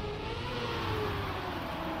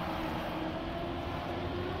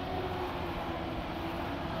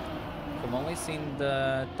 I've only seen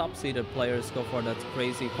the top-seeded players go for that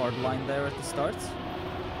crazy hard line there at the start.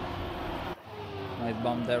 Light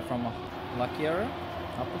bomb there from Lucky Error.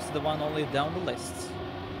 Up is the one only down the list.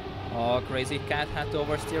 Oh, Crazy Cat had to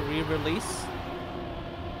oversteer re-release.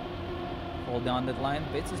 Hold down that line.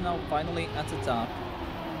 Bits is now finally at the top.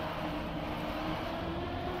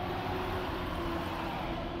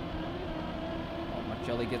 Oh,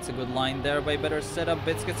 Marcelli gets a good line there. Way better setup.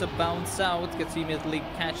 Bits gets a bounce out. Gets immediately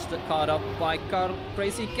caught up by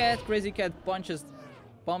Crazy Cat. Crazy Cat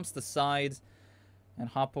bumps the side. And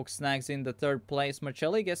Hopuk snags in the 3rd place.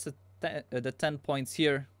 Marcelli gets the 10 points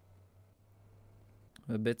here.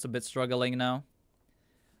 Bit's a bit struggling now.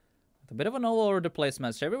 A bit of an all over the place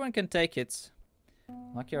match. Everyone can take it.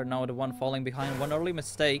 Lucky are now the one falling behind. One early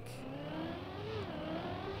mistake.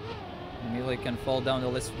 Immediately can fall down the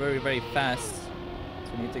list very fast.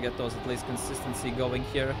 So we need to get those at least consistency going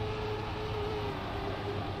here.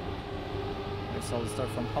 Very solid start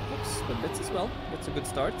from Hopux, but Bits as well. It's a good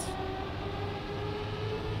start.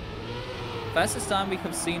 Fastest time we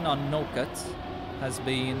have seen on no cut has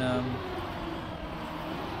been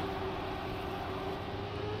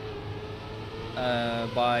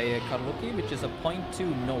by Karluki, which is a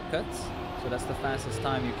 0.2 no cut. So that's the fastest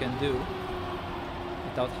time you can do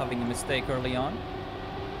without having a mistake early on.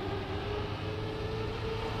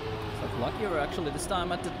 So Lucky are actually this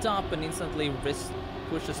time at the top and instantly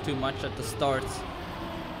pushes too much at the start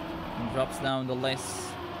and drops down the list.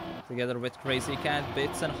 Together with Crazy Cat,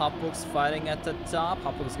 Bits and Hopux fighting at the top.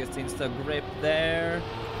 Hopux gets insta grip there.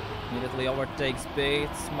 Immediately overtakes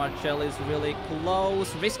Bits. Marcelli's really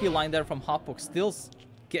close. Risky line there from Hopux. Still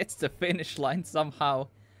gets the finish line somehow.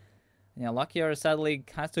 Yeah, Luckier sadly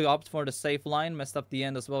has to opt for the safe line. Messed up the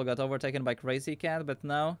end as well. Got overtaken by Crazy Cat. But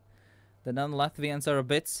now the non-Latvians are a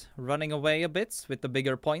bit running away a bit with the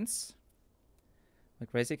bigger points. But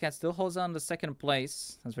Crazy Cat still holds on the 2nd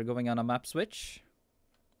place as we're going on a map switch.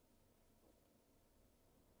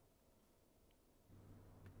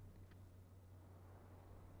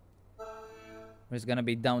 There's gonna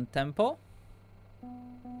be down tempo.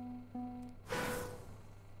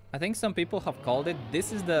 I think some people have called it.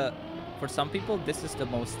 For some people, this is the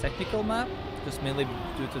most technical map, just mainly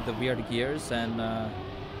due to the weird gears and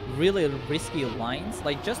really risky lines.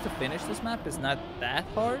 Like, just to finish this map is not that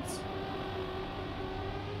hard,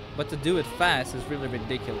 but to do it fast is really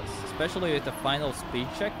ridiculous, especially with the final speed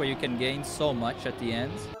check where you can gain so much at the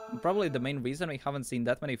end. And probably the main reason we haven't seen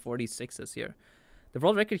that many 46s here. The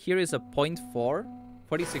world record here is a 0.4,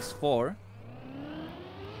 46.4.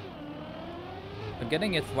 But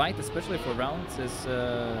getting it right, especially for rounds, is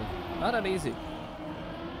not that easy.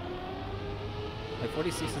 Like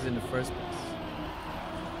 46 is in the first place.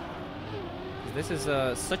 This is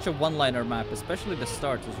such a one-liner map, especially the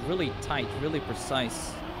start. It's really tight, really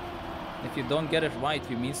precise. If you don't get it right,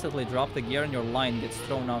 you immediately drop the gear and your line gets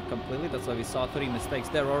thrown out completely. That's why we saw 3 mistakes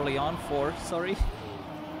there early on. 4, sorry.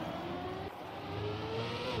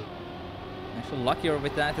 Actually, Luckier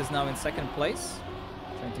with that is now in 2nd place.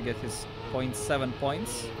 Trying to get his 0.7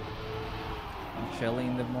 points. Shelly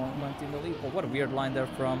in the moment in the lead. Oh, what a weird line there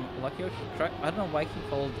from Luckier. I don't know why he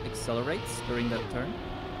called accelerates during that turn.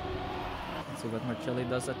 Let's see what Marcelli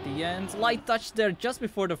does at the end. Light touch there just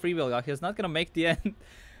before the freewheel. He's not going to make the end.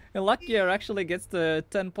 And Luckier actually gets the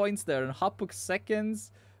 10 points there. And Hapuk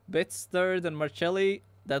 2nd, Bits 3rd, and Marcelli,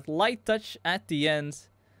 that light touch at the end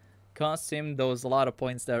cost him those a lot of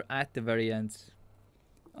points there at the very end.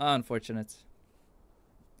 Unfortunate.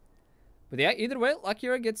 But yeah, either way,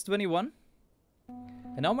 Luckier gets 21.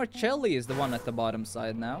 And now Marcelli is the one at the bottom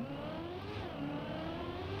side now.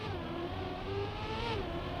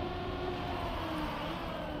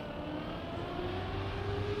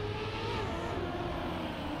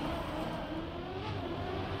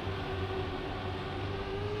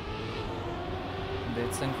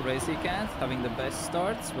 Bits and Crazy Cat having the best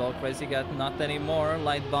starts. Well, Crazy Cat not anymore.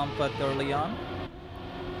 Light bump at early on.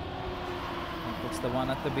 Puts the one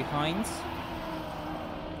at the behind.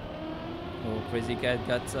 Oh, Crazy Cat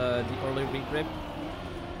got the early regrip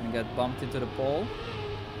and got bumped into the pole.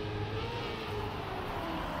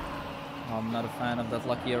 I'm not a fan of that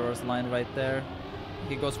Lucky Errors line right there.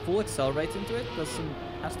 He goes full accelerate into it,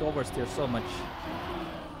 has to oversteer so much.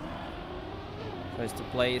 Tries to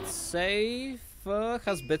play it safe.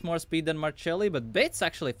 Has a bit more speed than Marcelli, but Bits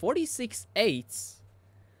actually 46.8.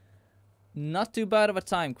 Not too bad of a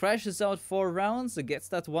time. Crashes out 4 rounds and gets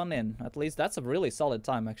that one in. At least that's a really solid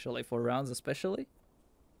time actually, 4 rounds especially.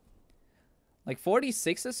 Like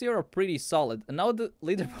 46s here are pretty solid. And now the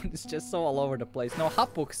leaderboard is just so all over the place. Now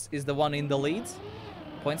Hapux is the one in the lead.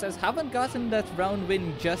 Point says haven't gotten that round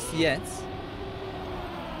win just yet.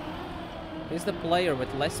 He's the player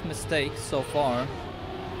with less mistakes so far.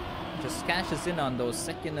 Just cashes in on those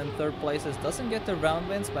 2nd and 3rd places. Doesn't get the round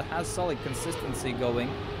wins, but has solid consistency going.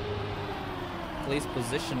 At least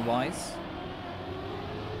position-wise.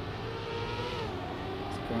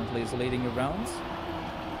 Currently is leading the rounds.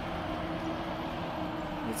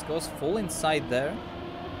 This goes full inside there.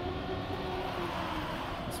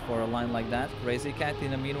 Just for a line like that. Crazy Cat in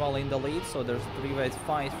the meanwhile in the lead, so there's a 3-way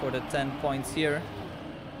fight for the 10 points here.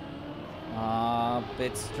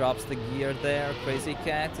 Bits drops the gear there. Crazy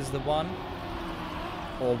Cat is the one.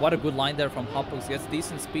 Oh, what a good line there from Hapux. Gets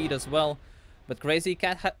decent speed as well. But Crazy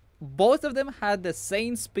Cat had... Both of them had the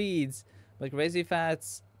same speeds. But Crazy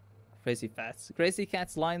Cat's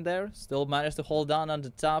line there still managed to hold on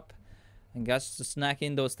the top. And gets to snack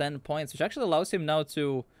in those 10 points. Which actually allows him now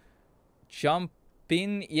to jump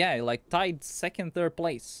in. Yeah, like tied 2nd, 3rd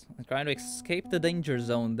place. Trying to escape the danger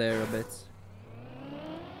zone there a bit.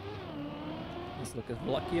 Let's look at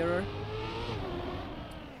Luckier.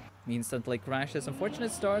 He instantly crashes.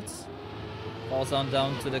 Unfortunate starts. Falls on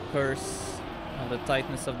down to the curse of the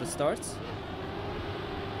tightness of the starts.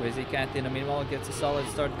 Crazy Cat in the meanwhile gets a solid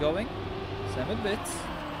start going. Same with Bits.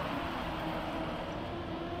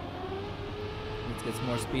 It gets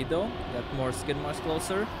more speed though. Got more skid marks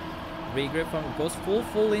closer. Regrip from goes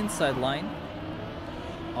full inside line.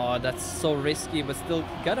 Oh, that's so risky, but still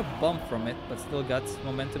got a bump from it, but still got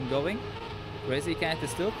momentum going. Crazy Cat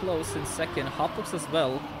is still close in 2nd. Hapux as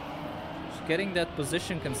well. Just getting that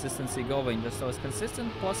position consistency going. Just so it's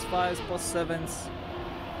consistent. +5s, +7s.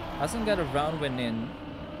 Hasn't got a round win in.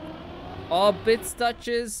 Oh, Bits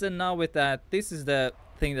touches. And now with that, this is the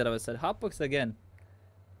thing that I was said. Hapux again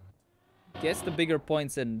gets the bigger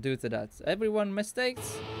points in due to that. Everyone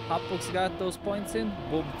mistakes. Hapux got those points in.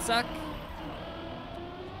 Boom, zack.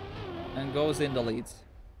 And goes in the lead.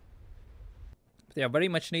 Yeah, very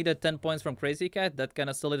much needed 10 points from Crazy Cat. That kind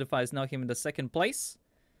of solidifies now him in the 2nd place.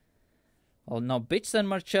 Oh, now Bitch and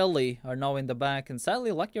Marcelli are now in the back. And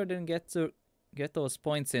sadly, Luckier didn't get to get those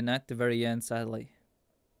points in at the very end, sadly.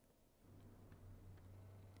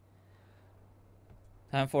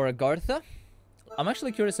 Time for Agartha. I'm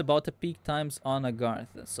actually curious about the peak times on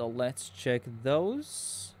Agartha. So let's check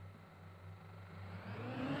those.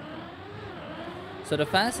 So the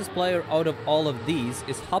fastest player out of all of these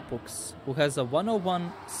is Hapux, who has a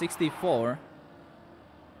 101.64.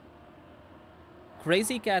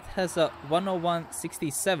 Crazy Cat has a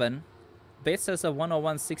 101.67. Bits has a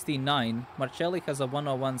 101.69. Marcelli has a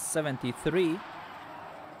 101.73.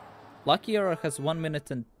 Luckier has 1 minute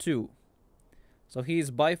and 2. So he is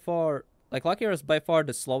by far, like Luckier is by far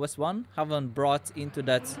the slowest one. Haven't brought into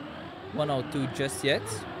that 102 just yet.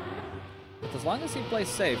 But as long as he plays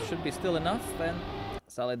safe, should be still enough. Then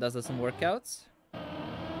Sally does some workouts.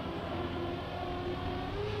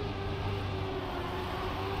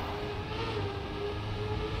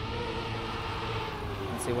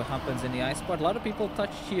 Let's see what happens in the ice part. A lot of people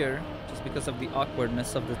touch here just because of the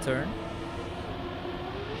awkwardness of the turn.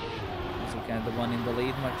 As you can, the one in the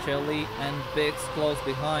lead, Marcelli and Biggs close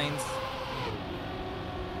behind.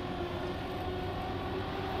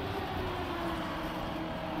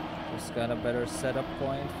 Just got a better setup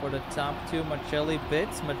point for the top two. Marcelli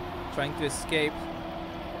bits, but trying to escape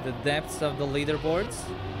the depths of the leaderboards.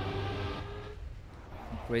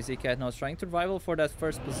 Crazy Cat now is trying to rival for that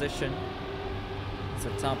first position. It's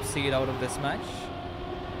a top seed out of this match.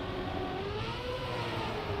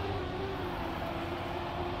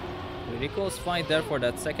 Pretty close fight there for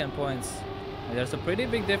that second points. And there's a pretty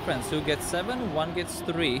big difference. Who gets 7? One gets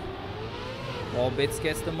 3. Bits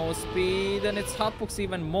gets the most speed, and it's Hotbooks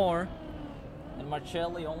even more. And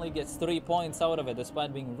Marcelli only gets 3 points out of it,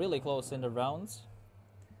 despite being really close in the rounds.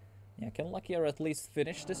 Yeah, can Luckier at least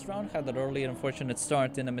finish this round? Had an early unfortunate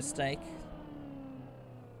start in a mistake.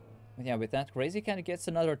 But yeah, with that, Crazy Cat gets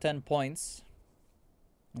another 10 points.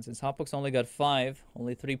 And since Hotbooks only got 5,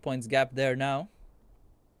 only 3 points gap there now.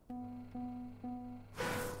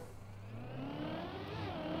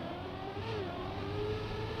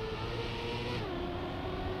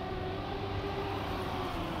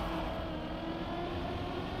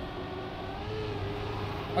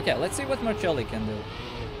 Okay, let's see what Marcelli can do.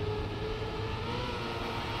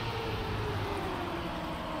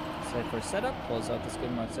 Safer setup, close out the skid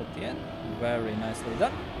marks at the end. Very nicely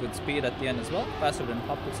done. Good speed at the end as well. Faster than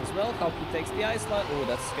Hotbooks as well. How he takes the ice slide. Oh,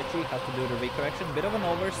 that's sketchy. Have to do the recorrection. Bit of an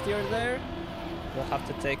oversteer there. We'll have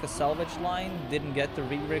to take a salvage line. Didn't get the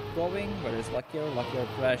re-rig going. Where is Luckier? Luckier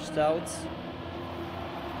crashed out.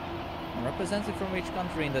 And represented from each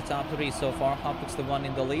country in the top 3 so far. Hotbooks the one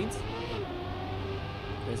in the lead.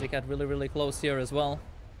 Crazy Cat really close here as well.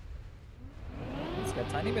 It's got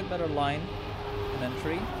a tiny bit better line and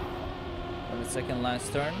entry for the second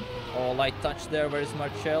last turn. Oh, light touch there. Where's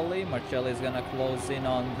Marcelli? Marcelli is gonna close in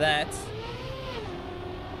on that.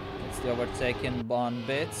 It's the overtaken Bond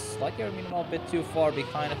bits. Like you're a bit too far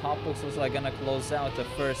behind. Hotbooks was like gonna close out the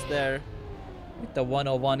first there with the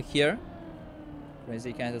 101 here.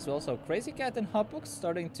 Crazy Cat as well. So Crazy Cat and Hotbooks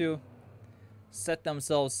starting to set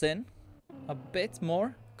themselves in a bit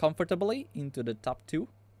more comfortably into the top 2.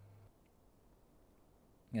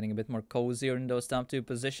 Getting a bit more cozier in those top 2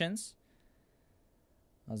 positions.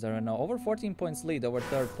 As there are now over 14 points lead over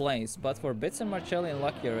 3rd place. But for Bits and Marcelli and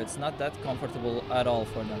Luckier, it's not that comfortable at all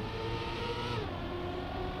for them.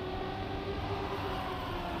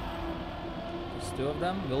 These 2 of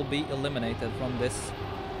them will be eliminated from this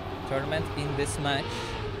tournament in this match.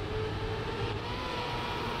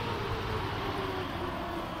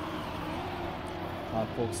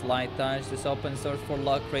 Hotbooks light touch. This opens doors for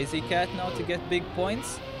luck. Crazy Cat now to get big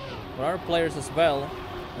points. For our players as well,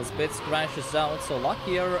 as Bits crashes out. So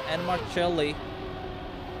Luckier and Marcelli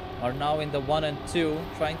are now in the 1 and 2,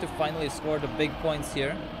 trying to finally score the big points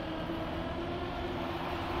here.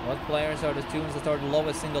 What players are the teams that are the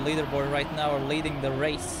lowest in the leaderboard right now are leading the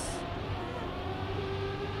race?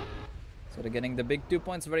 So they're getting the big 2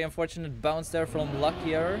 points. Very unfortunate bounce there from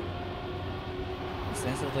Luckier. It's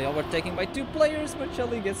instantly overtaken by 2 players.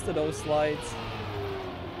 Marcelli gets to those slides.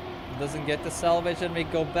 Doesn't get the salvage, and we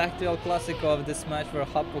go back to El Clasico of this match where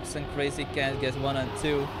Hotbooks and Crazy Cat get 1 and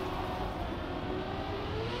 2.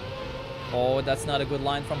 Oh, that's not a good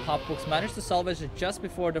line from Hotbooks. Managed to salvage it just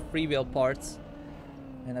before the freewheel parts.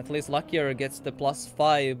 And at least Luckier gets the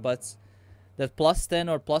 +5, but that +10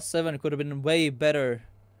 or +7 could have been way better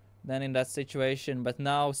than in that situation. But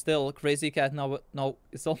now still Crazy Cat now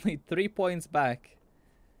it's only 3 points back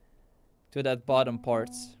to that bottom part.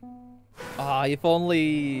 Ah, if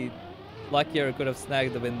only Luckier could have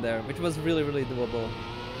snagged the win there, which was really doable.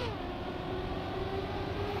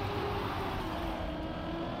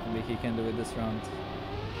 Maybe he can do it this round.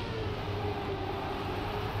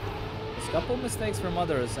 Just a couple mistakes from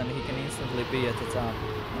others and he can instantly be at the top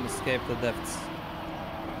and escape the depths.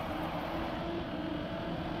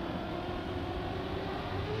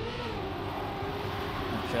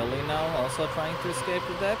 Marcelli now also trying to escape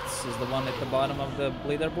the depths. Is the one at the bottom of the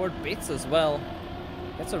leaderboard. Beats as well.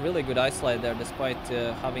 That's a really good ice slide there despite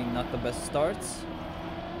having not the best starts.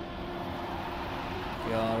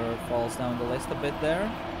 Piotr falls down the list a bit there.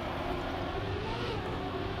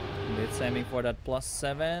 It's aiming for that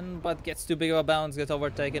 +7, but gets too big of a bounce, gets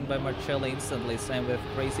overtaken by Marcelli instantly. Same with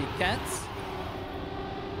Crazy Cats.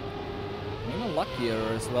 Even Luckier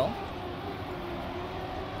as well.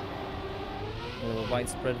 A little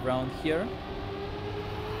widespread round here.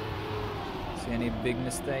 See any big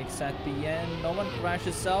mistakes at the end? No one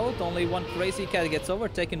crashes out. Only one Crazy Cat gets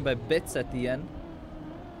overtaken by Bits at the end.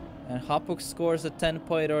 And Hapuk scores a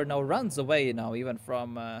 10-pointer. Now runs away now, even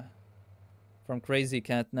from Crazy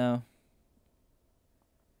Cat now.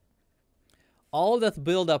 All that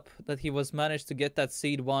build-up that he was managed to get that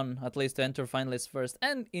seed 1, at least to enter finalists first.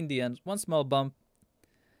 And in the end, one small bump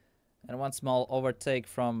and one small overtake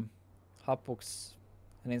from Hapuk's.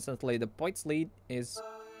 And instantly the points lead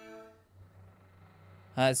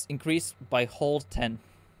has increased by whole 10.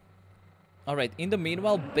 Alright, in the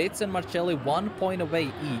meanwhile, Bits and Marcelli 1 point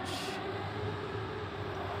away each.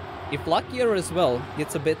 If Luckier as well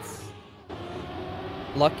gets a bit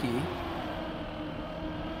lucky,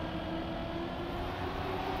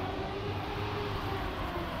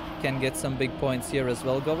 can get some big points here as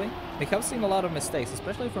well going. We have seen a lot of mistakes,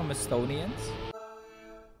 especially from Estonians.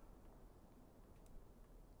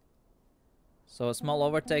 So a small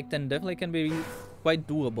overtake then definitely can be quite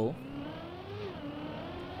doable.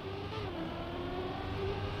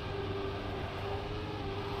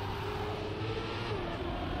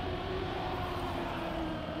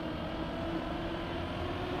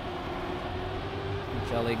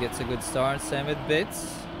 Jelly gets a good start, same with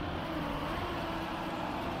Bits.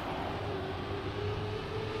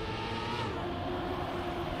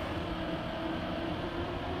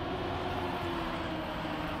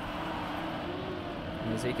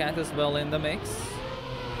 Cat as well in the mix.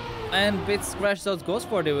 And Bits crashes out, goes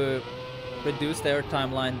for the reduced air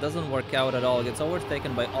timeline, doesn't work out at all, gets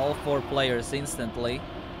overtaken by all 4 players instantly.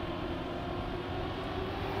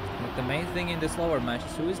 But the main thing in this lower match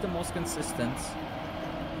is who is the most consistent.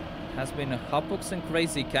 It has been Hapuks and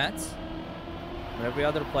Crazy Cats. Every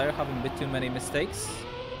other player having a bit too many mistakes.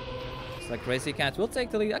 It's like Crazy Cat will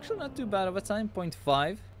take the lead, actually not too bad of a time,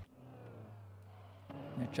 0.5.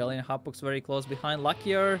 Jelly and Hapuk's very close behind.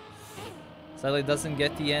 Luckier sadly doesn't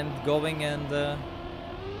get the end going, and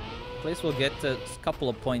Place will get a couple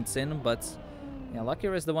of points in, but yeah,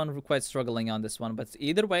 Luckier is the one who quite struggling on this one. But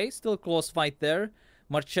either way, still close fight there.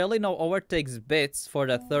 Marcelli now overtakes Bits for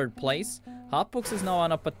the 3rd place. Hapux is now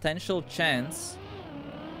on a potential chance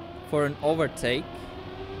for an overtake.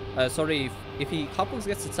 Sorry, if Hapux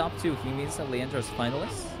gets the top 2, he instantly enters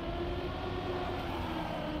finalists,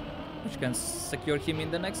 which can secure him in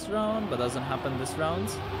the next round, but doesn't happen this round.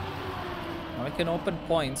 Now we can open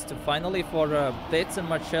points to finally for Bits and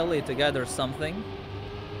Marcelli to gather something.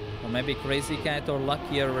 Or maybe Crazy Cat or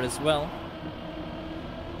Luckier as well.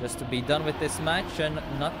 Just to be done with this match and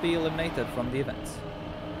not be eliminated from the event.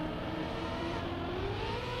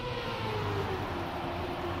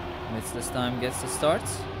 Mitz this time gets the start.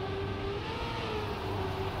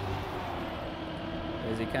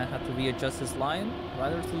 Crazy Cat had to readjust his line,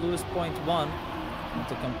 rather to lose 0.1 than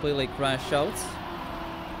to completely crash out.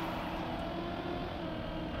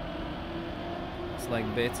 Looks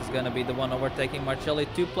like Bits is gonna be the one overtaking Marcelli.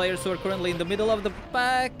 2 players who are currently in the middle of the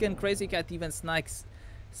pack, and Crazy Cat even snacks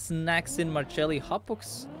in Marcelli.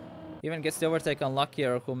 Hapux even gets the overtake on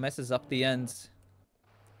Luckier, who messes up the end.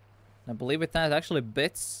 I believe with that, actually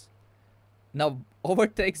Bits now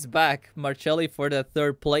overtakes back Marcelli for the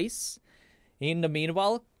 3rd place. In the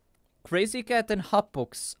meanwhile, Crazy Cat and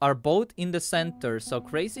Hapux are both in the center, so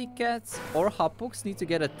Crazy Cat or Hapux need to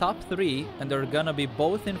get a top 3, and they're gonna be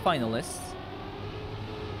both in finalists.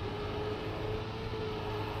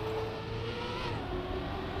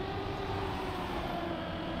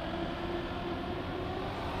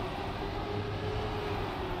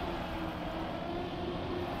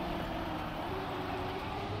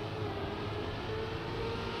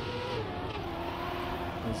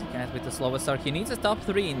 With the slowest start, he needs a top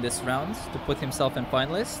 3 in this round to put himself in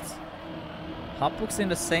finalists. Hapuk's in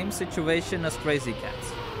the same situation as Crazy Cat.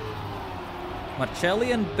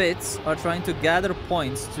 Marcelli and Bits are trying to gather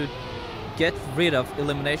points to get rid of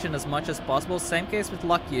elimination as much as possible. Same case with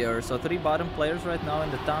Luckier. So 3 bottom players right now in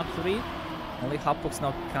the top 3. Only Hapuk's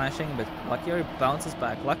now crashing, but Luckier bounces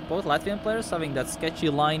back. Both Latvian players having that sketchy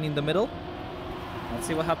line in the middle. Let's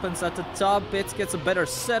see what happens at the top. Bits gets a better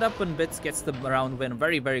setup, and Bits gets the round win.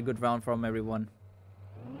 Very, very good round from everyone.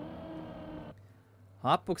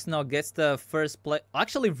 Hapux now gets the first play.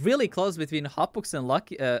 Actually, really close between Hapux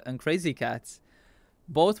and Crazy Cats.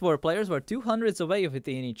 Both players were 200s away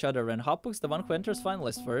within each other, and Hapux the one who enters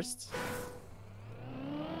finalist first.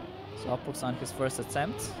 So Hapux on his first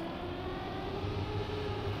attempt.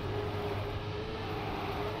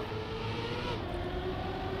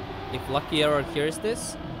 If Luckier hears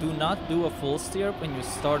this, do not do a full steer when you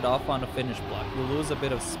start off on a finish block. You lose a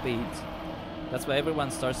bit of speed. That's why everyone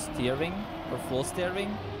starts steering or full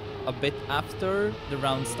steering a bit after the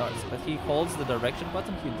round starts. But he holds the direction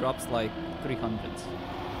button, he drops like 300.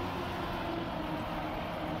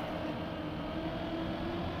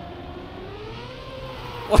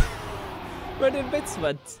 Where did Bits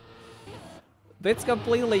went? Bits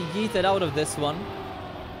completely yeeted out of this one.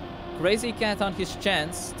 Crazy Cat on his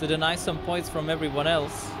chance to deny some points from everyone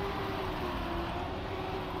else.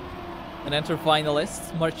 And enter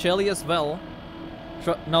finalists. Marcelli as well.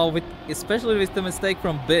 No, especially with the mistake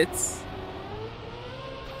from Bits.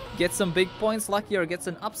 Gets some big points. Luckier gets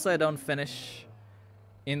an upside down finish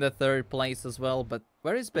in the 3rd place as well. But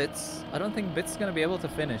where is Bits? I don't think Bits is gonna be able to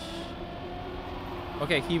finish.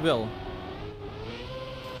 Okay, he will.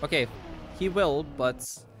 Okay, he will, but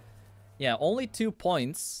yeah, only 2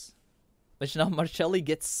 points. Which now Marcelli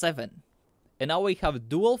gets 7. And now we have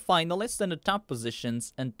dual finalists in the top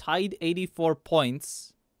positions and tied 84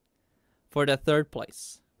 points for the 3rd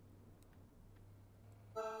place.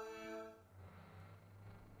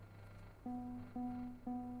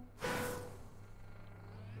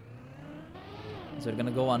 So we're gonna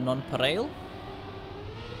go on non-parade.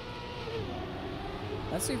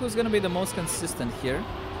 Let's see who's gonna be the most consistent here.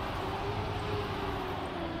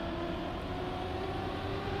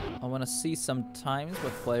 I want to see sometimes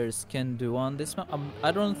what players can do on this map.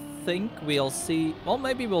 I don't think we'll see... Well,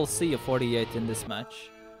 maybe we'll see a 48 in this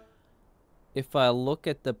match. If I look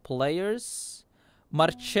at the players...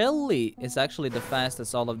 Marcelli is actually the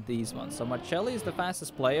fastest all of these ones. So Marcelli is the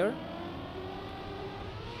fastest player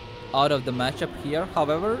out of the matchup here.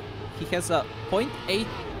 However, he has a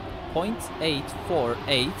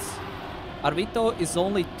 0.848. Arvito is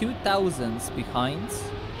only 2 thousandths behind.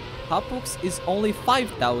 Hapux is only 5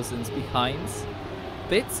 thousandths behind.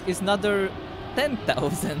 Bits is another 10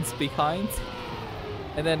 thousandths behind.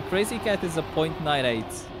 And then Crazy Cat is a 0.98.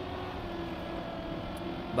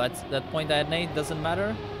 But that 0.98 doesn't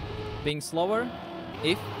matter. Being slower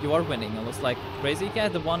if you are winning. It looks like Crazy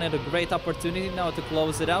Cat wanted a great opportunity now to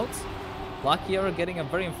close it out. Luckier getting a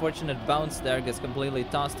very unfortunate bounce there. Gets completely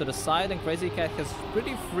tossed to the side. And Crazy Cat has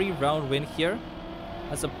pretty free round win here.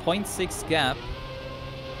 Has a 0.6 gap.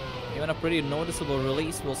 Even a pretty noticeable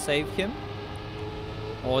release will save him.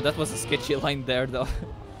 Oh, that was a sketchy line there, though.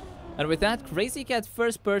 And with that, Crazy Cat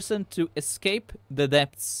first person to escape the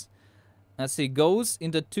depths. As he goes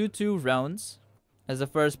into 2-2 rounds as the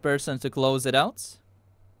first person to close it out.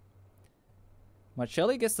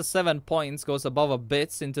 Marcelli gets the 7 points, goes above a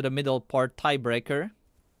bit into the middle part tiebreaker.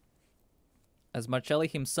 As Marcelli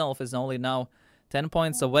himself is only now 10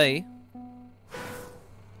 points away.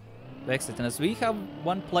 Exit. And as we have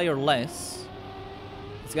 1 player less,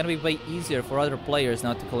 it's gonna be way easier for other players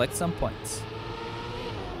now to collect some points.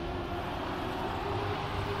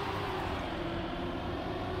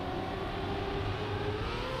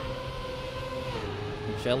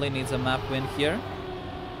 Shelly needs a map win here.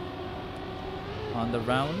 On the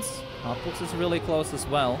rounds, Hapux is really close as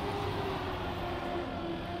well.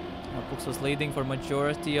 Hapux was leading for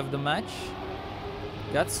majority of the match.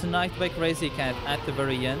 Got sniped by Crazy Cat at the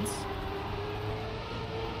very end.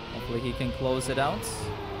 Hopefully he can close it out.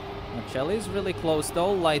 Marcelli is really close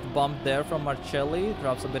though. Light bump there from Marcelli.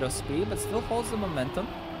 Drops a bit of speed, but still holds the momentum.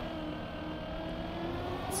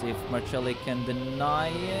 Let's see if Marcelli can deny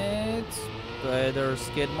it. Better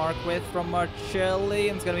skid mark with from Marcelli.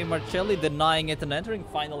 And it's gonna be Marcelli denying it and entering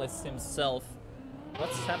finalist himself.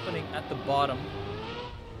 What's happening at the bottom?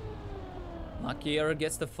 Luckier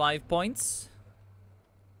gets the 5 points.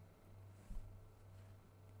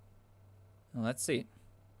 Let's see.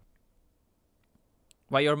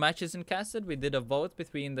 While your match isn't casted, we did a vote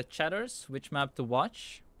between the chatters which map to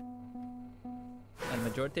watch. And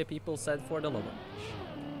majority of people said for the lower match.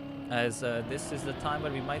 As this is the time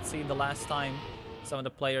when we might see the last time some of the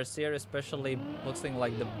players here, especially looking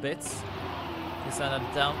like the Bits. Is on a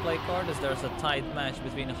downplay card as there's a tight match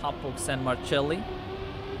between Hapux and Marcelli.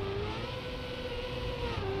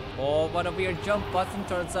 Oh, what a weird jump button.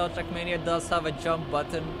 Turns out Trackmania does have a jump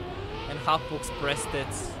button and Hapux pressed it.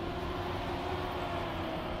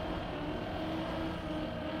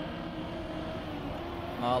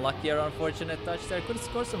 Luckier unfortunate touch there. Could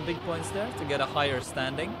score some big points there to get a higher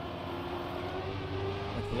standing.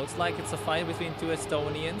 It looks like it's a fight between 2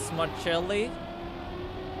 Estonians. Marcelli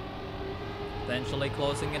potentially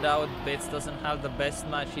closing it out. Bits doesn't have the best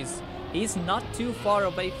match. He's not too far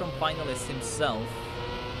away from finalists himself.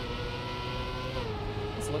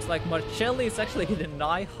 This looks like Marcelli is actually going to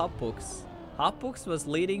deny Hapux. Hapux was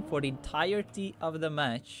leading for the entirety of the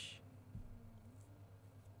match.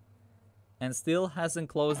 And still hasn't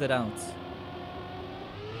closed it out.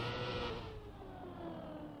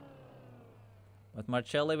 But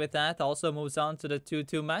Marcelli with that also moves on to the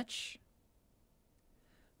 2-2 match.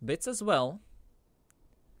 Bits as well.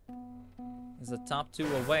 Is the top 2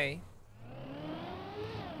 away.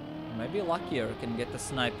 Maybe Luckier can get the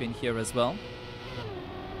snipe in here as well.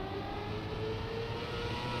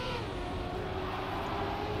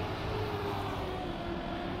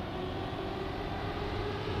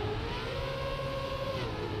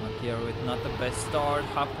 Luckier with not the best start.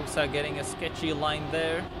 Hapuks are getting a sketchy line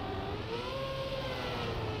there.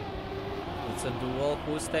 It's a duel.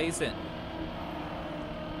 Who stays in?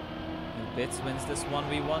 If Bits wins this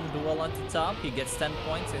 1v1 duel at the top, he gets 10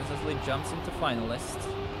 points, instantly jumps into finalist.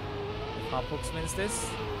 If Hapuks wins this,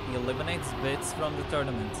 he eliminates Bits from the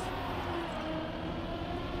tournament.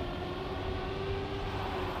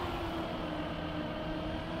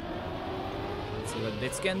 Let's see what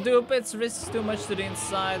Bits can do. Bits risks too much to the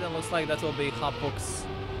inside, and looks like that will be Hapuks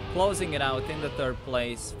closing it out in the 3rd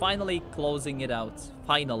place. Finally closing it out.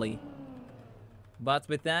 Finally. But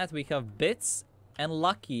with that, we have Bits and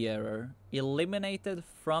Luckier eliminated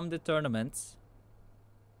from the tournament,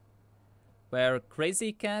 where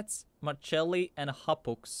Crazy Cats, Marcelli, and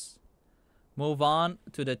Hapuks move on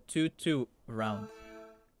to the 2-2 round.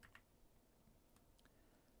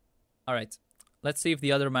 Alright, let's see if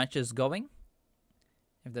the other match is going.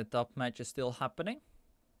 If the top match is still happening.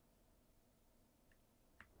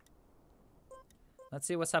 Let's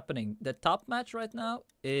see what's happening. The top match right now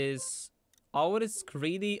is Auris,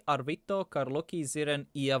 Greedy, Arvito, Karluki, Ziren,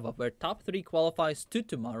 Ieva, where top 3 qualifies to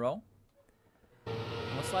tomorrow.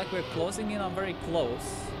 Looks like we're closing in on very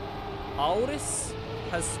close. Auris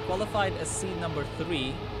has qualified as seed number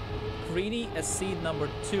 3, Greedy as seed number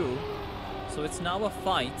 2. So it's now a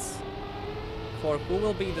fight for who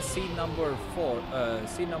will be the seed number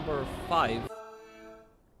 5.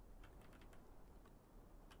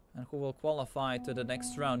 And who will qualify to the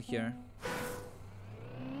next round here.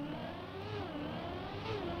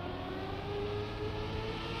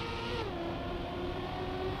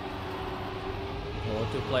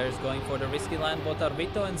 Two players going for the risky line, both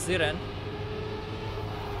Arvito and Ziren.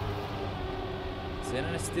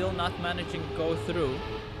 Ziren is still not managing to go through.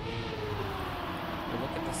 We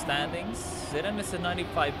look at the standings. Ziren is at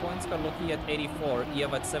 95 points, Karluki at 84,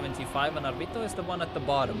 Iev at 75, and Arvito is the one at the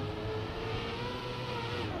bottom.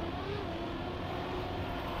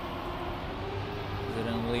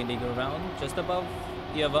 Ziren leading around just above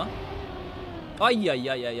Ieva. Ay, ay,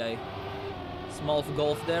 ay, ay, ay. Small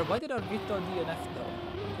golf there. Why did Arvito DNF though?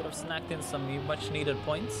 Could have snacked in some much needed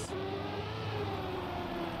points.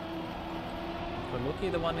 Karluki,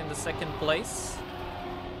 the one in the 2nd place.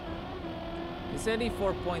 He's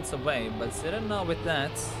 84 points away, but Ziren now with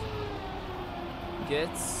that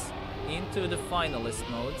gets into the finalist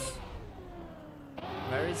modes.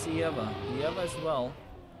 Where is Ieva? Ieva as well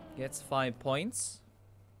gets 5 points.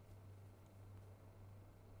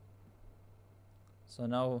 So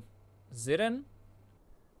now Ziren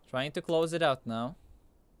trying to close it out now.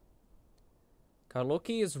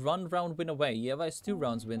 Karluki is 1 round win away. Ieva is 2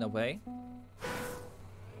 rounds win away.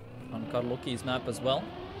 On Karluki's map as well.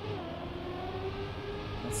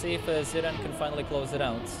 Let's see if Ziren can finally close it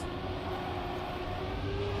out.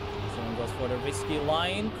 Ziren goes for the risky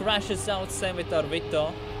line. Crashes out, same with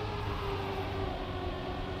Arvito.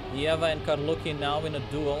 Ieva and Karluki now in a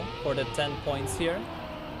duel for the 10 points here.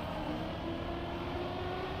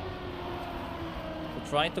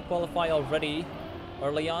 Trying to qualify already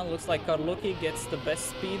early on. Looks like Karluki gets the best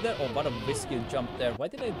speed there. Oh, what a risky jump there. Why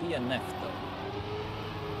did I DNF though?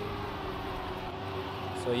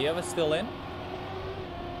 So Ieva's still in.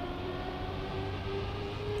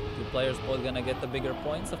 2 players both gonna get the bigger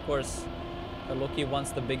points. Of course, Karluki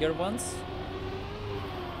wants the bigger ones.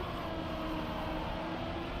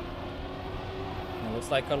 It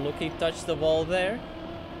looks like Karluki touched the wall there.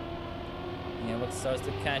 Ieva starts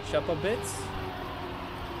to catch up a bit.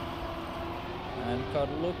 And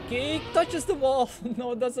Karluki touches the wall.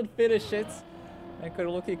 No, doesn't finish it. And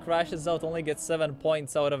Karluki crashes out, only gets 7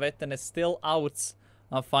 points out of it, and is still out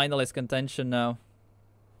of finalist contention now.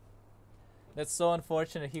 That's so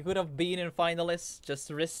unfortunate. He could have been in finalists, just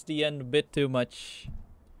risked the end a bit too much.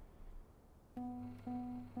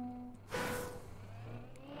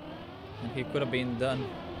 And he could have been done,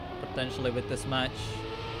 potentially, with this match.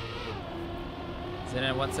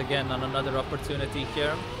 Ziren once again on another opportunity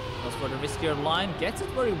here. Goes for the riskier line, gets it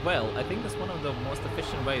very well. I think that's one of the most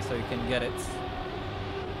efficient ways so you can get it.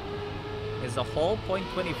 Is a whole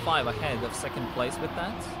 0.25 ahead of 2nd place with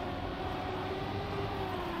that.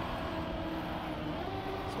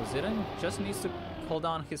 So Ziren just needs to hold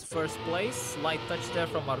on his 1st place. Light touch there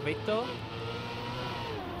from Arvito.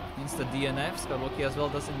 Insta DNF. Skarluki as well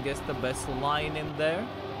doesn't get the best line in there.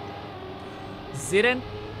 Ziren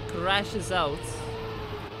crashes out.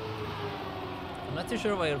 I'm not too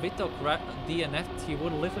sure why Vito DNF'd. He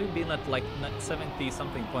would literally been at like 70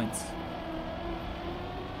 something points.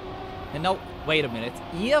 And now, wait a minute.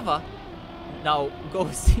 Eva now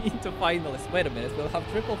goes into finalists. Wait a minute, we'll have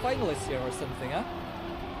triple finalists here or something, huh?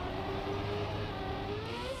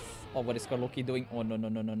 Oh, what is Skarluki doing? Oh,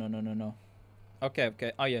 no. Okay.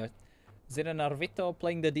 Oh, yeah. Ziren Arvito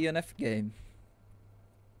playing the DNF game.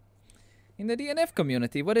 In the DNF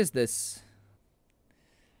community, what is this?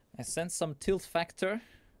 I sense some tilt factor.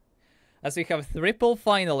 As we have triple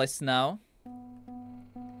finalists now.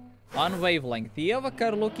 On wavelength. Eva,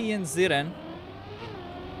 Karluki, and Ziren.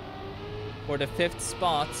 For the 5th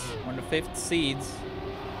spot. On the 5th seeds.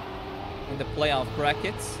 In the playoff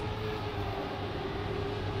brackets.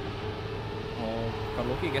 Oh,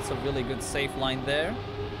 Karluki gets a really good safe line there.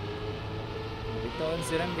 Vito and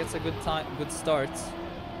Ziren gets a good start.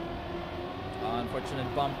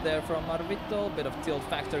 Unfortunate bump there from Arvito. Bit of tilt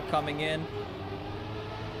factor coming in.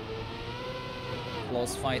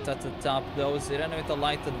 Close fight at the top though. Ziren with a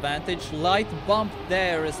light advantage. Light bump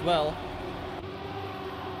there as well.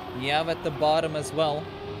 Yav at the bottom as well.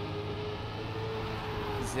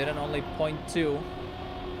 Ziren only 0.2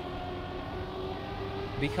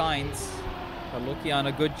 behind. Karluki on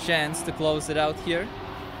a good chance to close it out here.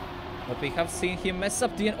 But we have seen him mess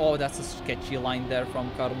up the... Oh, that's a sketchy line there from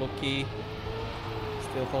Karluki.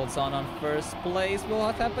 Still holds on first place. Well,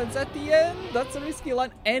 what happens at the end? That's a risky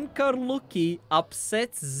line. And Karluki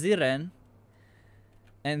upsets Ziren.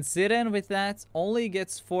 And Ziren with that only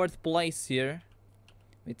gets 4th place here.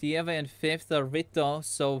 With Eva in 5th, Arvito.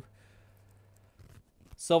 So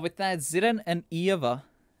with that, Ziren and Eva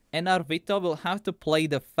and Arvito will have to play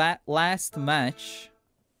the last match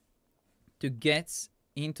to get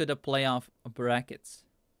into the playoff brackets.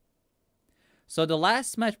 So the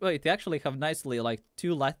last match, wait, they actually have nicely like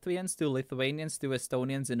 2 Latvians, 2 Lithuanians, 2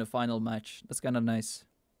 Estonians in the final match. That's kind of nice.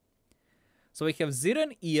 So we have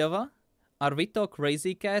Ziren, Eva, Arvito,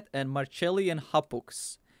 Crazy Cat, and Marcelli and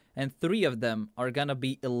Hapuks. And 3 of them are gonna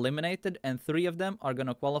be eliminated, and 3 of them are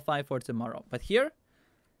gonna qualify for tomorrow. But here,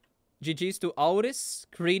 GG's to Auris,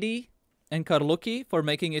 Creedy, and Karluki for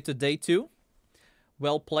making it to day 2.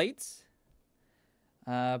 Well played.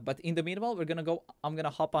 But in the meanwhile, I'm gonna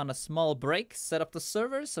hop on a small break, set up the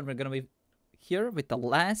servers, and we're gonna be here with the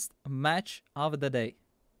last match of the day.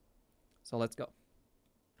 So let's go.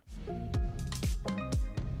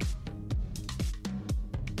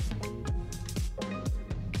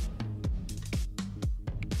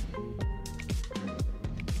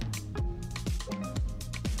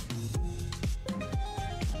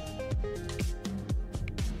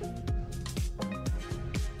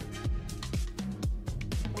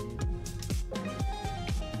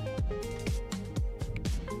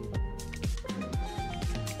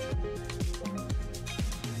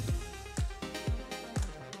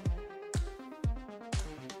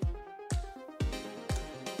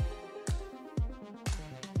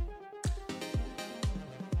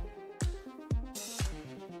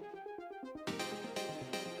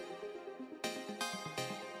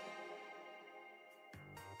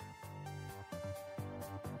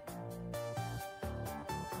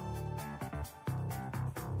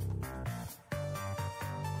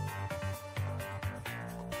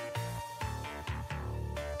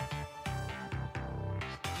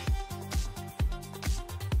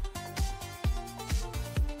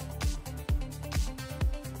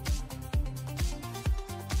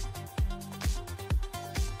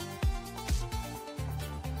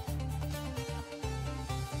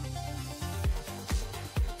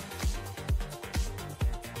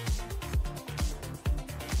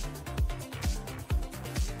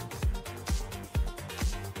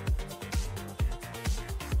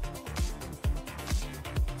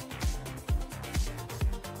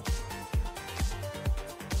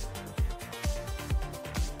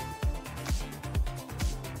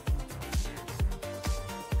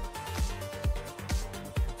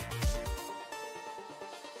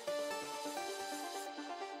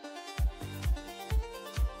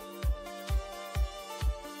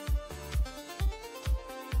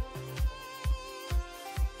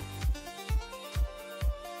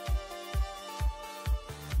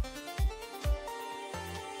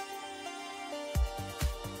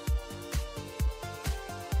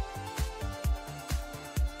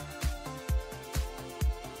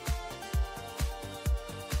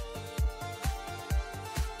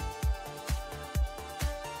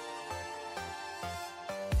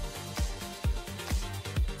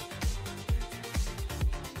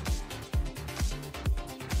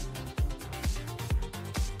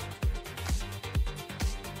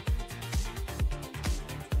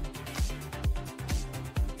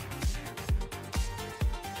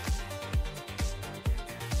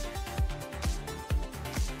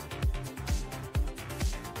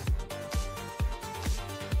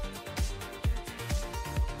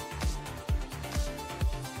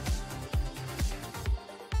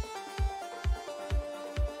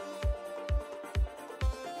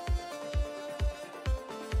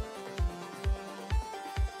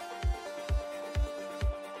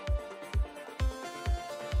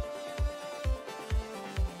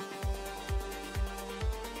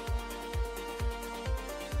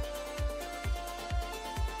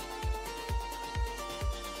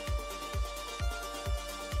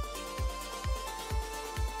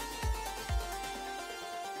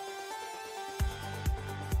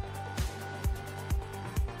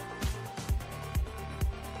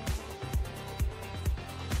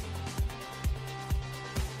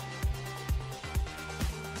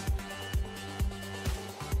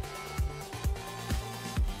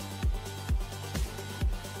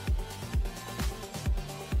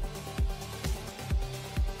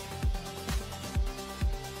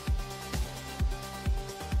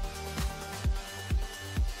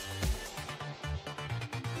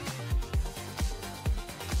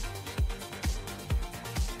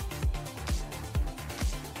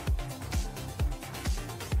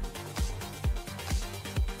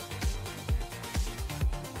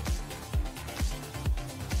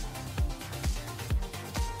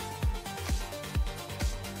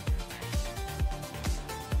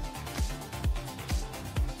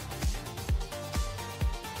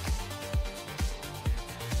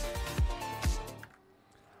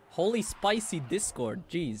 Holy spicy Discord,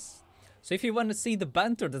 jeez. So if you want to see the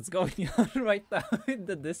banter that's going on right now in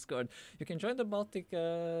the Discord, you can join the Baltic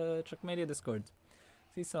Trackmania Discord.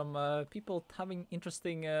 See some people having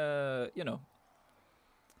interesting, you know,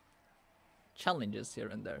 challenges here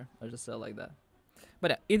and there. I'll just say it like that.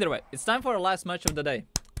 But yeah, either way, it's time for our last match of the day.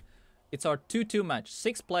 It's our 2-2 match.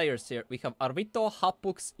 6 players here. We have Arvito,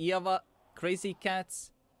 Hapux, Iava, Crazy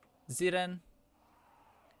Cats, Ziren.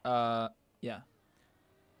 Yeah.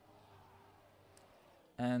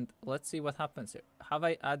 And let's see what happens here. Have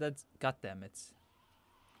I added? God damn it.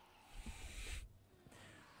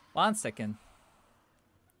 1 second.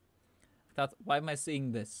 Thought, why am I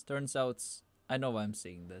seeing this? Turns out I know why I'm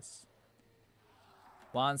seeing this.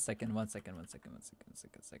 1 second.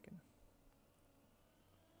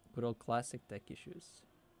 Good old classic tech issues.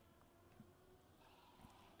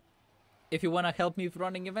 If you want to help me with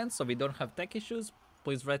running events so we don't have tech issues,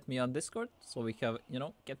 please write me on Discord so we have, you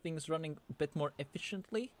know, get things running a bit more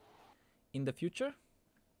efficiently in the future.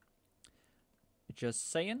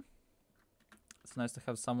 Just saying. It's nice to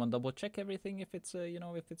have someone double check everything if it's, you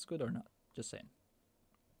know, if it's good or not. Just saying.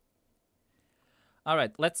 All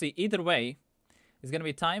right, let's see. Either way, it's going to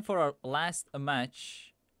be time for our last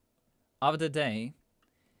match of the day.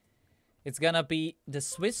 It's going to be the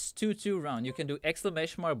Swiss 2-2 round. You can do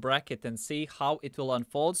exclamation mark bracket and see how it will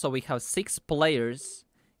unfold. So we have 6 players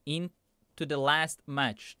into the last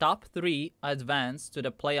match. Top 3 advance to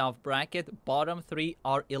the playoff bracket. Bottom 3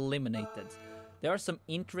 are eliminated. There are some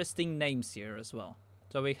interesting names here as well.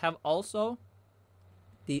 So we have also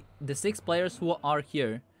the 6 players who are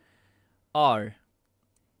here are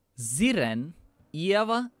Ziren,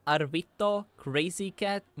 Iava, Arvito, Crazy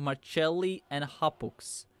Cat, Marcelli, and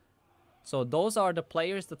Hapux. So those are the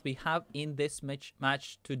players that we have in this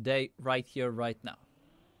match today, right here, right now.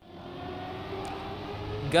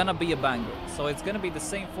 Gonna be a banger. So it's gonna be the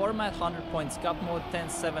same format, 100 points cup mode, 10,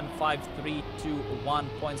 7, 5, 3, 2, 1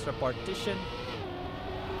 points repartition.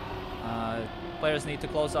 Players need to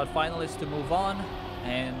close out finalists to move on.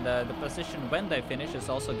 And the position when they finish is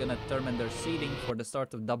also gonna determine their seeding for the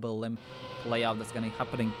start of double limb playoff that's gonna be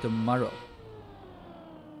happening tomorrow.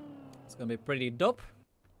 It's gonna be pretty dope.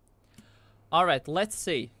 Alright, let's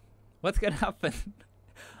see what's gonna happen.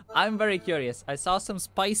 I'm very curious. I saw some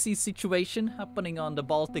spicy situation happening on the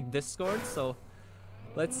Baltic Discord, so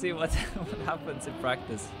let's see what happens in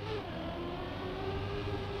practice.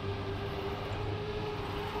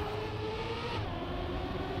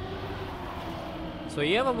 So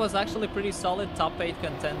Ieva was actually pretty solid top 8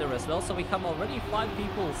 contender as well, so we have already 5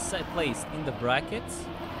 people placed in the brackets.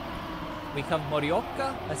 We have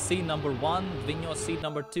Morioka as seed number 1, Vigno seed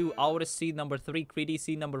number 2, Auris seed number 3, Creedy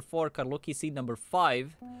seed number 4, Karluki seed number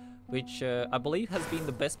 5, which I believe has been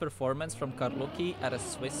the best performance from Karluki at a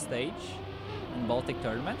Swiss stage in Baltic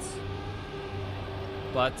tournaments.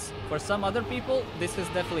 But for some other people, this has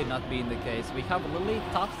definitely not been the case. We have Lily,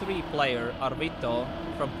 top 3 player, Arvito,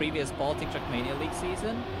 from previous Baltic Trackmania League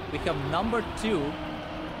season. We have number 2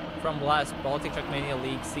 from last Baltic Trackmania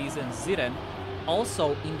League season, Ziren.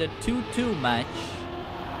 Also, in the 2-2 match,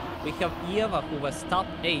 we have Ieva, who was top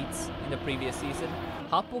 8 in the previous season.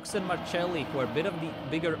 Hapux and Marcelli, who are a bit of the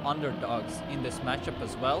bigger underdogs in this matchup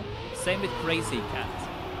as well. Same with Crazy Cat.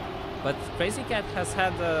 But Crazy Cat has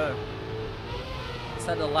had a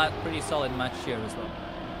pretty solid match here as well.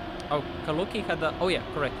 Oh, Kaluki had a... Oh yeah,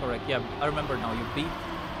 correct. Yeah, I remember now. You beat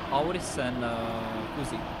Auris and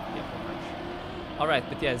Uzi. Yeah, alright,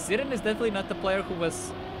 but yeah, Ziren is definitely not the player who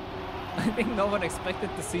was... I think no one expected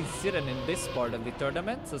to see Ziren in this part of the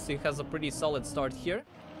tournament, so he has a pretty solid start here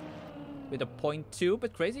with a 0.2,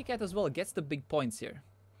 but Crazy Cat as well gets the big points here.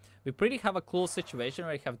 We pretty have a cool situation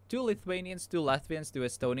where we have 2 Lithuanians, 2 Latvians, 2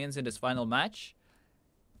 Estonians in this final match.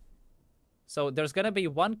 So there's gonna be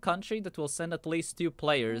 1 country that will send at least 2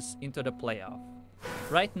 players into the playoff.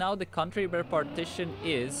 Right now the country repartition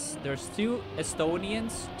is there's 2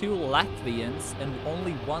 Estonians, 2 Latvians, and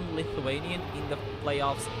only 1 Lithuanian in the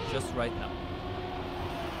playoffs just right now.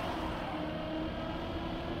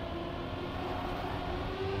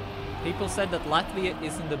 People said that Latvia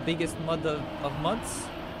isn't the biggest mud of muds.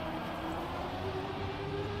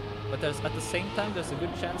 But at the same time, there's a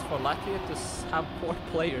good chance for Latvia to have 4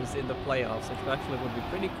 players in the playoffs, which actually would be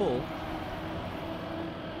pretty cool.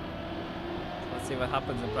 So let's see what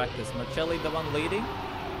happens in practice. Marcelli, the one leading,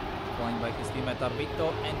 playing by his teammate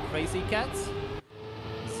Arvito and Crazy Cats.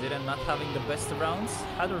 Ziren not having the best rounds.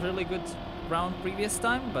 Had a really good round previous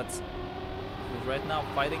time, but he's right now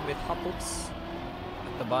fighting with Hapux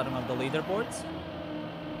at the bottom of the leaderboards.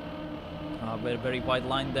 Very, very wide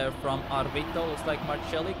line there from Arvito. Looks like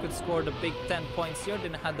Marcelli could score the big 10 points here.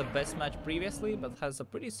 Didn't have the best match previously, but has a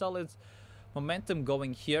pretty solid momentum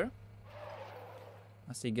going here.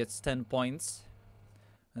 As he gets 10 points.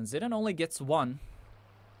 And Ziren only gets 1.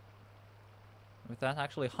 With that,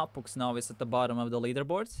 actually, Hopux now is at the bottom of the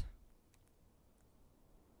leaderboard.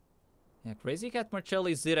 Yeah, Crazy Cat,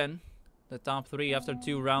 Marcelli, Ziren. The top 3 after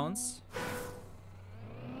 2 rounds.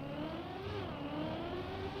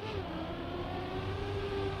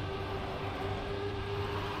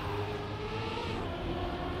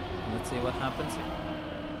 Let's see what happens here.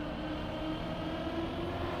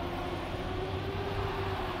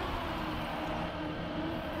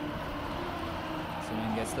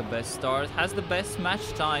 Ziren gets the best start, has the best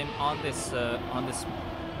match time on this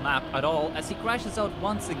map at all. As he crashes out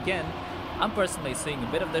once again, I'm personally seeing a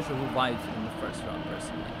bit of deja vu vibes in the first round,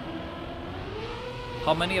 personally.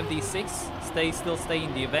 How many of these 6 still stay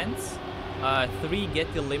in the events? 3 get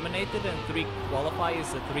eliminated and 3 qualify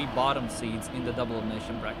as the 3 bottom seeds in the double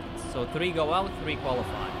elimination brackets. So 3 go out, 3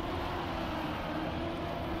 qualify.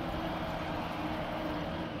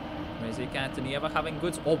 Crazy Cat and Eva having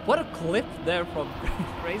goods. Oh, what a clip there from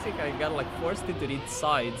Crazy Cat. He got like forced into these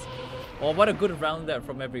sides. Oh, what a good round there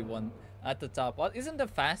from everyone at the top. Well, isn't the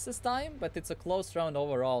fastest time, but it's a close round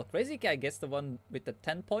overall. Crazy Cat gets the one with the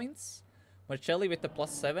 10 points. Marcelli with the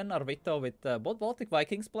 +7. Arvito with both Baltic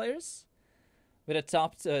Vikings players. With the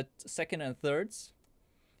top 2nd and 3rds.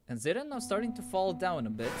 And Ziren now starting to fall down a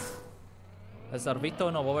bit. As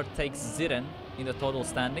Arvito now overtakes Ziren in the total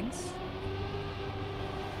standings.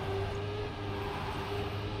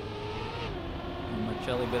 And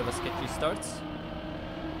Marcelli, a bit of a sketchy start.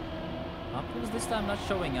 Hopux this time not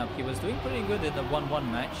showing up. He was doing pretty good in the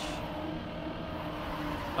 1-1 match.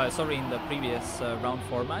 Sorry, in the previous round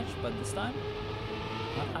 4 match, but this time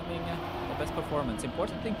not having the best performance.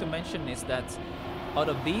 Important thing to mention is that out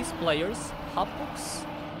of these players, Hopux,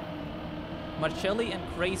 Marcelli and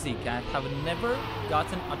Crazy Cat have never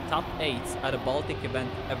gotten a top 8 at a Baltic event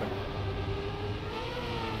ever.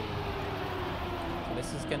 So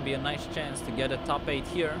this is gonna be a nice chance to get a top 8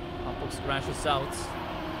 here. Hopux crashes out.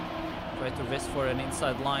 Try to risk for an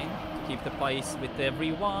inside line to keep the pace with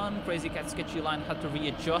everyone. Crazy Cat sketchy line had to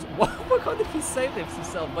readjust. How did he save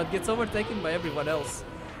himself? But gets overtaken by everyone else.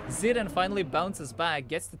 Ziren finally bounces back,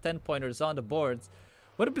 gets the 10 pointers on the board.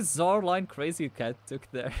 What a bizarre line Crazy Cat took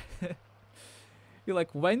there. He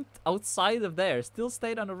like went outside of there, still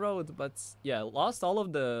stayed on the road, but yeah, lost all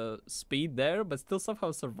of the speed there, but still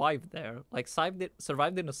somehow survived there. Like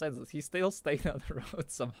survived in the sense that he still stayed on the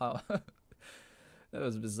road somehow. That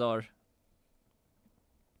was bizarre.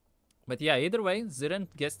 But yeah, either way, Ziren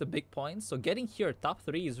gets the big points. So getting here top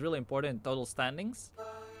 3 is really important in total standings.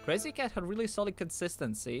 Crazy Cat had really solid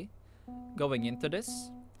consistency going into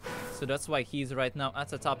this. So that's why he's right now at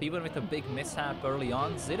the top, even with a big mishap early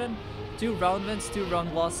on. Ziren, 2 round wins, 2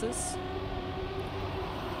 round losses.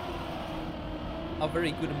 A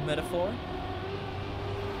very good metaphor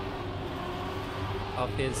of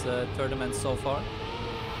his tournament so far.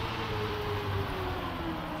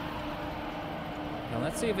 Now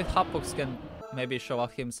let's see if Hopux can maybe show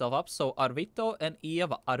off himself up. So Arvito and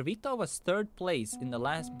Eva. Arvito was 3rd place in the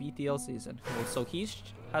last BTL season. So he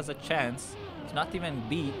has a chance to not even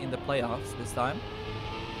be in the playoffs this time.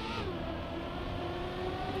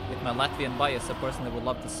 With my Latvian bias, I personally would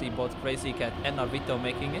love to see both Crazy Cat and Arvito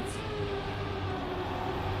making it.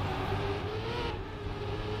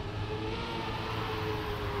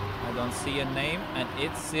 I don't see a name, and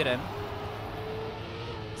it's Ziren.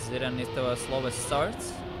 Ziren is the slowest start.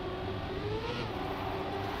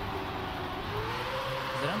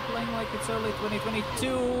 Ziren playing like it's early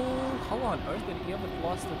 2022. How on earth did he ever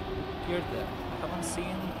lost a gear there? I haven't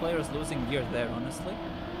seen players losing gear there, honestly.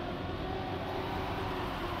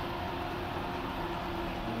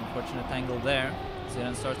 An unfortunate angle there.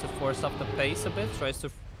 Ziren starts to force up the pace a bit, tries to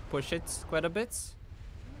push it quite a bit.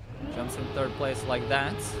 Jumps in 3rd place like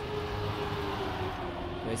that.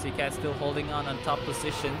 Crazy Cat still holding on top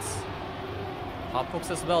positions.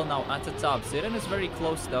 Hopux as well now at the top. Ziren is very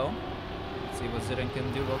close though. Let's see what Ziren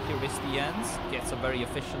can do. Okay, risks the ends. Gets a very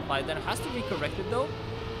efficient fight there. Has to be corrected though.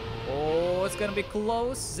 Oh, it's gonna be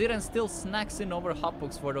close. Ziren still snacks in over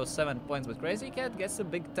Hopux for those 7 points, but Crazy Cat gets a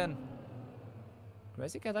big 10.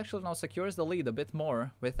 Crazy Cat actually now secures the lead a bit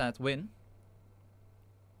more with that win.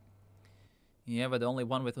 Yeah, but the only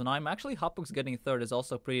one with 9. Actually, Hopux getting 3rd is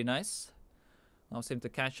also pretty nice. Allows him to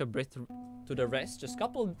catch a bit to the rest. Just a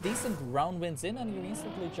couple decent round wins in and you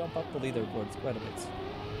instantly jump up the leaderboards quite a bit.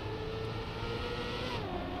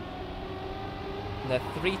 That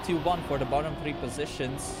 3-2-1 for the bottom 3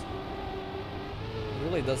 positions.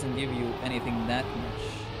 really doesn't give you anything that much.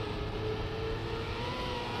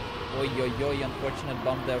 Oi, oi, oi, unfortunate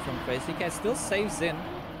bump there from Crazy Cat. Still saves in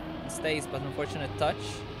and stays, but unfortunate touch.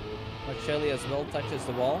 Marcelli as well touches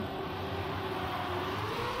the wall.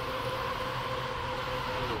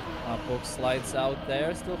 Poke slides out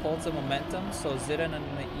there, still holds the momentum. So Ziren and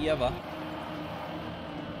Ieva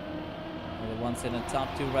are the ones in the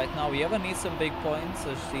top two right now. Ieva needs some big points,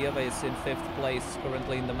 as Ieva is in 5th place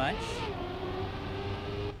currently in the match.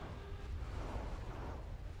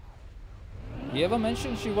 Ieva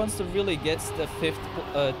mentioned she wants to really get the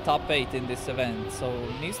 5th top 8 in this event, so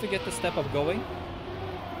needs to get the step up going.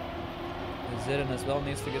 Ziren as well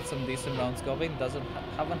needs to get some decent rounds going.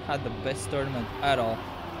 Haven't had the best tournament at all.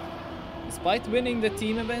 Despite winning the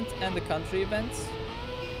team event and the country events,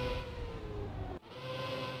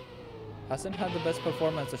 hasn't had the best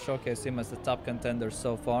performance to showcase him as the top contender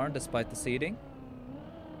so far, despite the seeding.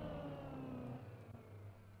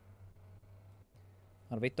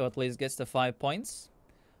 Arvito at least gets the 5 points.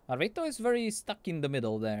 Arvito is very stuck in the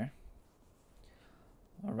middle there.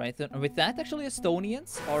 Alright, with that, actually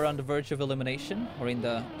Estonians are on the verge of elimination, or in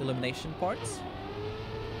the elimination parts.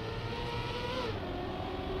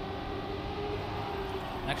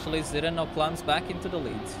 Actually, Ziren now climbs back into the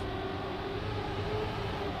lead.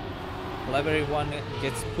 Everyone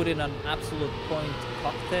gets put in an absolute point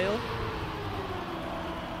cocktail.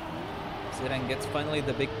 Ziren gets finally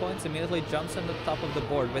the big points, immediately jumps on the top of the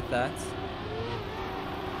board with that.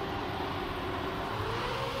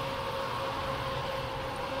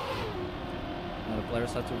 Now the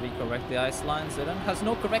players have to recorrect the ice line. Ziren has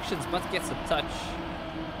no corrections but gets a touch.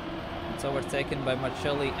 It's overtaken by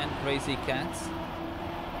Marcelli and Crazy Cat.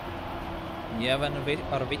 Ieva and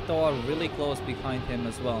Arvito are really close behind him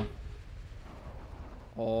as well.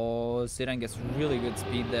 Oh, Ziren gets really good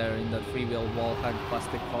speed there in that freewheel wall hug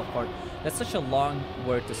plastic part. That's such a long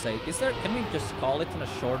word to say. Can we just call it in a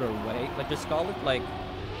shorter way? Like, just call it like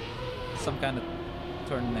some kind of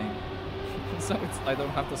turn name. So I don't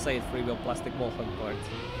have to say it, freewheel plastic wall hug part.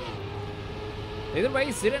 Either way,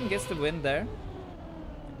 Ziren gets the win there.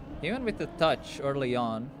 Even with the touch early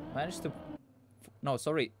on, managed to... No,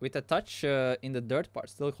 sorry, with the touch in the dirt part,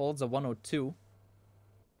 still holds a 102.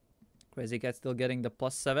 Crazy Cat still getting the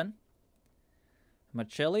 +7.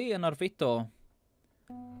 Marcelli and Arvito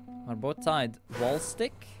are both tied. Wall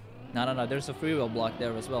stick? No, there's a freewheel block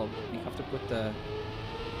there as well. We have to put the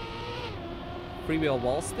freewheel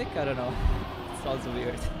wall stick? I don't know. It sounds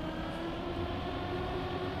weird.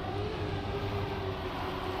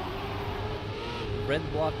 Red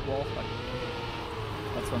block wall hug.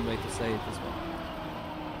 That's one way to say it as well.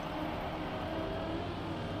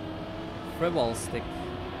 Freewheel stick.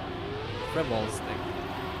 Freewheel stick.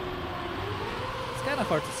 It's kind of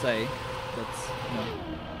hard to say, but you know,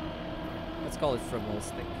 let's call it freewheel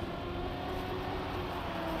stick.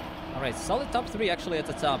 Alright, solid top 3 actually at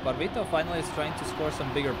the top. Arvito finally is trying to score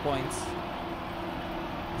some bigger points.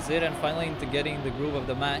 Ziren finally into getting the groove of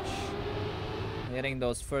the match. Getting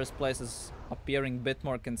those first places appearing a bit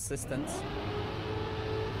more consistent.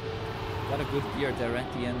 Got a good gear there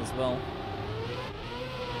at the end as well.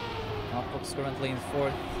 Outbox currently in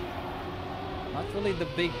 4th. Not really the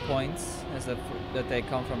big points as that they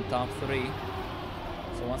come from top 3.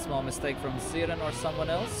 So one small mistake from Ziren or someone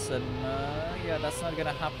else, and yeah, that's not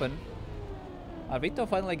gonna happen. Arvito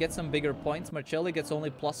finally gets some bigger points. Marcelli gets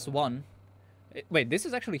only +1. Wait, this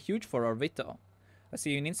is actually huge for Arvito. I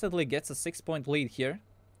see he instantly gets a 6-point lead here.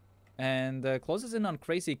 And closes in on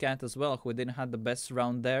Crazy Cat as well, who didn't have the best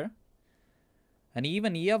round there. And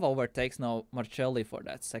even Ieva overtakes now Marcelli for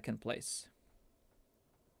that 2nd place.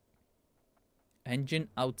 Engine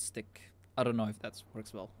outstick. I don't know if that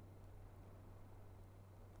works well.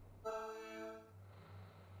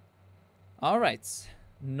 Alright.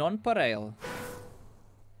 Non-Parail.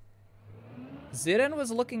 Ziren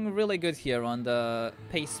was looking really good here on the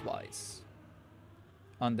pace-wise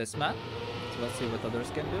on this map. So let's see what others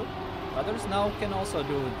can do. Others now can also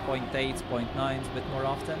do 0.8s, 0.9s a bit more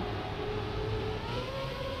often.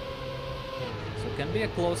 So it can be a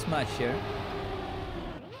close match here.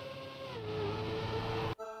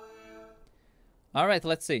 Alright,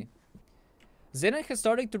 let's see. Ziren is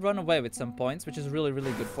starting to run away with some points, which is really,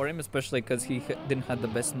 really good for him, especially because he didn't have the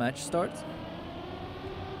best match start.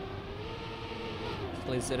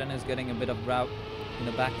 Ziren is getting a bit of route in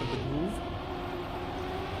the back of the groove.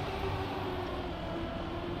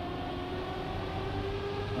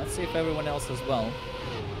 Let's see if everyone else as well.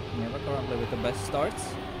 Never currently with the best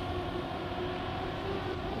starts.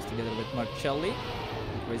 Goes together with Marcelli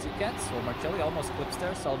and Crazy Cat. So Marcelli almost clips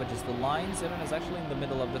there, salvages the line. Ziren is actually in the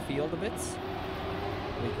middle of the field a bit.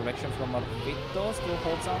 Quick correction from Arvito, still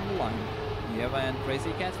holds on the line. Eva and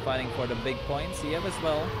Crazy Cat fighting for the big points. Eva as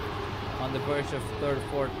well on the verge of 3rd,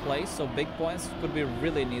 4th place, so big points could be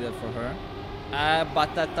really needed for her.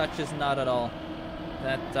 But that touch is not at all.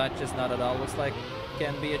 That touch is not at all. Looks like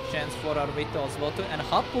can be a chance for Arvito as well too. And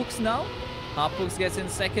Hopux now. Hopux gets in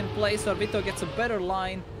 2nd place. Arvito gets a better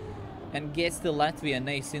line and gets the Latvian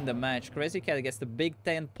ace in the match. Crazy Cat gets the big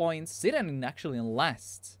 10 points. Ziren actually in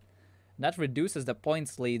last. That reduces the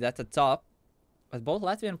points lead at the top. But both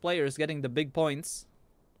Latvian players getting the big points.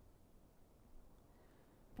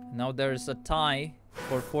 Now there's a tie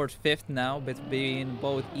for 4th, 5th now between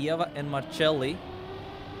both Ieva and Marcelli.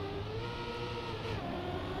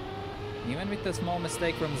 Even with the small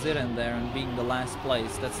mistake from Ziren there and being the last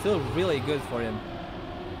place, that's still really good for him.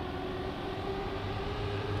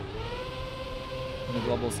 In the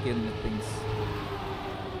global scaling of things.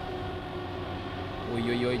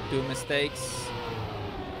 Oi, 2 mistakes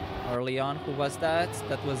early on. Who was that?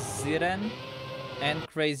 That was Ziren and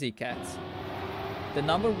Crazy Cat. The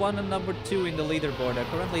number 1 and number 2 in the leaderboard are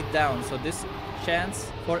currently down, so this chance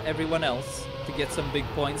for everyone else to get some big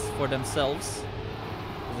points for themselves.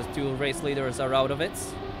 The 2 race leaders are out of it.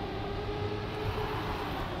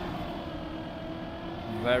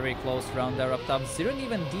 Very close round there up top. Ziren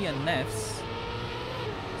even DNFs.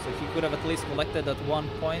 So he could have at least collected at 1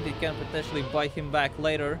 point. It can potentially buy him back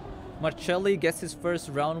later. Marcelli gets his first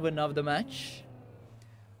round win of the match.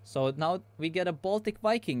 So now we get a Baltic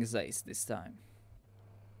Vikings ace this time.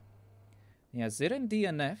 Yeah, Ziren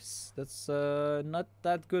DNFs. That's not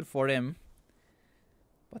that good for him.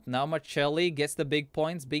 But now Marcelli gets the big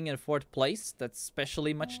points, being in 4th place. That's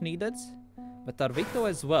especially much needed. But Arvito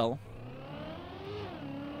as well.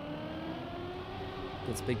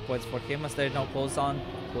 Gets big points for him as they're now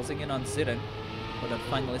closing in on Ziren for that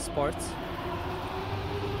finalist spot.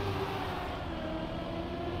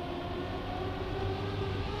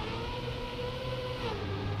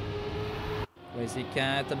 Crazy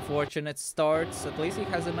Cat, unfortunate starts. At least he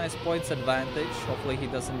has a nice points advantage. Hopefully he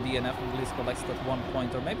doesn't DNF and at least collects that 1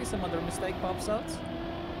 point, or maybe some other mistake pops out.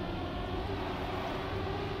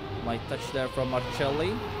 Light touch there from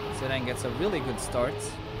Marcelli. Ziren gets a really good start.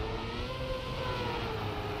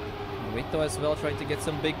 Arvito as well trying to get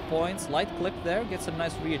some big points. Light clip there, gets a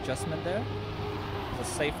nice readjustment there. It's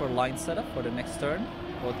a safer line setup for the next turn.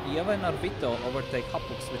 Both Ieva and Arvito overtake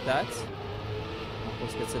Hopux with that.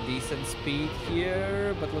 Hopux gets a decent speed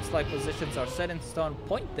here, but looks like positions are set in stone.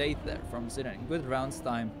 0.8 there from Ziren. Good rounds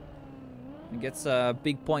time. He gets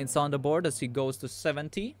big points on the board as he goes to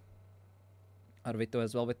 70. Arvito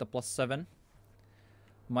as well with the +7.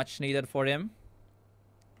 Much needed for him.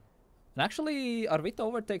 And actually, Arvito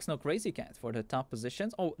overtakes no Crazy Cat for the top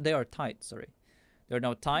positions. Oh, they are tied, sorry. They're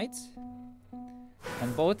now tied.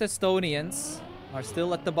 And both Estonians are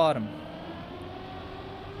still at the bottom.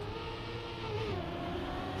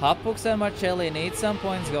 Hopux and Marcelli need some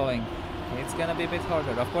points going. It's gonna be a bit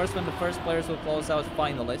harder. Of course, when the first players will close out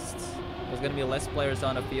finalists, there's gonna be less players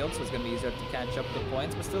on the field, so it's gonna be easier to catch up the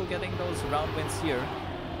points, but still getting those round wins here.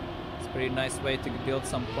 It's a pretty nice way to build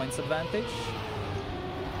some points advantage.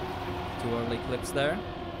 2 early clips there.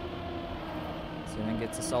 Ziren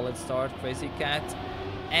gets a solid start. Crazy Cat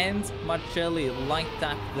and Marcelli light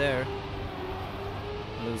tap there.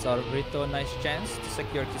 Lose Arvito, nice chance to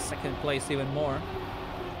secure his 2nd place even more.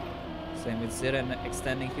 Same with Ziren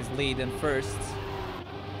extending his lead in 1st.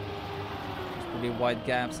 There's pretty wide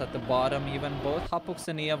gaps at the bottom. Even both Hopux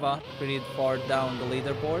and Ieva pretty far down the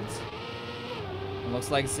leaderboards. It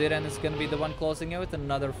looks like Ziren is going to be the one closing out with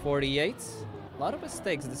another 48. A lot of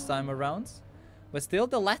mistakes this time around. But still,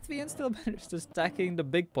 the Latvian still managed to stacking the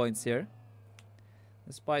big points here.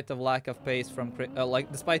 Despite the lack of pace from...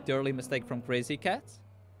 despite the early mistake from Crazy Cat.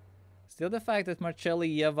 Still the fact that Marcelli,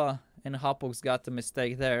 Ieva and Hopux got the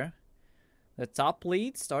mistake there. The top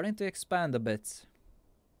lead starting to expand a bit.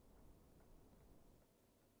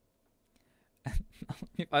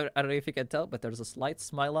 I don't know if you can tell, but there's a slight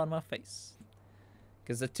smile on my face.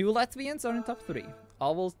 Because the 2 Latvians are in top 3. I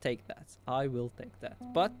will take that. I will take that.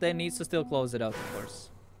 But they need to still close it out, of course.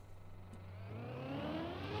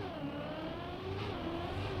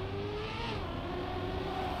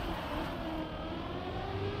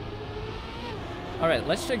 Alright,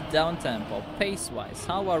 let's check down tempo. Pace-wise,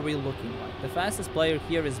 how are we looking like? The fastest player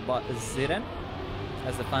here is Ziren.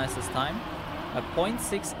 Has the fastest time. At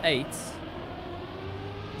 0.68.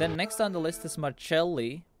 Then next on the list is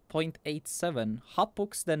Marcelli. 0.87.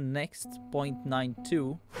 Hopux then next.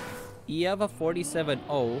 0.92. Ieva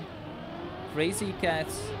 47.0. Crazy Cat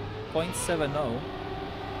 0.70.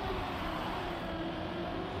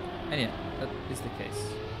 And yeah, that is the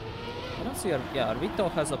case. I don't see... Yeah, Arvito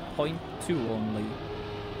has a 0.2 only.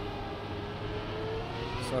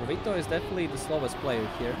 So Arvito is definitely the slowest player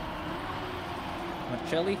here.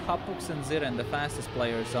 Marcelli, Hapux and Ziren, the fastest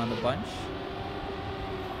players on the bunch.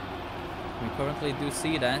 We currently do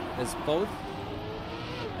see that as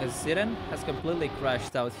Ziren has completely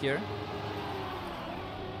crashed out here.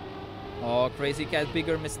 Oh, Crazy Cat,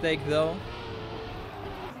 bigger mistake though.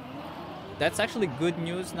 That's actually good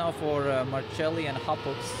news now for Marcelli and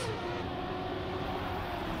Hapux,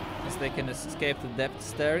 as they can escape the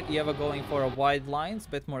depths there. Eva going for a wide line, it's a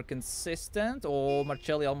bit more consistent. Oh,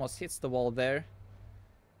 Marcelli almost hits the wall there.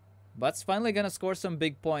 But it's finally gonna score some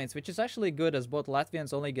big points, which is actually good, as both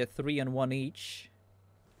Latvians only get 3 and 1 each.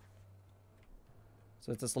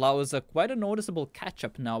 So this allows quite a noticeable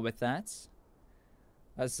catch-up now with that.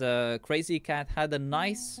 As Crazy Cat had a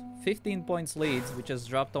nice 15 points lead, which has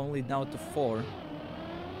dropped only now to 4.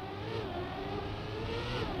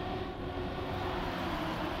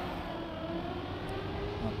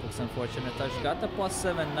 Looks unfortunate touch. Got the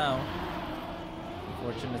 +7 now.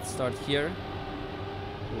 Unfortunate start here.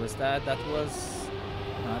 Who was that? That was...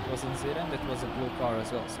 No, it wasn't Ziren. It was a blue car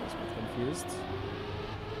as well, so I was a bit confused.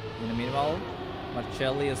 In the meanwhile,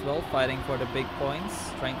 Marcelli as well, fighting for the big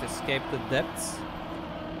points, trying to escape the depths.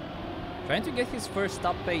 Trying to get his first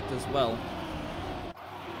top 8 as well.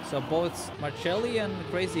 So both Marcelli and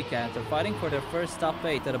Crazy Cat are fighting for their first top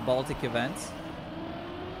 8 at a Baltic event.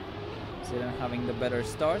 Ziren having the better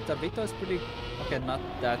start. Arvito is pretty... Okay, not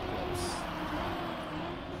that close.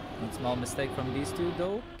 One small mistake from these two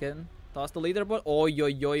though. Can toss the leaderboard. Oh,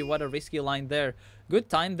 yo, what a risky line there. Good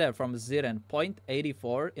time there from Ziren.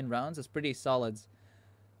 0.84 in rounds is pretty solid.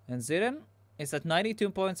 And Ziren is at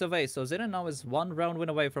 92 points away. So Ziren now is 1 round win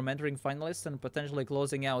away from entering finalists and potentially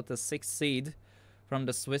closing out the 6th seed from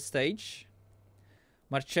the Swiss stage.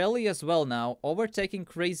 Marcelli as well now, overtaking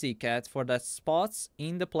Crazy Cat for the spots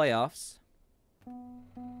in the playoffs.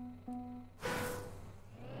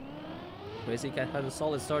 Crazy Cat had a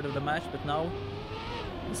solid start of the match, but now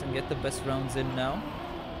doesn't get the best rounds in now.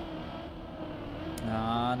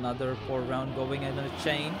 Another poor round going in a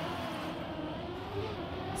chain.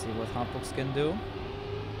 Let's see what Hapux can do.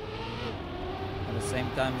 At the same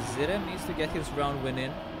time, Ziren needs to get his round win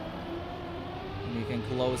in. And he can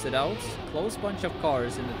close it out. Close bunch of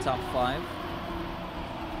cars in the top 5.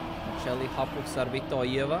 Marcelli, Hapux, Arvito,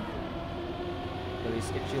 Eva. Really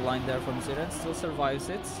sketchy line there from Ziren. Still survives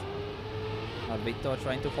it. Arvito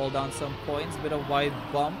trying to hold down some points. Bit of wide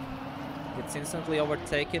bump. Gets instantly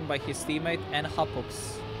overtaken by his teammate and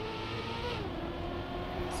Hapux.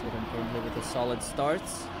 Ziren currently with a solid start.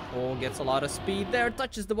 Oh, gets a lot of speed there.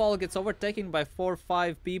 Touches the ball. Gets overtaken by 4 or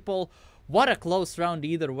 5 people. What a close round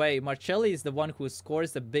either way. Marcelli is the one who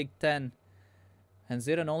scores the Big 10. And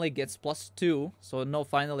Ziren only gets +2. So no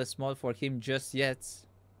finalist mode for him just yet.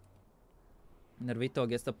 Arvito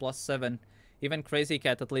gets the +7. Even Crazy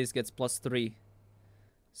Cat at least gets +3.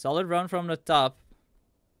 Solid round from the top.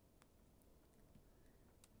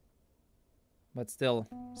 But still,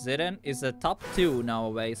 Ziren is a top 2 now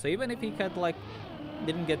away. So even if he had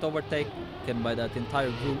didn't get overtaken by that entire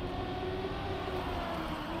group,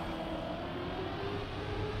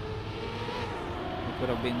 it could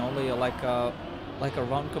have been only like a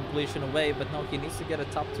round completion away. But no, he needs to get a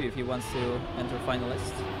top 2 if he wants to enter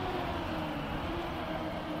finalist.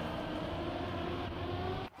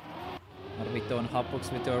 Arvito and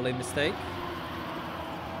Hapux with the early mistake.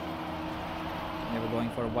 They were going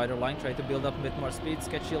for a wider line, try to build up a bit more speed.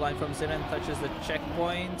 Sketchy line from Ziren, touches the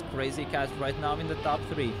checkpoint. Crazy Cat right now in the top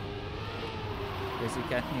 3. Crazy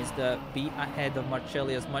Cat needs to be ahead of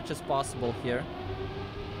Marcelli as much as possible here.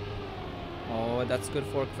 Oh, that's good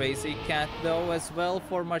for Crazy Cat though as well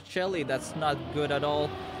for Marcelli. That's not good at all.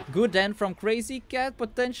 Good end from Crazy Cat,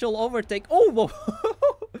 potential overtake. Oh, whoa.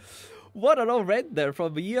 What an red there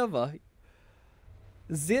from Eva.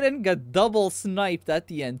 Ziren got double sniped at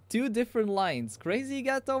the end. 2 different lines. Crazy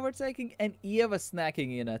got overtaking and Eva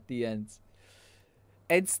snacking in at the end.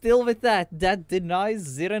 And still with that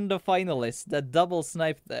denies Ziren the finalist. That double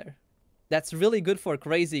snipe there. That's really good for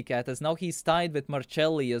Crazy Cat, as now he's tied with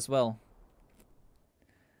Marcelli as well.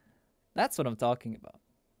 That's what I'm talking about.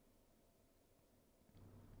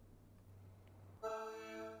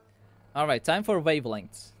 Alright, time for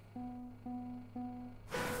wavelengths.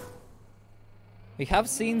 We have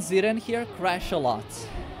seen Ziren here crash a lot.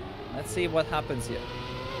 Let's see what happens here.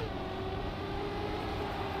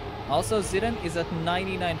 Also, Ziren is at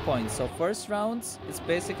 99 points. So first rounds, it's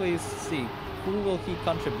basically see who will he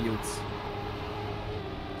contribute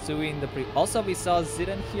to in the Also, we saw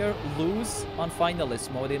Ziren here lose on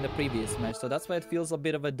finalist mode in the previous match. So that's why it feels a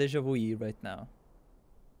bit of a deja vu right now.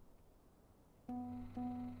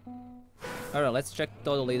 Alright, let's check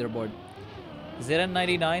total leaderboard. Ziren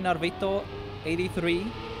 99, Arvito 83,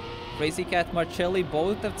 Crazy Cat, Marcelli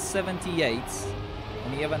both at 78.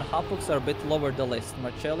 And Iev and Hapux are a bit lower the list.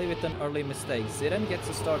 Marcelli with an early mistake. Ziren gets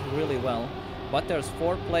to start really well, but there's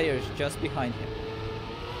 4 players just behind him.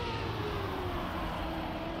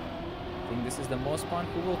 I think this is the most fun.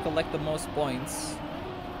 Who will collect the most points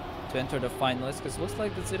to enter the finalists? Because it looks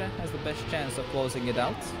like that Ziren has the best chance of closing it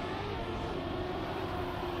out.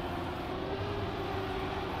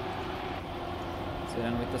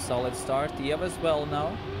 Ziren with a solid start. Iev as well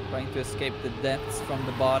now, trying to escape the depths from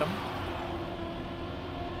the bottom.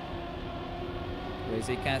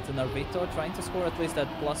 Crazy Cat and Arvito trying to score at least that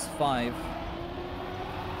 +5.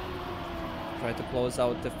 Try to close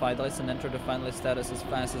out the finalists and enter the finalist status as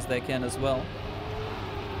fast as they can as well.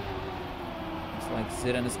 Looks like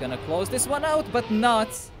Ziren is gonna close this one out, but not.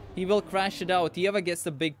 He will crash it out. Iev gets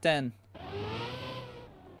the Big 10.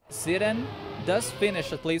 Ziren does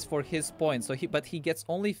finish at least for his points, so but he gets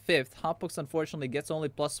only 5th. Hapux unfortunately gets only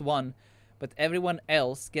 +1, but everyone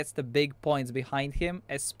else gets the big points behind him,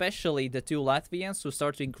 especially the 2 Latvians who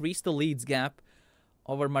start to increase the leads gap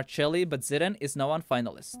over Marcelli, but Ziren is now on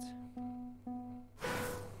finalist.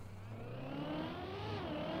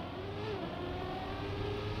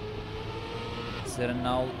 Ziren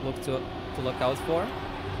now to look out for.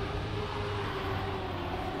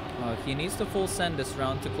 He needs to full send this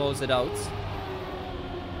round to close it out.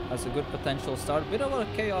 Has a good potential start. Bit of a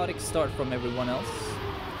chaotic start from everyone else.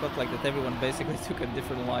 Looked like that everyone basically took a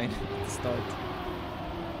different line at the start.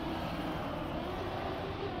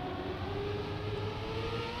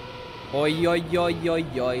 Oi, oi, oi, oi,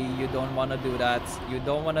 oi. You don't want to do that. You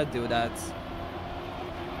don't want to do that.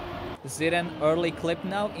 Ziren early clip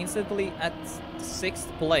now, instantly at 6th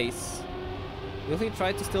place. Will he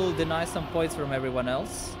try to still deny some points from everyone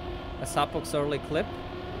else? A Hapux early clip.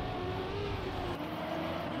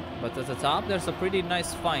 But at the top, there's a pretty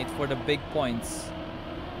nice fight for the big points.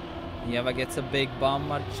 Iev gets a big bomb.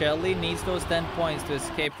 Marcelli needs those 10 points to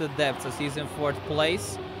escape the depths as he's in 4th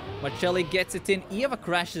place. Marcelli gets it in. Iev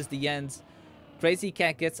crashes the end. Crazy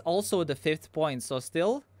Cat gets also the 5th point. So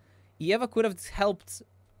still, Iev could have helped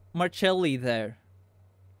Marcelli there.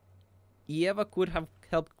 Iev could have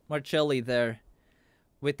helped Marcelli there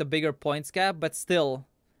with the bigger points gap, but still,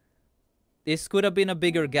 this could have been a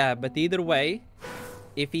bigger gap. But either way,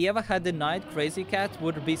 if Iev had denied, Crazy Cat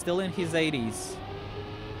would be still in his 80s.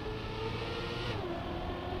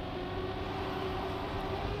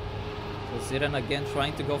 So Ziren again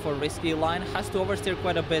trying to go for a risky line. Has to oversteer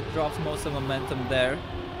quite a bit. Drops most of momentum there.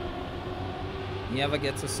 Iev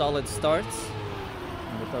gets a solid start.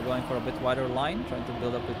 Arvito going for a bit wider line. Trying to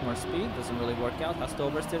build up with more speed. Doesn't really work out. Has to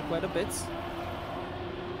oversteer quite a bit.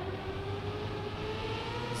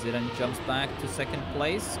 Ziren jumps back to 2nd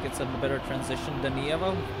place. Gets a better transition than Iev.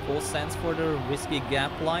 Full sense for the risky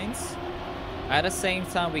gap lines. At the same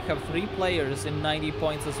time, we have 3 players in 90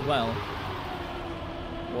 points as well.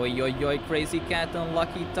 Oi, oi, oi, Crazy Cat,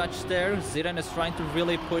 unlucky touch there. Ziren is trying to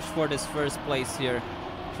really push for this 1st place here.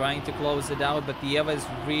 Trying to close it out, but Iev is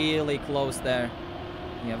really close there.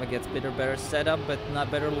 Iev gets better setup, but not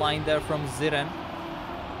better line there from Ziren.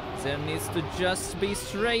 Ziren needs to just be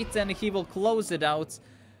straight and he will close it out.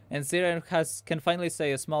 And Ziren can finally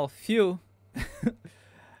say a small phew.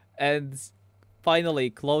 And finally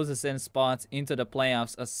closes in spots into the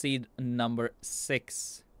playoffs as seed number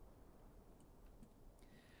 6.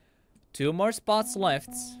 2 more spots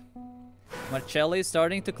left. Marcelli is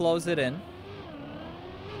starting to close it in.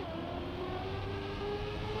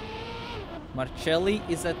 Marcelli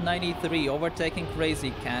is at 93, overtaking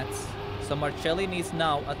Crazy Cat. So Marcelli needs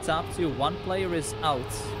now a top 2. 1 player is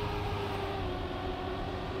out.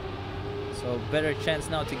 So better chance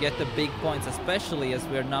now to get the big points, especially as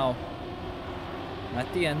we're now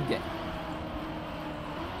at the end game.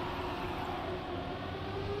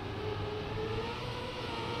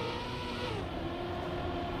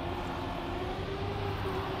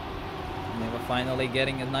 Finally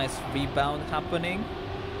getting a nice rebound happening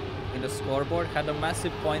in the scoreboard. Had a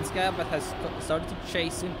massive points gap, but has started to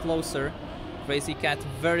chase him closer. Crazy Cat,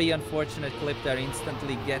 very unfortunate clip there,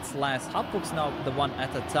 instantly gets last. Hapux now the one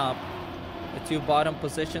at the top. The 2 bottom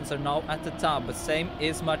positions are now at the top, but same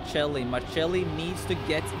is Marcelli. Marcelli needs to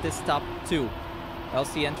get this top 2.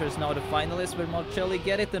 Else he enters now the finalists. Will Marcelli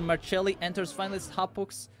get it? And Marcelli enters finalists.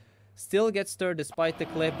 Hapux still gets third despite the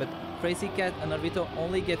clip, but Crazy Cat and Arvito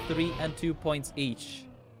only get 3 and 2 points each.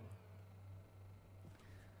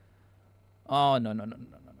 Oh, no.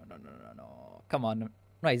 Come on.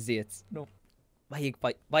 Right, no.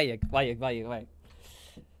 Bayek.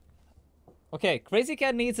 Okay, Crazy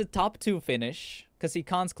Cat needs a top 2 finish because he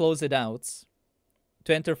can't close it out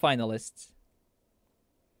to enter finalists.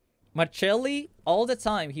 Marcelli, all the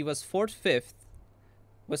time, he was 4th, 5th,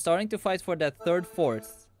 was starting to fight for that 3rd,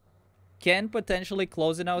 4th. Can potentially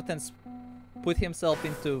close it out and put himself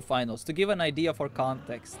into finals. To give an idea for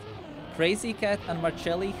context, Crazy Cat and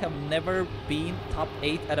Marcelli have never been top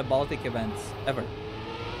 8 at a Baltic event, ever.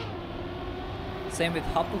 Same with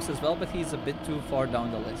Hapux as well, but he's a bit too far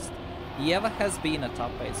down the list. Ieva has been a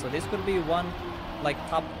top 8, so this could be one like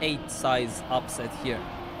top 8 size upset here.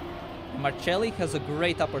 Marcelli has a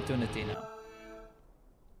great opportunity now.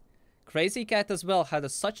 Crazy Cat as well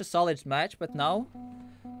had such a solid match, but now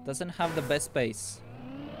doesn't have the best pace.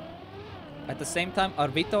 At the same time,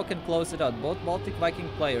 Arvito can close it out. Both Baltic Viking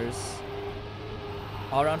players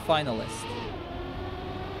are on finalist.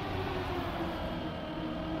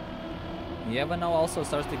 Ieva now also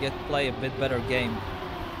starts to play a bit better game.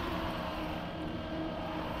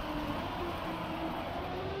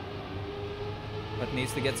 But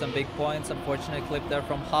needs to get some big points. Unfortunate clip there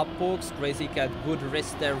from Hapux. Crazy Cat, good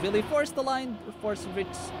wrist there. Really forced the line. Forced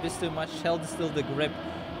wrist too much. Held still the grip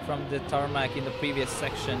from the tarmac in the previous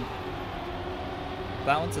section.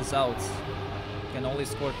 Bounces out. Can only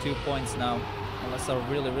score 2 points now. Unless a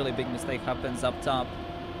really big mistake happens up top.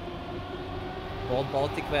 Both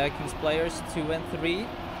Baltic Vikings players, 2 and 3.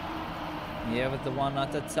 Yeah, with the one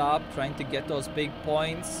at the top. Trying to get those big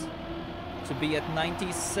points. To be at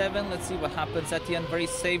 97. Let's see what happens at the end. Very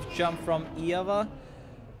safe jump from Ieva.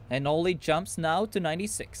 And only jumps now to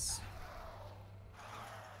 96.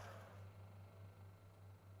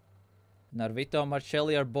 Narvito and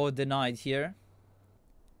Marcelli are both denied here.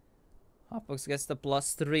 Hapux gets the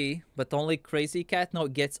 +3. But only Crazy Cat now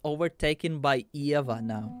gets overtaken by Ieva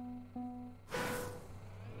now.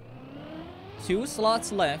 2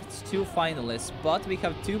 slots left. 2 finalists. But we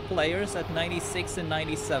have 2 players at 96 and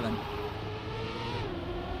 97.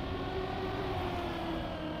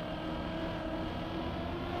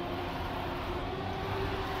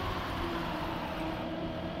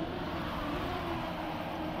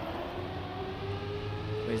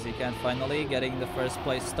 Crazy Cat finally getting the first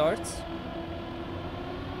place start.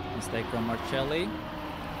 Mistake from Marcelli.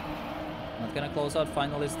 Not gonna close out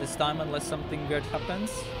finalists this time unless something weird happens.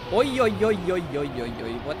 Oi, oi, oi, oi, oi, oi,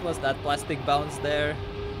 oi. What was that plastic bounce there?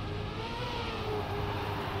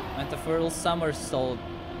 Went a full somersault.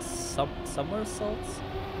 Somersaults?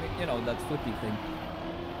 You know, that flippy thing.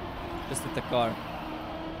 Just at the car.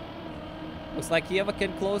 Looks like Ieva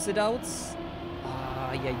can close it out.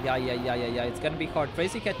 Yeah. It's gonna be hard.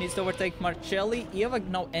 Crazy Cat needs to overtake Marcelli. Ieva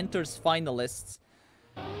now enters finalists.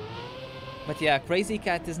 But yeah, Crazy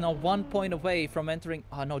Cat is now 1 point away from entering...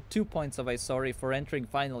 Oh no, 2 points away, sorry, for entering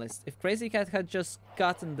finalists. If Crazy Cat had just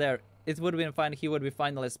gotten there, it would have been fine. He would be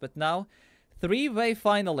finalist. But now, 3-way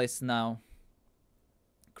finalists now.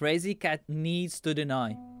 Crazy Cat needs to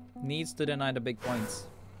deny. Needs to deny the big points.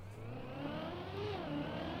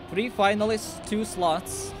 3 finalists, 2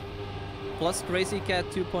 slots. Plus Crazy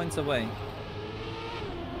Cat 2 points away.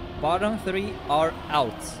 Bottom 3 are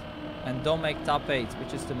out. And don't make top 8,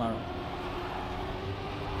 which is tomorrow.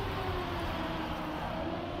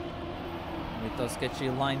 With a sketchy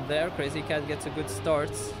line there. Crazy Cat gets a good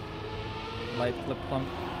start. Light clip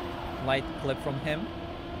from him.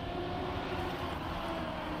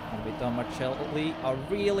 Arvito and Marcelli are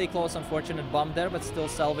really close. Unfortunate bomb there, but still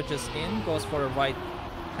salvages in. Goes for a right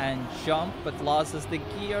hand jump, but loses the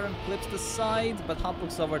gear and clips the side, but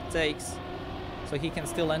Hapux overtakes, so he can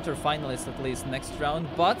still enter finalists at least next round.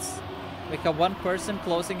 But we have 1 person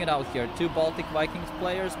closing it out here. 2 Baltic Vikings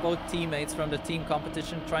players, both teammates from the team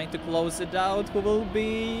competition, trying to close it out. Who will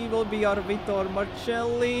be? Will be Arvito or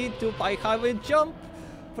Marcelli? 2 high highway jump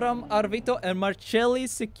from Arvito, and Marcelli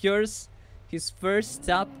secures his first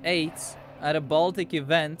top 8 at a Baltic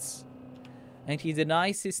event, and he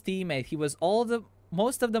denies his teammate. He was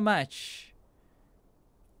most of the match.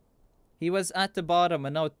 He was at the bottom,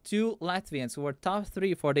 and now 2 Latvians who were top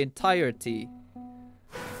 3 for the entirety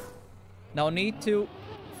now need to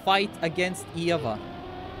fight against Ieva,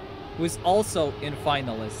 who is also in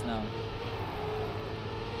finalists now.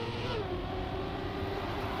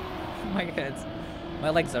 Oh my god. My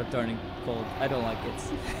legs are turning cold. I don't like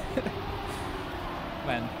it.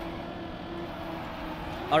 Man.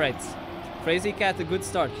 Alright. Crazy Cat, a good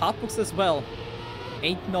start. Hapux as well.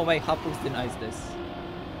 Ain't no way Hapux denies this.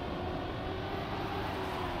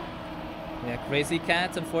 Yeah, Crazy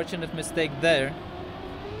Cat, unfortunate mistake there.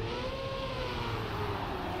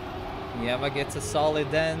 Ieva gets a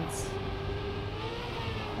solid end.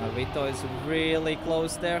 Arvito is really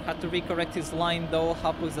close there. Had to recorrect his line though.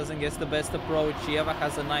 Hapux doesn't get the best approach. Ieva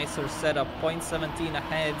has a nicer setup. 0.17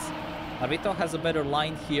 ahead. Arvito has a better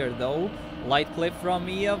line here, though. Light clip from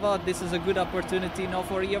Ieva. This is a good opportunity now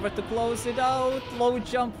for Ieva to close it out. Low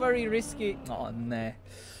jump, very risky. Oh, ne.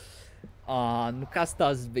 Nu kas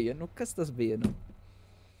tas bija? Nu kas tas bija? Nu.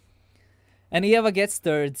 And Ieva gets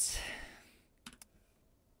thirds.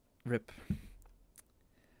 Rip.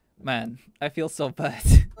 Man, I feel so bad.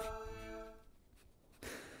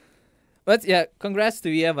 But yeah, congrats to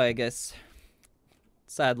Ieva, I guess.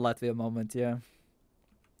 Sad Latvia moment, yeah.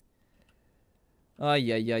 Oh,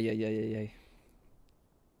 yeah.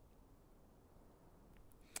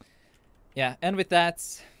 Yeah, and with that,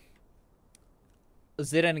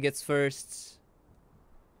 Ziren gets first,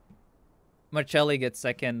 Marcelli gets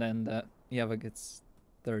second, and Ieva gets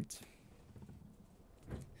third.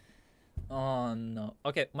 Oh no.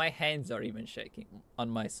 Okay, my hands are even shaking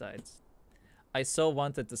on my sides. I so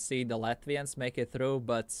wanted to see the Latvians make it through,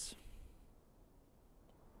 but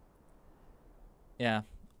yeah,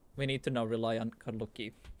 we need to now rely on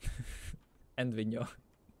Karluki and Vinyo.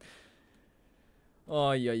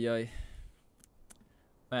 Oh, yeah.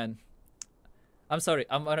 Man, I'm sorry.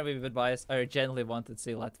 I'm gonna be a bit biased. I genuinely wanted to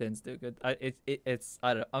see Latvians do good. I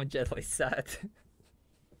don't know. I'm genuinely sad.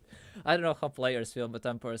 I don't know how players feel, but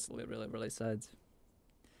I'm personally really sad.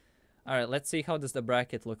 Alright, let's see how does the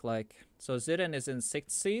bracket look like. So Ziren is in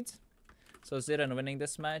 6th seed. So Ziren winning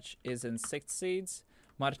this match is in 6th seed.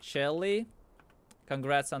 Marcelli,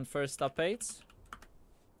 congrats on first top 8,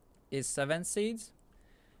 is 7th seed.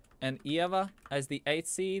 And Ieva as the 8th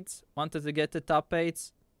seed, wanted to get to top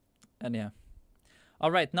 8. And yeah.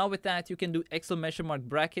 Alright, now with that you can do exclamation mark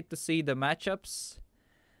bracket to see the matchups.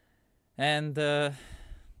 And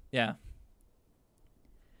yeah.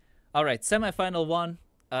 Alright, semi-final 1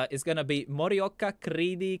 is gonna be Morioka,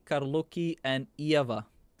 Kridi, Karluki, and Ieva.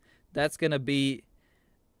 That's gonna be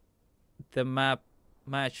the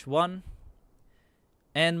match 1.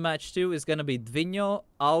 And match 2 is gonna be Dvinho,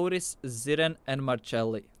 Auris, Ziren, and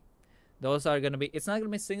Marcelli. Those are gonna be, it's not gonna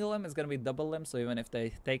be single limb, it's gonna be double limb, so even if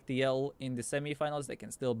they take the L in the semifinals, they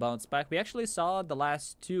can still bounce back. We actually saw the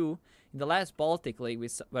last two in the last Baltic League,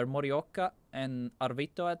 where Morioka and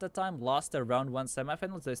Arvito at the time lost their round 1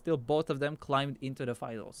 semifinals. They still, both of them, climbed into the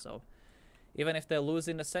finals. So even if they lose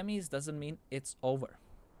in the semis, doesn't mean it's over.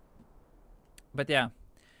 But yeah,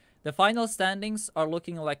 the final standings are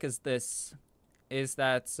looking like as this. Is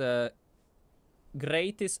that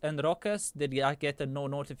Gratis and Rokas did get a no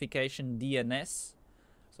notification DNS.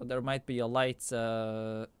 So there might be a light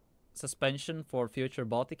suspension for future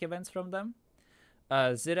Baltic events from them.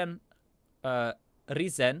 Ziren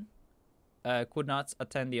Rizen could not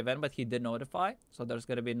attend the event, but he did notify. So there's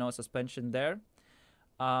going to be no suspension there.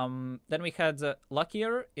 Then we had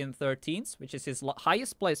Luckier in 13th, which is his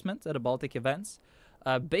highest placement at the Baltic events.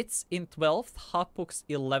 Bits in 12th, Hapux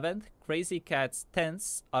 11th, Crazy Cats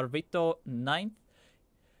 10th, Arvito 9th,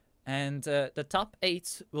 and the top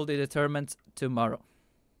 8 will be determined tomorrow.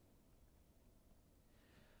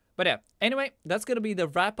 But yeah, anyway, that's going to be the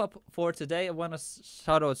wrap-up for today. I want to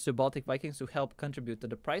shout out to Baltic Vikings who helped contribute to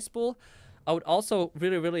the prize pool. I would also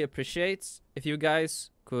really appreciate if you guys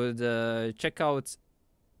could check out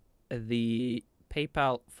the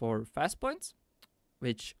PayPal for FastPoint,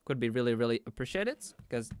 which could be really appreciated,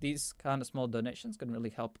 because these kind of small donations can really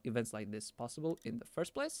help events like this possible in the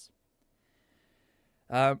first place.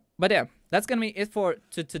 But yeah, that's gonna be it for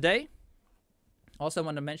today. Also, I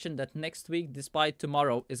want to mention that next week, despite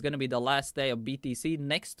tomorrow is gonna be the last day of BTC,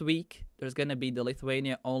 next week there's gonna be the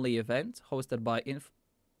Lithuania only event hosted by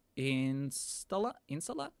Instala,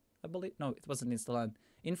 I believe. No, it wasn't Instalan.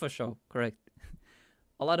 InfoShow, correct.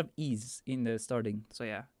 A lot of E's in the starting. So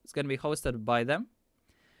yeah, it's gonna be hosted by them.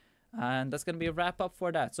 And that's going to be a wrap up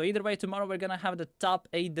for that. So either way, tomorrow we're going to have the top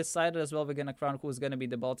 8 decided as well. We're going to crown who's going to be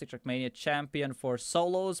the Baltic Trackmania champion for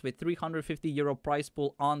solos with €350 prize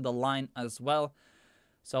pool on the line as well.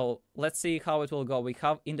 So let's see how it will go. We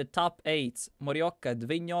have in the top 8, Morioka,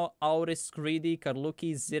 Dvinho, Auris, Kridi,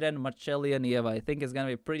 Karluki, Ziren, Marcelli, and Ieva. I think it's going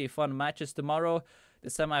to be pretty fun matches tomorrow. The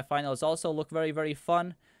semifinals also look very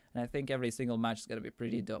fun. And I think every single match is going to be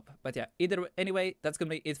pretty dope. But yeah, anyway, that's going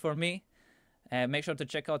to be it for me. Make sure to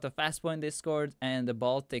check out the FastPoint Discord and the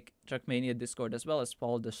Baltic Trackmania Discord, as well as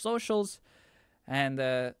follow the socials. And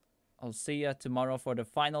I'll see you tomorrow for the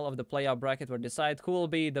final of the playoff bracket, where decide who will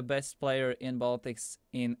be the best player in Baltics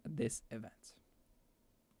in this event.